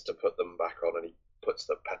pretends to put them back on, and he puts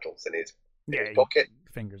the petals in his pocket.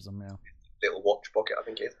 He fingers them, yeah. Little watch pocket, I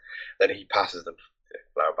think it is. Then he passes the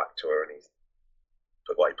flower back to her, and he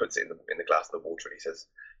puts it in the glass of the water, and he says,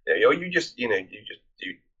 "You just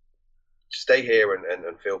stay here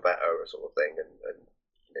and feel better," sort of thing, and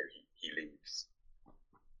he leaves.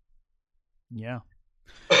 Yeah.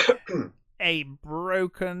 A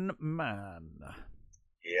broken man.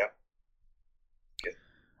 Yeah.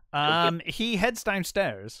 He heads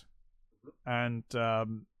downstairs, and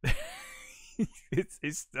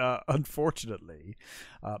it's unfortunately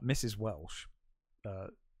Mrs. Welsh,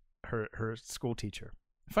 her school teacher,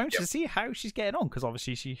 phones to see how she's getting on, because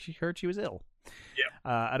obviously she heard she was ill.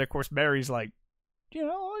 And of course Mary's like,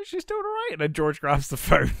 she's doing all right, and then George grabs the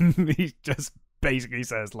phone and he just basically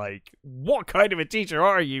says, like, "What kind of a teacher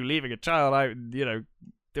are you, leaving a child out and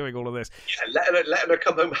doing all of this?" Yeah, letting her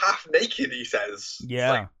come home half naked, he says.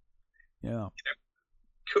 Yeah.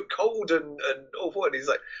 cold and awful. And he's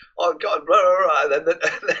like, oh God, blah, blah, blah. And then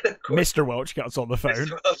of course, Mr. Welch gets on the phone.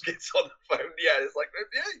 Mr. Welch gets on the phone. Yeah, it's like,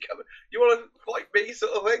 yeah, you want to fight me,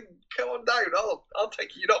 sort of thing? Come on down. I'll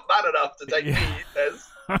take you. You're not man enough to take me. He says.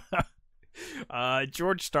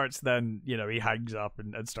 George starts then, he hangs up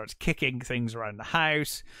and starts kicking things around the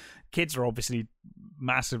house. Kids are obviously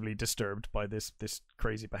massively disturbed by this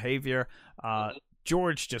crazy behavior.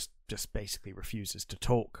 George just basically refuses to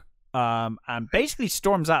talk, and basically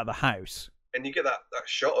storms out of the house. And you get that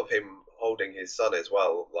shot of him holding his son as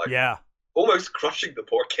well, like almost crushing the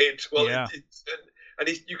poor kid. Well, and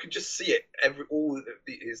you can just see it,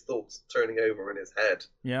 his thoughts turning over in his head.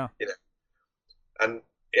 Yeah, and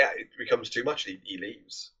it becomes too much. He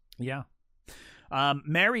leaves. Yeah,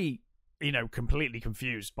 Mary, completely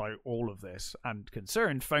confused by all of this and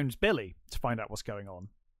concerned, phones Billy to find out what's going on.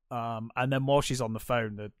 And then while she's on the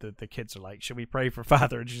phone, the kids are like, should we pray for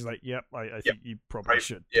Father? And she's like, yep, I think you probably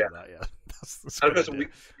should do that. Yeah, that's and because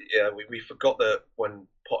we forgot that when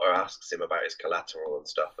Potter asks him about his collateral and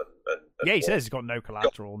stuff, and he says he's got no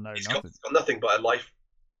collateral, nothing. He's got nothing but a life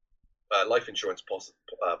insurance policy.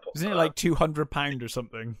 Isn't it like £200 or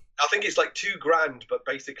something? I think it's like $2,000, but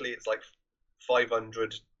basically it's like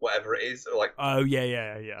 500, whatever it is, or like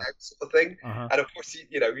sort of thing. And of course,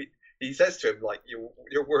 he says to him, like,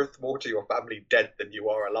 you're worth more to your family dead than you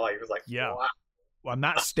are alive. It's like, wow. Well, and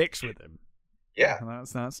that sticks with him. Yeah.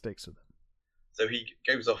 That sticks with him. So he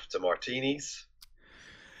goes off to Martini's.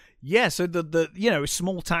 Yeah, so the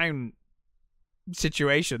small town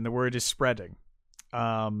situation, the word is spreading.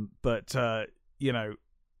 But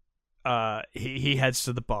he heads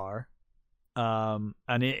to the bar.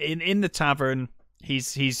 And in the tavern,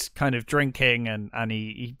 he's kind of drinking and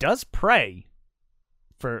he does pray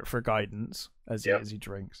for guidance as he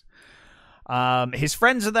drinks. His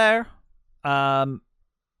friends are there, and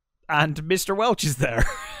Mr. Welch is there.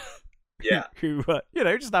 who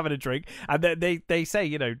just having a drink, and they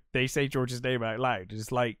say George's name out loud.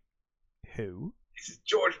 It's like, who? This is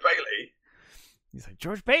George Bailey. He's like,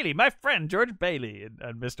 George Bailey, my friend George Bailey,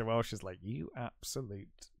 and Mr. Welch is like, you absolute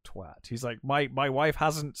twat. He's like, my wife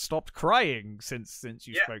hasn't stopped crying since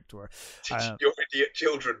you spoke to her. Your idiot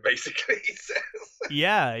children, basically, he says.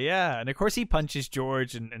 And of course he punches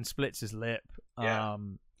George and splits his lip.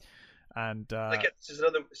 There's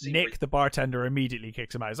another scene Nick, the bartender, immediately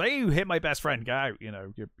kicks him out. He's like, you hit my best friend, get out, you're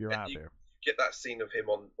out there. Get that scene of him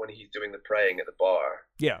when he's doing the praying at the bar.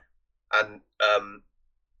 Yeah. And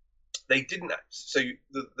they didn't. So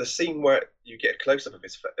the scene where you get a close up of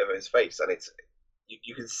his face, and it's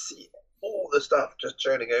you can see all the stuff just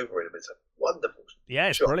churning over him. It's a wonderful. Yeah,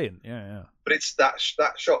 it's shot. Brilliant. Yeah. But it's that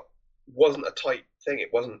shot wasn't a tight thing.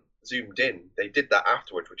 It wasn't zoomed in. They did that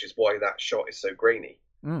afterwards, which is why that shot is so grainy.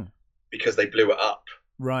 Because they blew it up.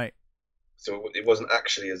 Right. So it wasn't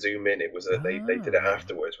actually a zoom in. It was they did it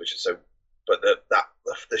afterwards, which is so. But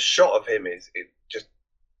the shot of him is just.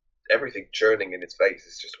 Everything churning in his face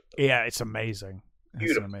is just it's amazing.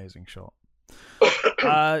 It's an amazing shot.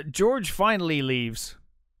 George finally leaves.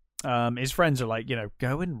 His friends are like,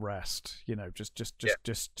 go and rest. Just.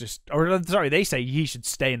 Or sorry, they say he should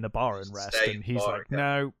stay in the bar and rest, and he's like,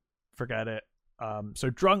 no, forget it. So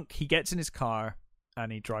drunk, he gets in his car and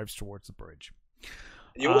he drives towards the bridge.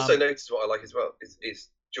 You also notice what I like as well is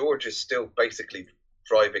George is still basically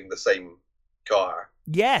driving the same car.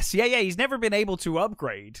 Yes, yeah. He's never been able to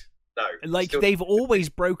upgrade. No, like they've always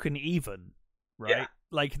broken even, right? Yeah.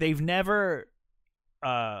 Like they've never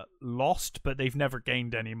lost, but they've never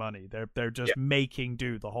gained any money. They're just making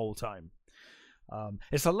do the whole time.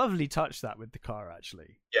 It's a lovely touch that with the car,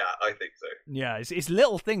 actually. Yeah, I think so. Yeah, it's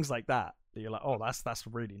little things like that you're like, oh, that's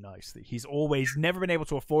really nice. He's always never been able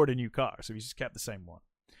to afford a new car, so he's just kept the same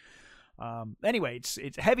one. Anyway, it's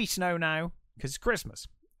heavy snow now because it's Christmas.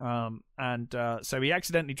 So he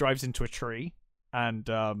accidentally drives into a tree, and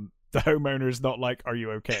the homeowner is not like, are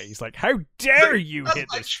you okay? He's like, how dare you hit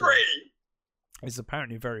this tree? It's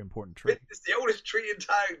apparently a very important tree. It's the oldest tree in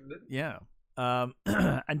town. Yeah.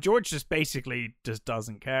 And George just basically just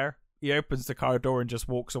doesn't care. He opens the car door and just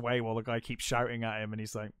walks away while the guy keeps shouting at him, and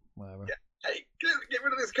he's like, whatever. Yeah. Hey, get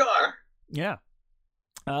rid of this car. Yeah.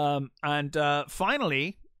 And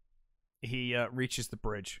finally, he reaches the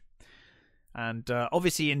bridge. And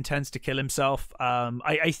obviously he intends to kill himself.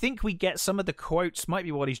 I think we get some of the quotes, might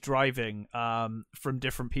be what he's driving, from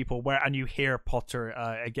different people, and you hear Potter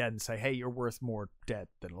again say, hey, you're worth more dead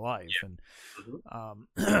than alive, and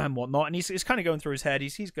and whatnot. And he's kind of going through his head.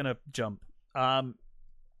 He's going to jump.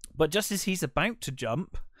 But just as he's about to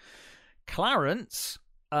jump, Clarence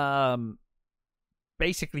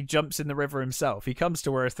basically jumps in the river himself. He comes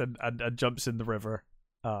to Earth and jumps in the river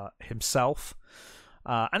himself.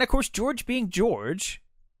 And of course, George being George,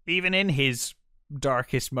 even in his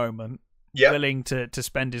darkest moment, willing to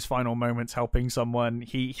spend his final moments helping someone,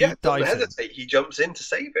 he doesn't hesitate. He jumps in to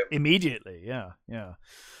save him immediately.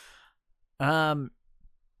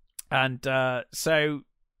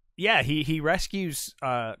 He rescues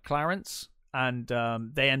Clarence, and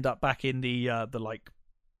they end up back in the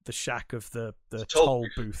shack of the toll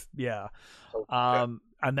booth.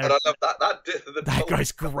 And I love that that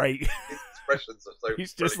guy's great. His expressions are so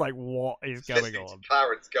he's just like, what is going on?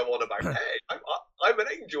 Clarence go on about, hey, I'm an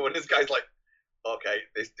angel, and this guy's like, okay,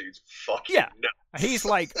 this dude's fucking nuts. He's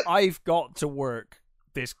like, I've got to work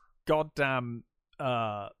this goddamn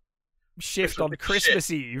shift on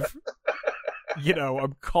Christmas Eve.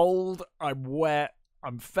 I'm cold, I'm wet,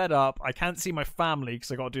 I'm fed up, I can't see my family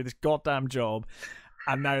because I got to do this goddamn job.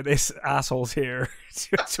 And now this asshole's here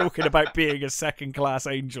talking about being a second-class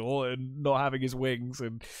angel and not having his wings,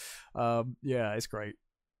 and it's great.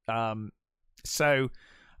 The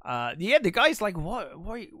guy's like, what?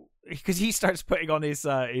 Because he starts putting on his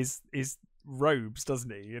robes,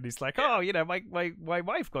 doesn't he? And he's like, my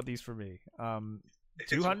wife got these for me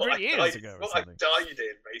 200 years ago. What I died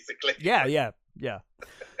in, basically. Yeah.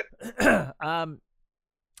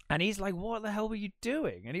 And he's like, what the hell were you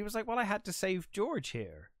doing? And he was like, well, I had to save George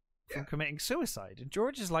here from committing suicide. And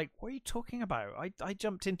George is like, what are you talking about? I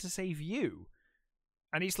jumped in to save you.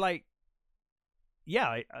 And he's like,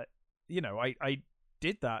 I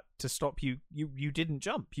did that to stop you. You didn't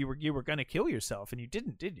jump. You were going to kill yourself, and you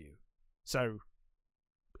didn't, did you? So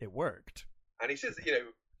it worked. And he says,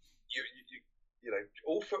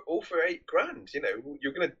 all for $8,000.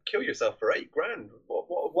 You're going to kill yourself for $8,000. What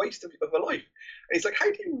a waste of a life. And he's like,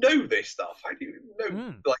 how do you know this stuff? How do you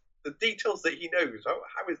know like the details that he knows?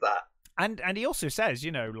 How is that? And he also says,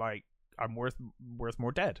 I'm worth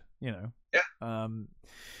more dead.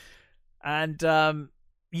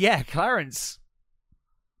 Clarence,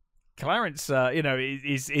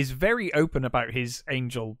 is very open about his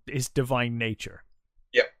divine nature.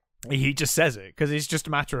 He just says it because it's just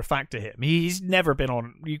a matter of fact to him. He's never been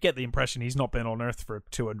on. You get the impression he's not been on Earth for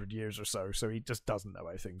 200 years or so he just doesn't know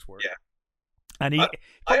how things work. And he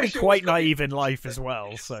probably quite naive in life as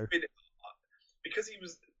well. So because he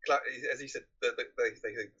was, as he said, they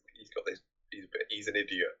think he's got this. He's an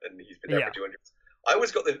idiot, and he's been there for 200 years. I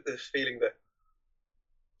always got this feeling that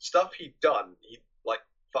stuff he'd done, he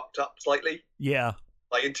fucked up slightly. Yeah.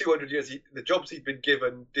 Like in 200 years, the jobs he'd been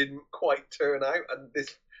given didn't quite turn out, and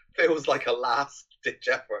this feels like a last-ditch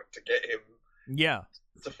effort to get him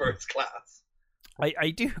to first class.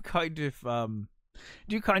 I do kind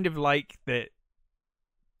of like that,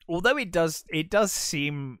 although it does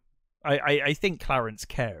seem, I think Clarence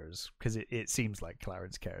cares, because it seems like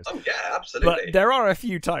Clarence cares. Oh yeah, absolutely. But there are a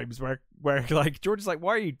few times where like George is like,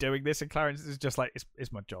 why are you doing this? And Clarence is just like,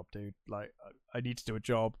 it's my job, dude. Like, I need to do a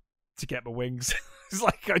job to get my wings. It's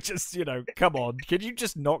like, I just, come on, can you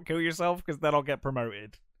just not kill yourself, because then I'll get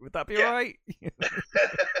promoted? Would that be alright?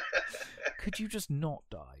 Could you just not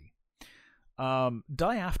die?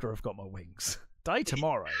 Die after I've got my wings. Die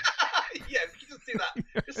tomorrow. Yeah, you can just do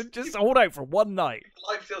that. Just hold out for one night.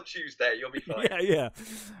 Live till Tuesday, you'll be fine. Yeah.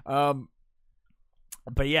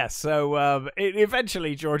 But yeah, so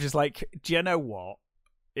eventually George is like, do you know what?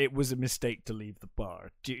 It was a mistake to leave the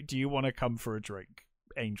bar. Do you want to come for a drink,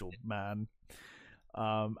 Angel Man?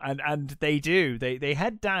 And they do. They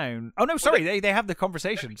head down. Oh no, sorry. They have the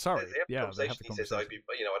conversation. Sorry. They have the conversation. He says, I'd have been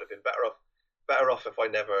better off if I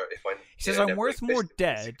never. He says, I'm worth more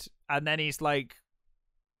dead. And then he's like,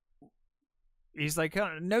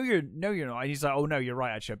 oh, no, you're not. And he's like, oh no, you're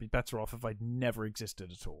right. Actually, I'd be better off if I'd never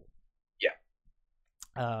existed at all. Yeah.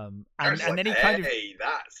 And like, then he hey,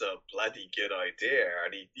 that's a bloody good idea.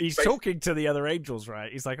 And he's talking to the other angels, right?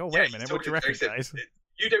 He's like, oh wait a minute, what do you reckon, guys?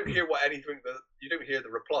 You don't hear you don't hear the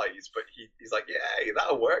replies, but he's like, yeah,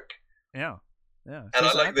 that'll work. Yeah. And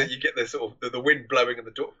I like that you get the sort of the wind blowing and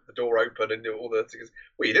the door open and all the things.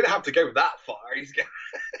 Well, you didn't have to go that far.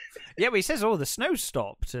 Yeah, but he says, "Oh, the snow's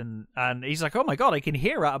stopped," and he's like, "Oh my god, I can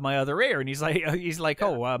hear out of my other ear." And he's like,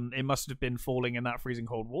 "Oh, it must have been falling in that freezing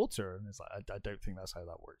cold water." And it's like, I don't think that's how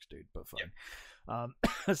that works, dude. But fine.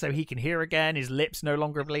 Yeah. So he can hear again. His lips no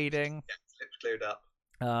longer bleeding. Yeah, his lips cleared up.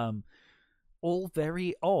 All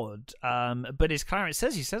very odd. But as Clarence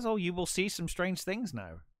says, he says, "Oh, you will see some strange things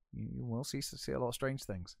now. You will see a lot of strange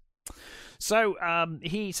things." So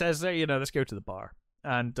he says, let's go to the bar.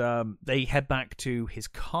 And they head back to his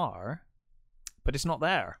car, but it's not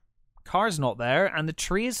there. Car's not there, and the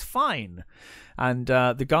tree is fine. And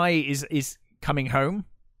the guy is coming home,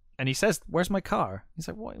 and he says, "Where's my car?" He's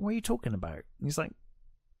like, what are you talking about? And he's like,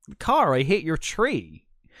 "The car, I hit your tree."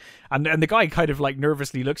 And the guy kind of like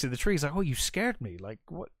nervously looks at the tree. He's like, "Oh, you scared me. Like,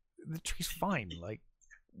 what? The tree's fine. Like,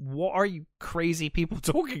 what are you crazy people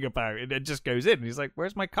talking about?" And it just goes in. And he's like,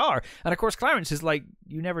 "Where's my car?" And of course, Clarence is like,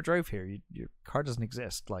 "You never drove here. Your car doesn't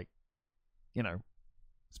exist. Like, you know,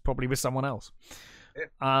 it's probably with someone else."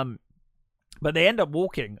 Yeah. But they end up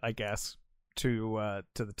walking, I guess, to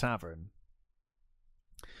the tavern.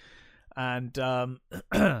 And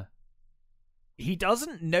he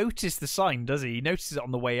doesn't notice the sign, does he? He notices it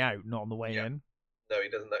on the way out, not on the way in. No, he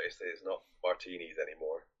doesn't notice that it's not Martini's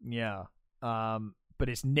anymore. Yeah. But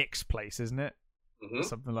it's Nick's place, isn't it? Mm-hmm.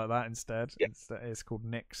 Something like that instead. Yeah. It's called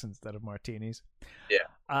Nick's instead of Martini's.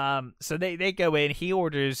 Yeah. So they go in. He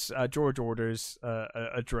orders. George orders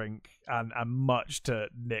a drink, and much to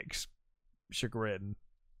Nick's chagrin,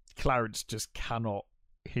 Clarence just cannot.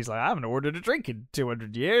 He's like, "I haven't ordered a drink in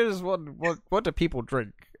 200 years. What do people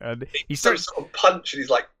drink?" And he starts sort of punch, and he's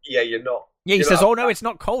like, "Yeah, you're not." Yeah, he says, "Oh no, it's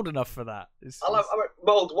not cold enough for that." I like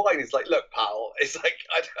mulled wine. He's like, "Look, pal." It's like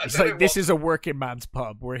it's like this is a working man's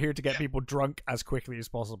pub. We're here to get people drunk as quickly as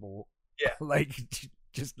possible. Yeah, like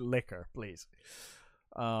just liquor, please.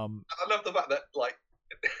 I love the fact that like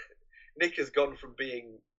Nick has gone from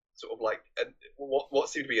being sort of like what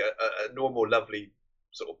seemed to be a normal, lovely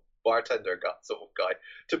sort of bartender sort of guy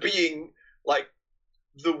to being like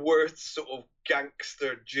the worst sort of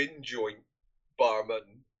gangster gin joint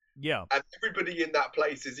barman. Yeah, and everybody in that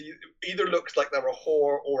place is either looks like they're a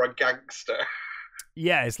whore or a gangster.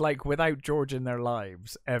 Yeah, it's like without George in their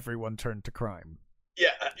lives, everyone turned to crime.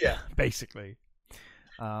 Yeah, basically.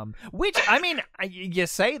 Which, I mean, you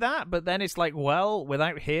say that, but then it's like, well,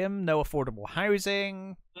 without him, no affordable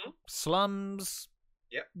housing, slums.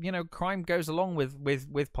 Yeah, you know, crime goes along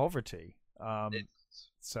with poverty.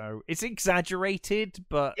 So it's exaggerated,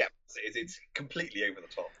 but yeah, it's completely over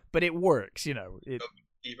the top. But it works, you know.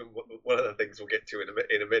 Even one of the things we'll get to in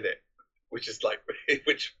a minute, which is like,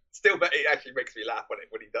 which still it actually makes me laugh when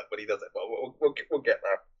he does it. But we'll get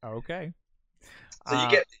there. Okay.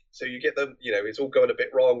 So you get them. You know, it's all going a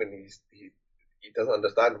bit wrong, and he doesn't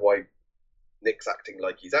understand why Nick's acting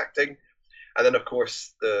like he's acting, and then of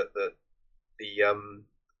course the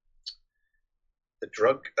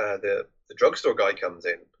drugstore guy comes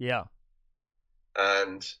in. Yeah.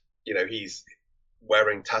 And you know he's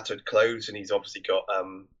wearing tattered clothes, and he's obviously got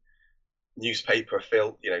newspaper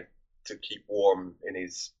filled, you know, to keep warm in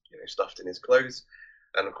his, you know, stuffed in his clothes.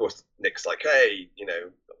 And of course Nick's like, "Hey, you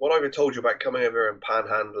know, what I told you about coming over and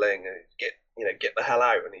panhandling, and get the hell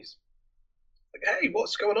out." And he's like, "Hey,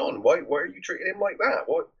 what's going on? Why are you treating him like that?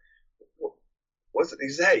 What's it he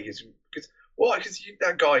say?" Because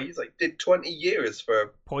that guy, he's like did 20 years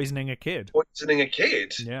for poisoning a kid.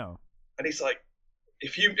 Yeah. And he's like,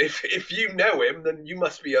 if you know him, then you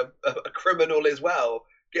must be a criminal as well.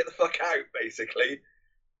 Get the fuck out, basically.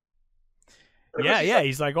 Yeah.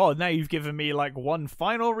 He's like, "Oh, now you've given me like one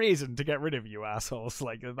final reason to get rid of you assholes.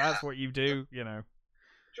 Like that's what you do, you know."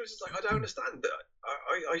 George is like, "I don't understand.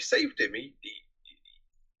 I saved him. He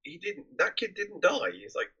didn't. That kid didn't die."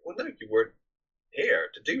 He's like, "Well, no, you weren't here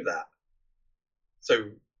to do that.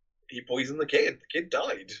 So he poisoned the kid. The kid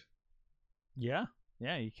died." Yeah,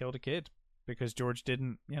 he killed a kid because George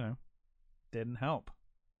didn't help.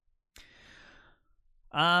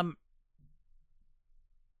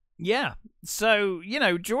 Yeah, so you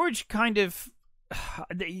know, George kind of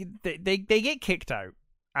they get kicked out,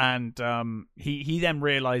 and he then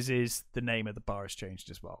realizes the name of the bar has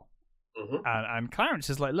changed as well. Mm-hmm. And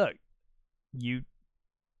Clarence is like, "Look, you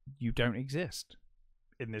don't exist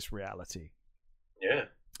in this reality." Yeah.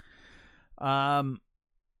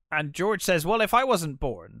 And George says, "Well, if I wasn't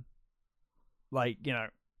born, like, you know,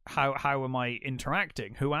 how am I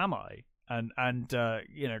interacting? Who am I?" And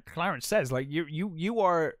you know, Clarence says, like, you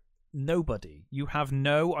are nobody. You have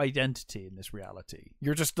no identity in this reality.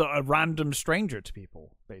 You're just a random stranger to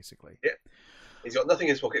people, basically. Yeah. He's got nothing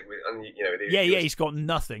in his pocket, and you know. He's got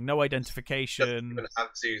nothing, no identification. Doesn't even have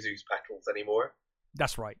Zuzu's petals anymore.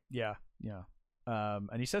 That's right. Yeah.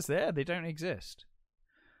 And he says they don't exist.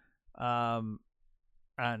 Doesn't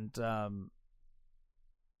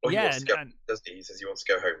he? He says he wants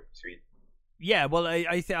to go home. So yeah, well,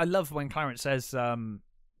 I love when Clarence says,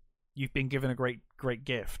 "You've been given a great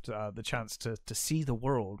gift, the chance to see the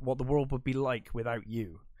world, what the world would be like without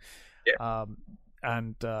you." Yeah.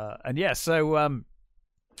 So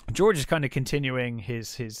George is kind of continuing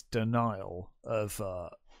his denial of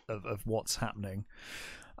what's happening,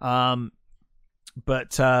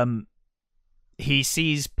 but he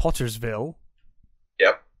sees Pottersville.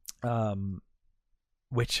 Yep.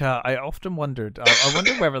 Which I often wondered. I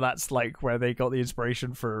wonder whether that's like where they got the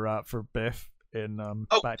inspiration for Biff. in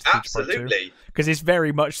Oh, Back to the Future Part 2. absolutely. Because it's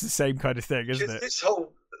very much the same kind of thing, isn't it? This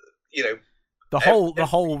whole, you know, the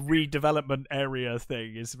whole redevelopment area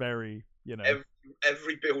thing is very, you know,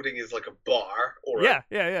 every building is like a bar or a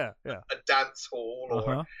dance hall,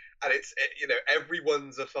 or and it's, you know,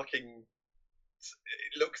 everyone's a fucking.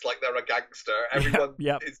 It looks like they're a gangster. Everyone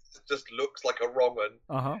just looks like a wrong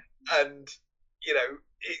one. And you know,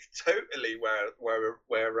 it's totally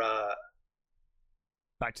where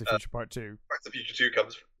Back to the Future Part 2. Back to the Future 2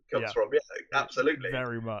 comes from. Yeah, absolutely.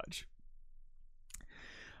 Very much.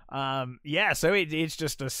 So it's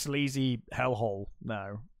just a sleazy hellhole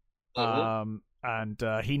now. And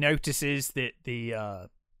he notices that the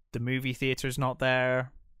movie theater's not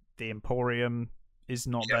there, the Emporium is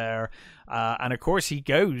not there, and of course he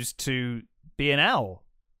goes to B&L.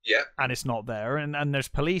 Yeah, and it's not there, and there's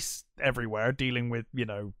police everywhere dealing with, you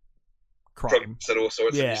know, crime and all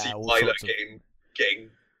sorts. Yeah, and you see Violet getting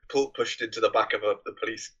pushed into the back of the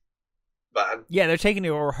police van. Yeah, they're taking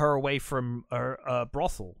her away from her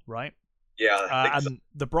brothel, right? Yeah, and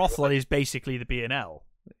the brothel is basically the B&L.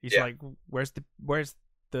 He's like, where's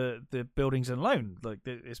the buildings and loan? Like,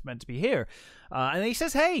 it's meant to be here. And he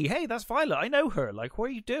says, hey, that's Violet. I know her. Like, what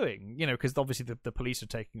are you doing? You know, because obviously the police are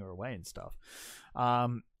taking her away and stuff.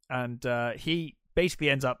 And he basically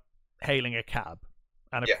ends up hailing a cab.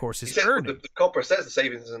 And of course, it's Ernie. The copper says the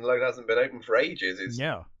savings and loan hasn't been open for ages. It's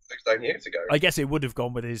 6-9 years ago. I guess it would have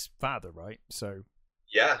gone with his father, right? So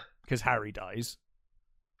yeah, because Harry dies.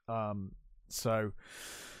 So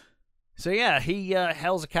yeah, he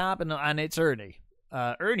hails a cab, and it's Ernie.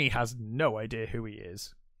 Ernie has no idea who he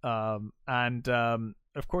is. And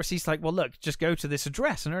of course he's like, well, look, just go to this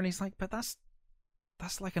address. And Ernie's like, but that's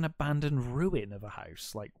like an abandoned ruin of a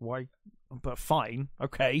house. Like, why? But fine,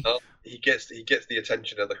 okay. He gets the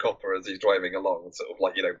attention of the copper as he's driving along, sort of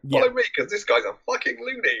like, you know, follow me because this guy's a fucking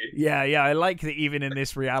loony. Yeah. I like that even in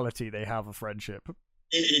this reality they have a friendship.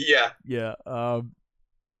 Yeah.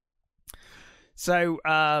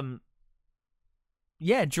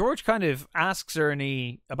 George kind of asks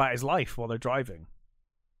Ernie about his life while they're driving.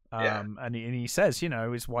 And he says, you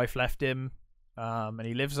know, his wife left him, and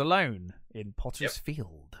he lives alone in Potter's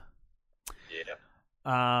Field. Yeah.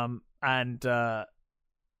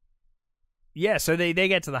 So they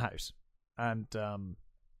get to the house, and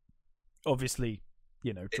obviously,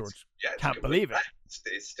 you know, George can't believe it.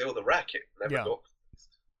 It's still the wreck.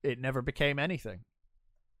 It never became anything.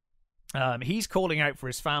 He's calling out for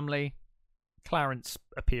his family. Clarence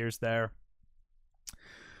appears there.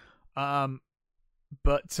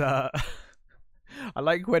 But I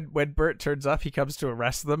like when Bert turns up, he comes to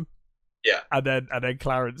arrest them. Yeah. And then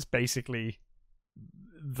Clarence basically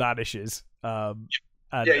vanishes. He's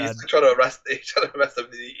trying to arrest them.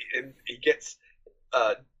 He gets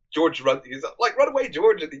George run. He's like, run away,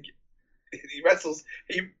 George! And he wrestles.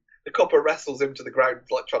 The copper wrestles him to the ground,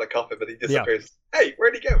 like trying to cuff him, and he disappears. Yeah. Hey,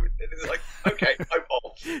 where'd he go? And he's like, okay, I'm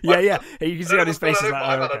off. Yeah. You can see on his face, like,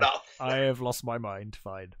 I've had enough. I have lost my mind.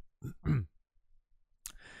 Fine.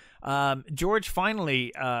 George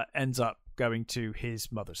finally ends up going to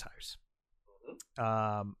his mother's house.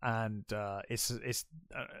 And it's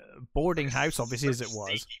a boarding house, obviously, as it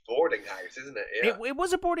was. Boarding house, isn't it? Yeah. It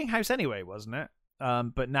was a boarding house anyway, wasn't it?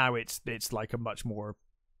 But now it's like a much more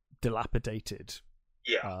dilapidated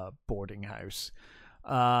boarding house.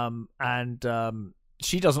 And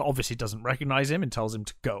she doesn't recognize him and tells him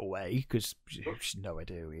to go away because she's no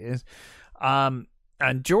idea who he is. And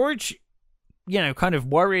George, you know, kind of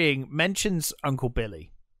worrying, mentions Uncle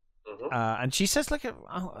Billy. And she says, like,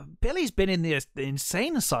 Billy's been in the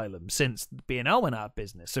insane asylum since B&L went out of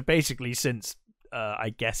business. So basically since, I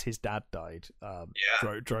guess, his dad died,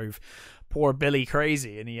 drove poor Billy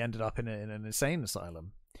crazy, and he ended up in an insane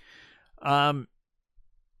asylum.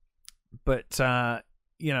 But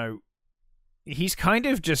you know, he's kind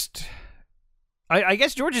of just... I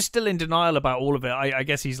guess George is still in denial about all of it. I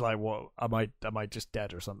guess he's like, "What? Am I just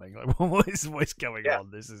dead or something? Like, what's going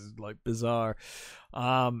on? This is like bizarre."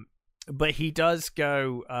 But he does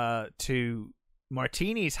go to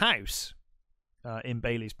Martini's house in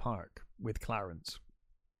Bailey's Park with Clarence.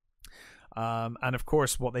 And of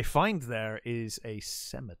course, what they find there is a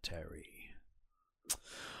cemetery.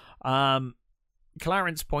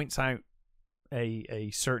 Clarence points out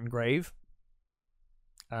a certain grave.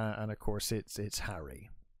 And of course, it's Harry.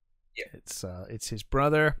 Yeah. It's his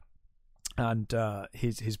brother, and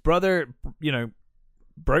his brother, you know,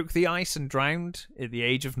 broke the ice and drowned at the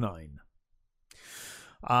age of 9.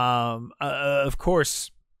 Of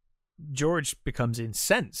course, George becomes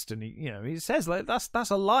incensed, and he says, like, that's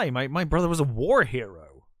a lie. My brother was a war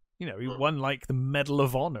hero. You know, he won like the Medal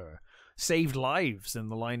of Honor, saved lives in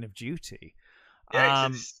the line of duty. Yeah,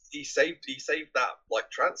 he saved that like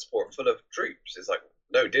transport full of troops. It's like,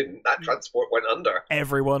 no, didn't. That transport went under.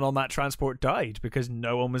 Everyone on that transport died because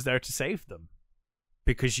no one was there to save them.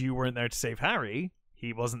 Because you weren't there to save Harry,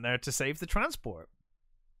 he wasn't there to save the transport.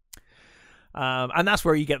 And that's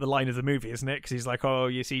where you get the line of the movie, isn't it? Because he's like, "Oh,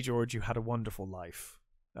 you see, George, you had a wonderful life.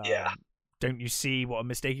 Yeah. Don't you see what a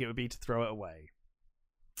mistake it would be to throw it away?"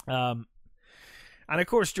 And of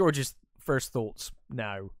course, George's first thoughts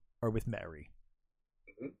now are with Mary.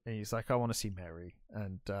 And he's like, "I want to see Mary."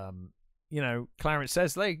 And Clarence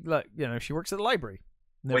says, "Like, look, she works at the library."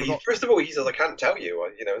 First of all, he says, "I can't tell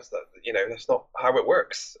you. That's not how it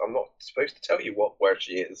works. I'm not supposed to tell you where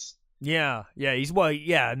she is." Yeah.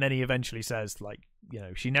 And then he eventually says, like,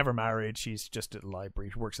 she never married. She's just at the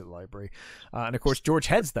library. She works at the library. And of course, George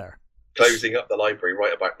heads there. Closing up the library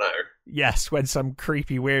right about now. Yes, when some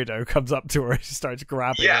creepy weirdo comes up to her and starts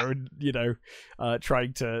grabbing her and,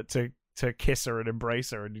 trying to kiss her and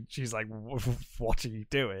embrace her. And she's like, "What are you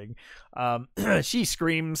doing?" She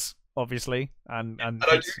screams, obviously. And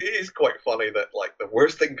it is quite funny that, like, the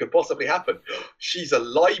worst thing could possibly happen. She's a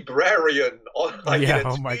librarian on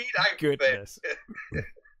oh my goodness.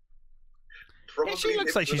 She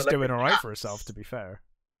looks like she's doing all right for herself, to be fair.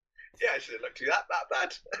 Yeah, she didn't look too that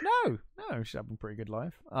bad. No, she's having a pretty good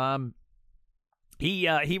life. He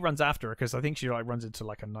runs after her because I think she runs into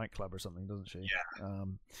like a nightclub or something, doesn't she? Yeah.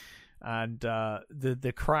 And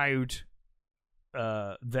the crowd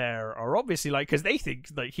there are obviously like, because they think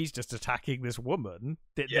like he's just attacking this woman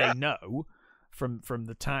that they know from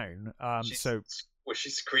the town.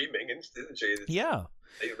 She's screaming, isn't she? Yeah.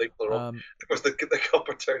 They pull her off. Of course, the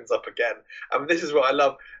copper turns up again, and this is what I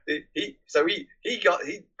love. He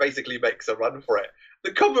basically makes a run for it.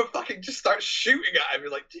 The copper fucking just starts shooting at him.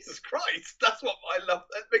 He's like, Jesus Christ! That's what I love.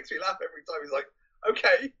 That makes me laugh every time. He's like,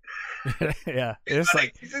 okay, yeah, it's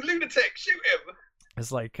like he's a lunatic. Shoot him.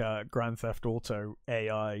 It's like Grand Theft Auto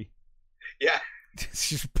AI. Yeah.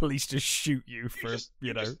 Police just shoot you for just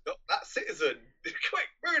that citizen. Quick,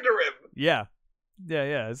 murder him. Yeah.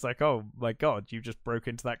 It's like, oh my god, you just broke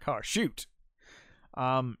into that car. Shoot.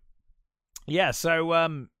 Luckily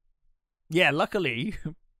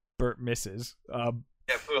Bert misses.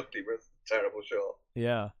 Luckily was a terrible shot.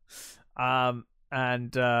 Yeah.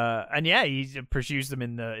 He pursues them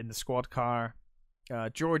in the squad car.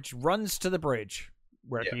 George runs to the bridge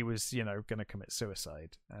where he was, going to commit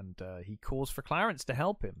suicide, and he calls for Clarence to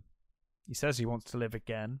help him. He says he wants to live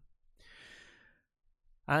again.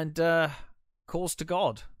 And calls to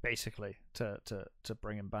God, basically, to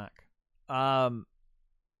bring him back.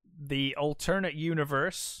 The alternate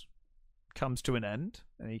universe comes to an end,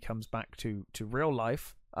 and he comes back to real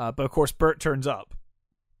life. But of course, Bert turns up.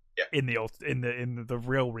 Yeah. In the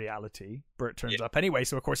real reality, Bert turns up anyway.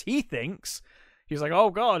 So of course he thinks, he's like, "Oh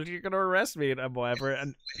God, you're gonna arrest me and whatever."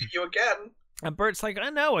 And you again. And Bert's like,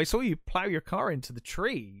 "I know, I saw you plow your car into the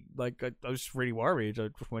tree. Like, I was really worried. I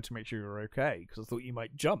just wanted to make sure you were okay because I thought you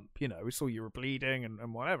might jump. I saw you were bleeding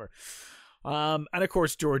and whatever." And of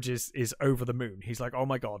course, George is over the moon. He's like, "Oh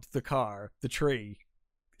my God, the car, the tree."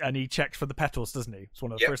 And he checks for the petals, doesn't he? It's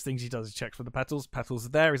one of the first things he does. He checks for the petals. Petals are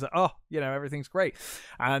there. He's like, "Oh, everything's great."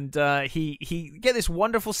 And he get this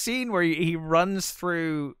wonderful scene where he runs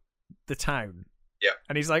through the town. Yeah.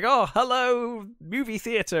 And he's like, "Oh, hello, movie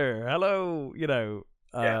theater. Hello, BL.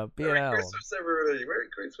 Merry Christmas, everybody. Merry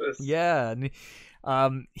Christmas." Yeah. And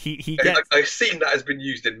he gets a scene that has been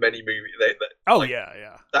used in many movies.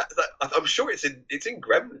 Yeah. That I'm sure it's in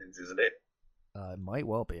Gremlins, isn't it? It might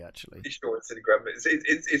well be, actually. I'm sure it's in Gremlins.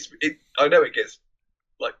 I know it gets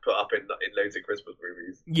like put up in loads of Christmas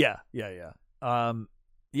movies. Yeah.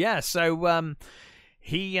 So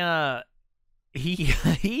he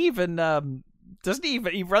even doesn't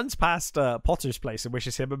he runs past Potter's place and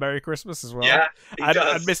wishes him a Merry Christmas as well. Yeah, and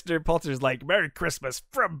Mr. Potter's like, "Merry Christmas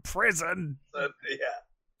from prison."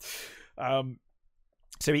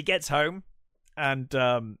 So he gets home and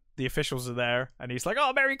the officials are there and he's like,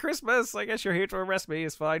 "Oh, Merry Christmas. I guess you're here to arrest me.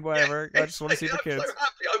 It's fine, whatever. I just want to see the kids." I'm so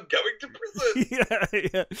happy I'm going to prison.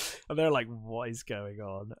 yeah. And they're like, "What is going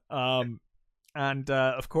on?" And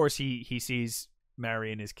of course he sees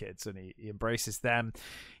Mary and his kids and he embraces them.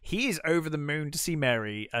 He is over the moon to see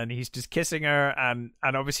Mary and he's just kissing her and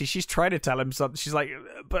obviously she's trying to tell him something. She's like,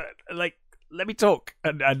 "But like, let me talk."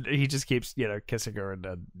 And he just keeps kissing her and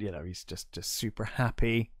he's just super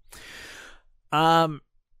happy.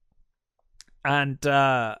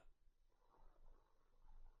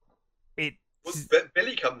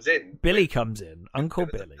 Billy comes in. Uncle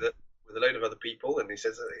Billy. With a load of other people, and he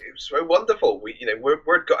says it was so wonderful.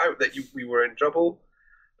 Word got out that we were in trouble,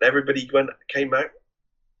 and everybody came out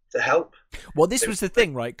to help. Well, this was the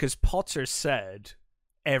thing, right? Because Potter said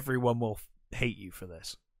everyone will hate you for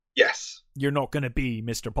this. Yes. You're not going to be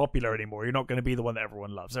Mr. Popular anymore. You're not going to be the one that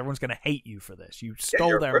everyone loves. Everyone's going to hate you for this. You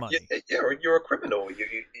stole their money. You're a criminal.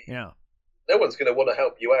 Yeah. No one's going to want to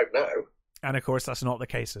help you out now. And of course, that's not the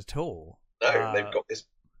case at all. No, they've got this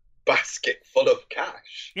basket full of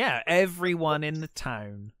cash. Yeah, everyone in the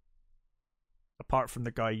town, apart from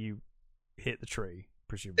the guy you hit the tree,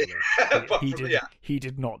 presumably, he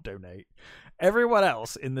did not donate. Everyone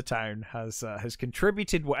else in the town has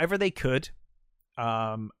contributed whatever they could,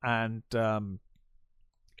 and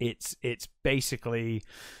it's basically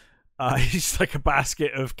it's like a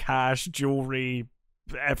basket of cash, jewelry,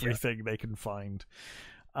 everything they can find.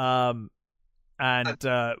 And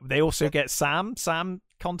they also get Sam. Sam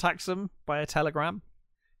contacts them by a telegram.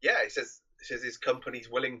 Yeah, he says his company's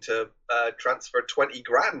willing to transfer 20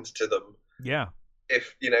 grand to them. Yeah,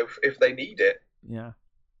 if they need it. Yeah,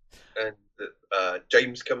 and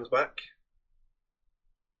James comes back.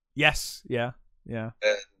 Yes, yeah, and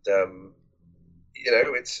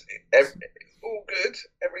it's all good.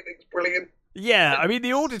 Everything's brilliant. Yeah, I mean,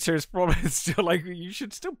 the auditor's probably still like, you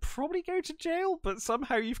should still probably go to jail, but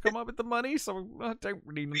somehow you've come up with the money, so I don't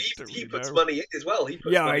really know. He puts money in as well.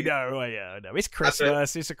 I know. It's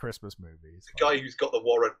Christmas. It's a Christmas movie. The guy who's got the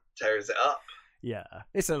warrant tears it up. Yeah,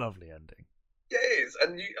 it's a lovely ending. Yeah, it is.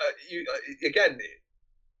 And you again,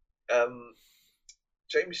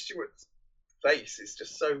 James Stewart's face is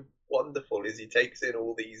just so wonderful as he takes in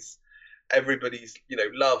all these, everybody's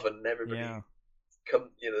love and everybody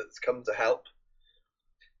that's come to help.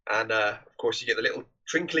 And of course you get the little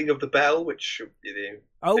trinkling of the bell, which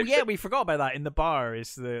we forgot about that in the bar.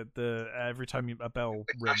 Is the every time a bell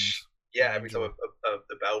rings. Yeah, every time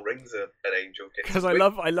the bell rings, an angel gets. Because I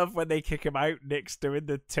love when they kick him out. Nick's doing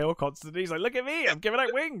the till constantly. He's like, "Look at me! I'm giving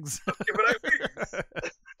out wings." I'm giving out wings.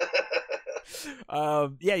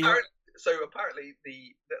 So apparently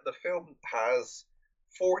the film has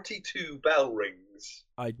 42 bell rings.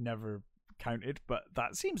 I'd never counted, but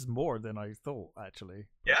that seems more than I thought, actually.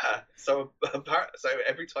 Yeah. So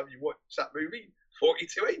every time you watch that movie,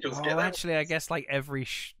 42 angels get out. Actually, I guess like every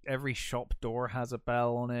shop door has a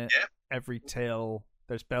bell on it. Yeah. Every till,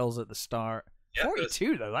 there's bells at the start. Yeah,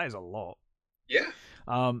 42 though, that is a lot. Yeah.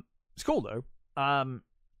 It's cool though.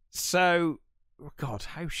 So, God,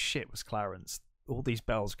 how shit was Clarence? All these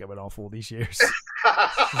bells going off all these years.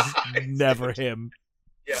 Never him.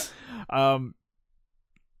 Yeah.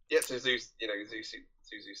 Yeah. So Zeus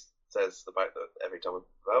says about that every time a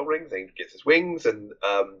bell rings, he gets his wings, and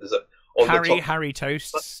there's Harry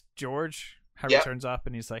toasts George. Harry turns up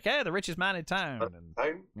and he's like, "Hey, the richest man in town."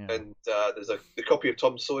 And there's the copy of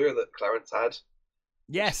Tom Sawyer that Clarence had.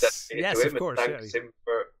 Yes, of course.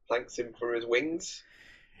 Thanks him for his wings.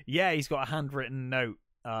 Yeah, he's got a handwritten note,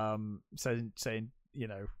 saying,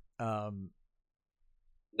 no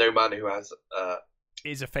man who has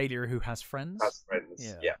is a failure who has friends.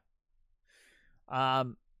 Yeah.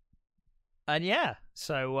 And yeah,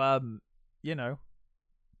 so he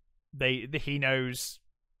knows.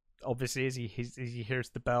 Obviously, as he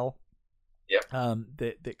hears the bell,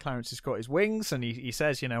 that Clarence has got his wings, and he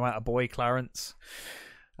says, "Attaboy, Clarence,"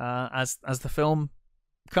 as the film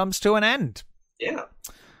comes to an end. Yeah,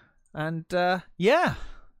 and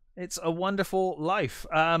it's a wonderful life.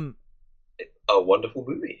 A wonderful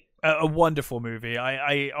movie. A wonderful movie.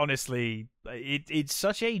 I honestly, it's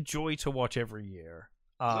such a joy to watch every year.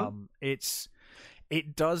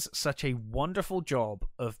 It does such a wonderful job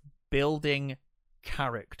of building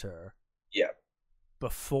character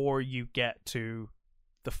before you get to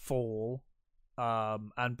the fall,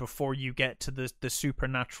 and before you get to the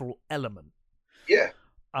supernatural element. You're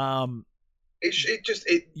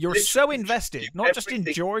so invested, not just in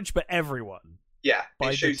George but everyone.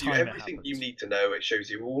 It shows you everything you need to know. It shows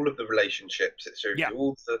you all of the relationships. It shows you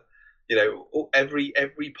all the every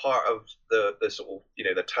part of the sort of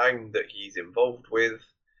the town that he's involved with.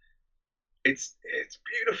 It's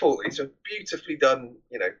beautiful. It's a beautifully done,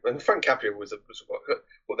 and FrankCapra was he's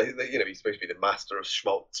supposed to be the master of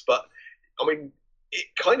schmaltz, but I mean,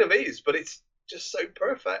 it kind of is, but it's just so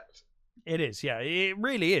perfect. It is, yeah. It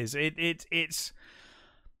really is. It's.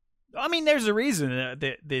 I mean, there's a reason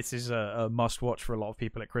that this is a must-watch for a lot of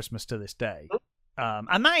people at Christmas to this day,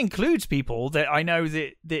 and that includes people that I know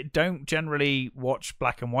that don't generally watch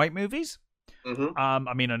black and white movies. Mm-hmm.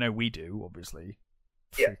 I mean, I know we do, obviously,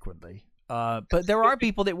 frequently. But there are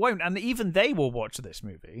people that won't, and even they will watch this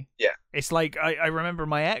movie. Yeah. It's like, I remember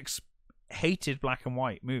my ex hated black and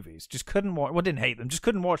white movies. Just couldn't watch, didn't hate them, just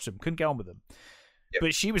couldn't watch them, couldn't get on with them. Yep.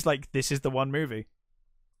 But she was like, this is the one movie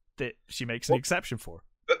that she makes an exception for.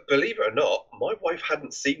 But believe it or not, my wife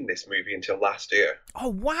hadn't seen this movie until last year. Oh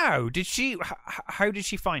wow! Did she? How did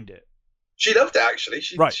she find it? She loved it actually.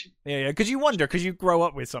 Right. She, yeah. Because you wonder, because you grow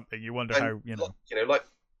up with something, you wonder how like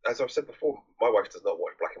as I've said before, my wife does not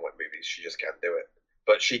watch black and white movies. She just can't do it.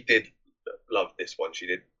 But she did love this one. She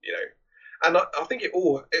did, and I think it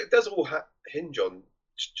does all hinge on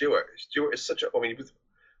Stuart. Stuart is such a. I mean, he was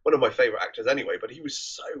one of my favourite actors anyway. But he was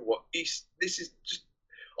so what. This is just.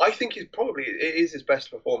 I think it is his best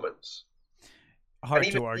performance. Hard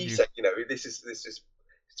to argue. He said, this is his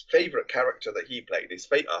favourite character that he played. I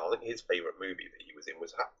think his favourite movie that he was in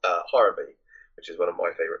was Harvey, which is one of my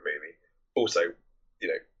favourite movies. Also,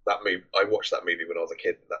 that movie. I watched that movie when I was a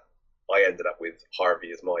kid. That I ended up with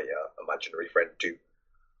Harvey as my imaginary friend too.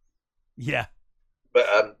 Yeah.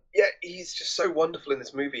 But he's just so wonderful in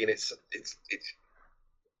this movie, and it's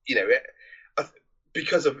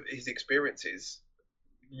because of his experiences,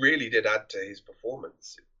 really did add to his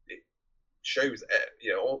performance. It shows,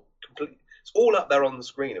 it's all up there on the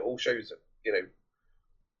screen. It all shows,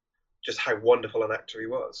 just how wonderful an actor he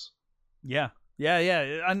was. Yeah,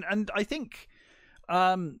 and I think,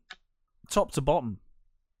 top to bottom,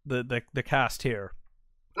 the cast here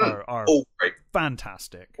are all great,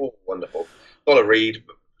 fantastic, all wonderful. Donna Reed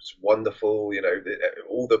was wonderful.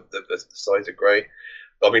 All the sides are great.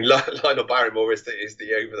 I mean, Lionel Barrymore is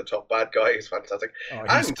the over the top bad guy. He's fantastic. Oh,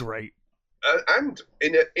 he's great. And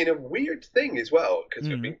in a weird thing as well, because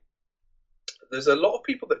I mean, there's a lot of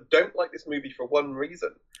people that don't like this movie for one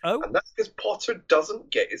reason, and that's because Potter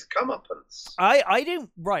doesn't get his comeuppance. I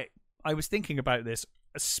don't. Right, I was thinking about this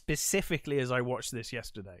specifically as I watched this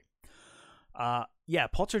yesterday.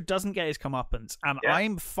 Potter doesn't get his comeuppance, and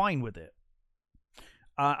I'm fine with it.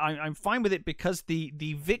 I'm fine with it because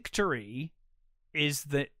the victory is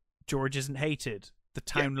that George isn't hated. The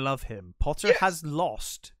town love him. Potter has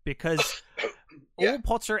lost because all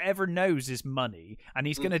Potter ever knows is money, and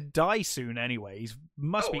he's going to die soon anyway. He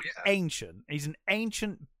must be ancient. He's an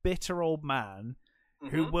ancient, bitter old man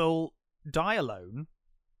who will die alone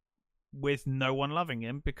with no one loving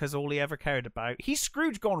him because all he ever cared about. He's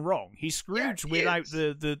Scrooge gone wrong. He's Scrooge without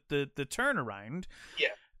the turnaround. Yeah.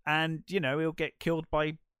 And, he'll get killed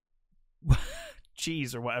by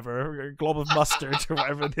cheese or whatever, a glob of mustard or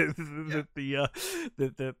whatever the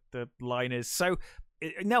line is. So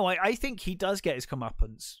no, I think he does get his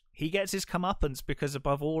comeuppance. He gets his comeuppance because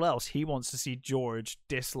above all else he wants to see George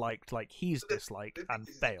disliked like he's disliked and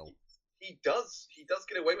fail. He does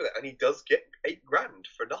get away with it, and he does get $8,000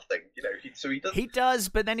 for nothing. He does,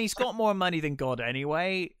 but then he's got more money than God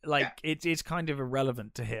anyway. It's kind of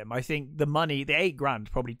irrelevant to him. I think the money, the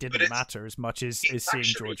 $8,000, probably didn't matter as much as seeing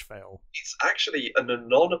George fail. It's actually an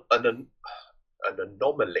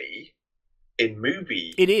anomaly in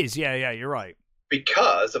movie. It is, yeah, you're right.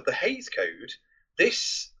 Because of the Hays Code,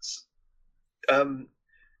 this part of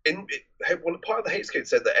the Hays Code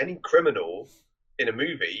said that any criminal in a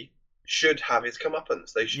movie should have his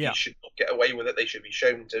comeuppance. He should not get away with it. They should be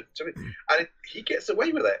shown to it. And he gets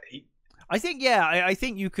away with it. I think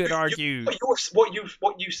you could argue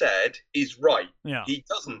what you said is right. Yeah. He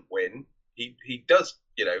doesn't win. He does.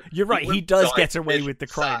 You're right. He does get away with the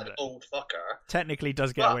crime. Sad old fucker. Technically,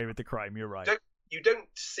 does get away with the crime. You're right. You don't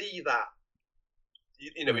see that.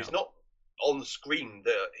 He's not on screen.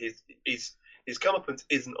 His comeuppance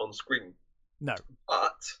isn't on screen. No.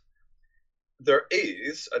 But there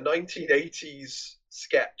is a 1980s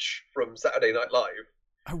sketch from Saturday Night Live.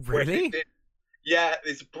 Oh, really?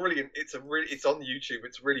 It's brilliant. It's on YouTube.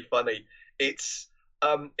 It's really funny. It's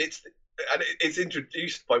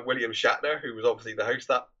introduced by William Shatner, who was obviously the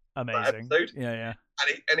host of that episode. Yeah.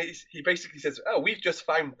 And he basically says, "Oh, we've just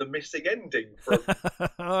found the missing ending from."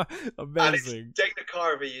 Amazing. And Dana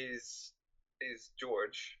Carvey is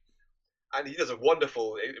George, and he does a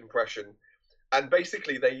wonderful impression. And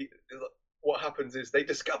basically, what happens is they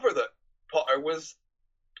discover that Potter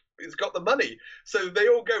he's got the money, so they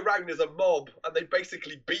all go round as a mob and they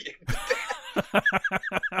basically beat him to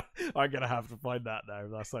death. I'm gonna have to find that now.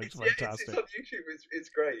 That sounds fantastic. It's on YouTube. It's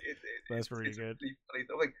great. That's really good. Really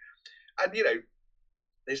funny. And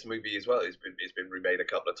this movie as well. It's been remade a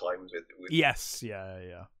couple of times with yes,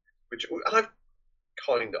 yeah. Which and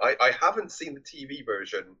I haven't seen the TV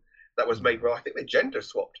version that was made where I think they gender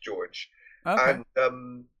swapped George. Okay.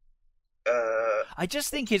 And I just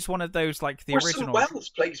think it's one of those like the Orson original. Welles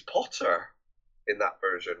plays Potter in that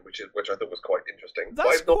version, which I thought was quite interesting.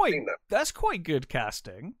 That's quite good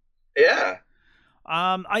casting. Yeah.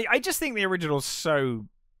 I just think the original's so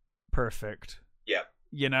perfect. Yeah.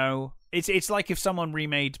 It's like if someone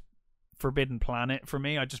remade Forbidden Planet for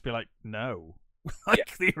me, I'd just be like, no.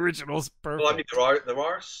 The original's perfect. Well, I mean, there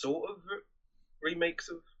are sort of remakes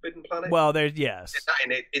of Forbidden Planet? Well, there's yes,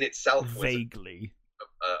 that in itself vaguely was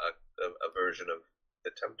a version of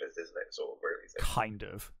The Tempest, isn't it? Sort of, really. Kind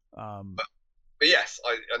of. But yes,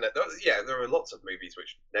 there are lots of movies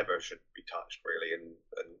which never should be touched, really, and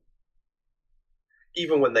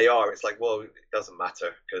even when they are, it's like, well, it doesn't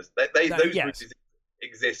matter because those movies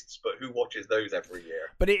exists, but who watches those every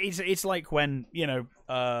year? But it's like when the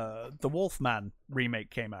Wolfman remake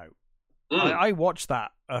came out. I watched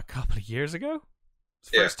that a couple of years ago.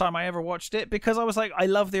 It's the first time I ever watched it because I was like, I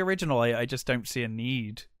love the original. I just don't see a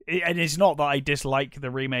need. And it's not that I dislike the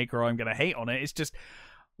remake or I'm going to hate on it. It's just,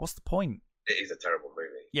 what's the point? It is a terrible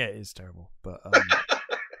movie. Yeah, it is terrible. But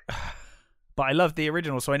but I loved the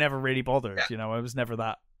original, so I never really bothered. Yeah. I was never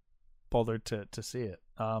that bothered to see it.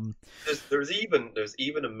 There's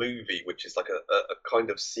even a movie which is like a kind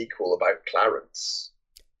of sequel about Clarence.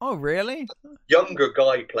 Oh, really? Younger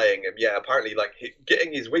guy playing him. Yeah, apparently, like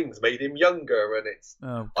getting his wings made him younger, and it's.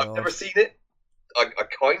 Oh, I've never seen it. I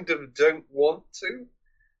kind of don't want to,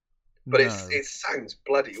 but it sounds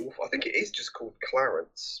bloody awful. I think it is just called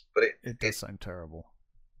Clarence, but it does sound terrible.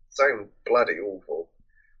 Sound bloody awful.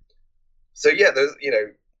 So yeah, there's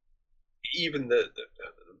even there's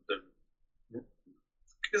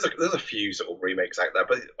a few sort of remakes out there,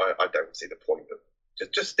 but I don't see the point of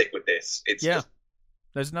just stick with this. It's just.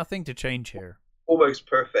 There's nothing to change here. Almost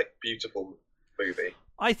perfect, beautiful movie.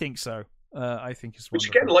 I think so. I think it's which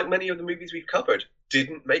wonderful. Again, like many of the movies we've covered,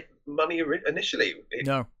 didn't make money initially.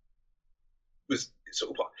 It was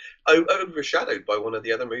sort of overshadowed by one of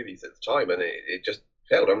the other movies at the time, and it just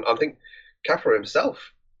failed. I think Capra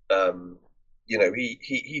himself,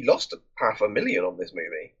 he lost $500,000 on this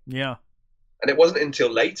movie. Yeah, and it wasn't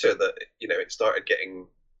until later that it started getting,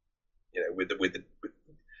 with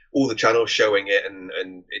all the channels showing it, and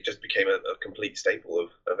it just became a complete staple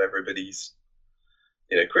of everybody's,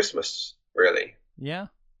 Christmas, really. Yeah.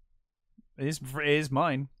 It is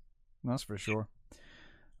mine. That's for sure.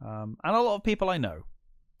 And a lot of people I know.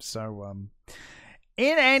 So,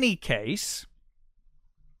 in any case,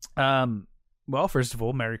 well, first of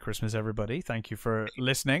all, Merry Christmas, everybody. Thank you for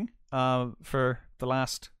listening for the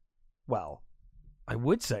last, well, I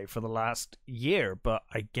would say for the last year, but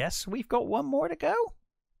I guess we've got one more to go.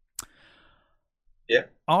 Yeah.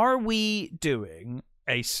 Are we doing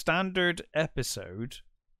a standard episode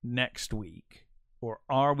next week, or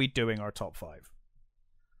are we doing our top 5?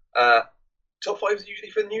 Top 5 is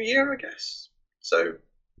usually for the new year, I guess. So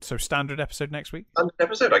standard episode next week? Standard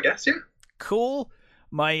episode, I guess, yeah. Cool.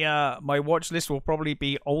 My watch list will probably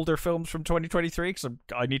be older films from 2023 because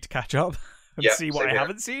I need to catch up. And see what I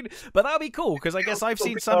haven't seen, but that'll be cool because I guess I've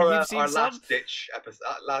seen some. You've seen some. Last ditch episode,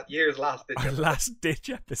 year's last ditch. Our last ditch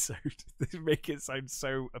episode. They make it sound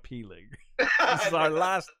so appealing. This is our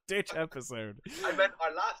last ditch episode. I meant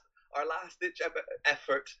our last ditch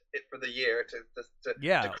effort for the year to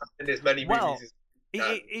cram in as many movies as.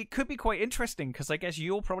 It could be quite interesting because I guess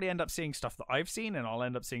you'll probably end up seeing stuff that I've seen, and I'll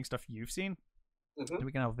end up seeing stuff you've seen. Mm-hmm.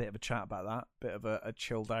 We can have a bit of a chat about that, bit of a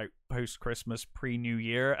chilled out post-Christmas, pre-New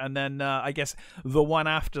Year, and then I guess the one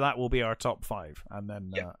after that will be our top 5, and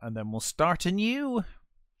then we'll start anew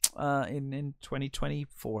in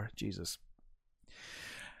 2024. Jesus,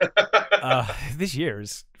 this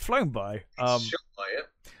year's flown by.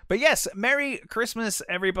 But yes, Merry Christmas,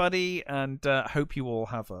 everybody, and hope you all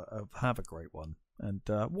have a great one, and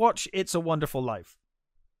watch It's a Wonderful Life,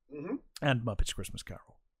 and Muppets Christmas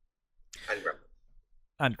Carol,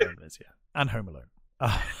 and Gremlins, yeah, and Home Alone,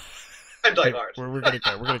 and Die Hard. We're gonna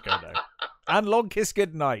go now, and Long Kiss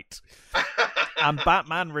Goodnight, and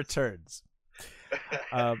Batman Returns.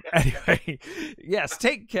 Anyway, yes,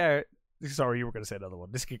 take care. Sorry, you were going to say another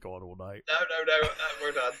one. This could go on all night. No,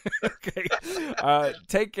 we're done. Okay.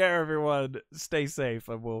 Take care, everyone. Stay safe,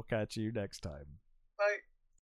 and we'll catch you next time. Bye.